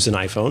do use an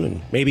iPhone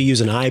and maybe use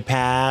an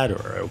iPad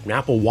or an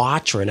Apple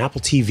Watch or an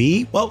Apple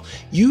TV, well,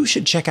 you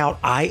should check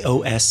out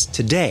iOS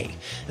Today.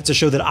 It's a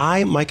show that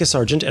I, Micah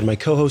Sargent, and my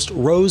co-host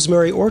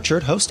Rosemary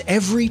Orchard host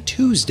every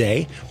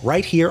Tuesday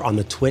right here on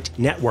the Twit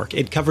network.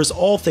 It covers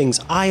all things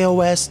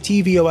iOS,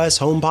 tvOS,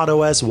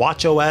 HomePodOS,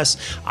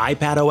 watchOS,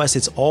 iPadOS.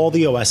 It's all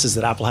the OSs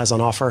that Apple has on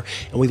offer,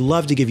 and we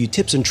love to give you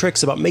tips and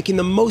tricks about making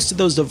the most of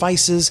those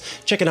devices,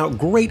 checking out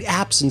great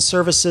apps and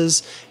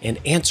services, and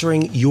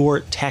answering your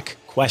tech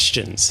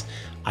questions.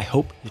 I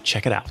hope you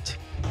check it out.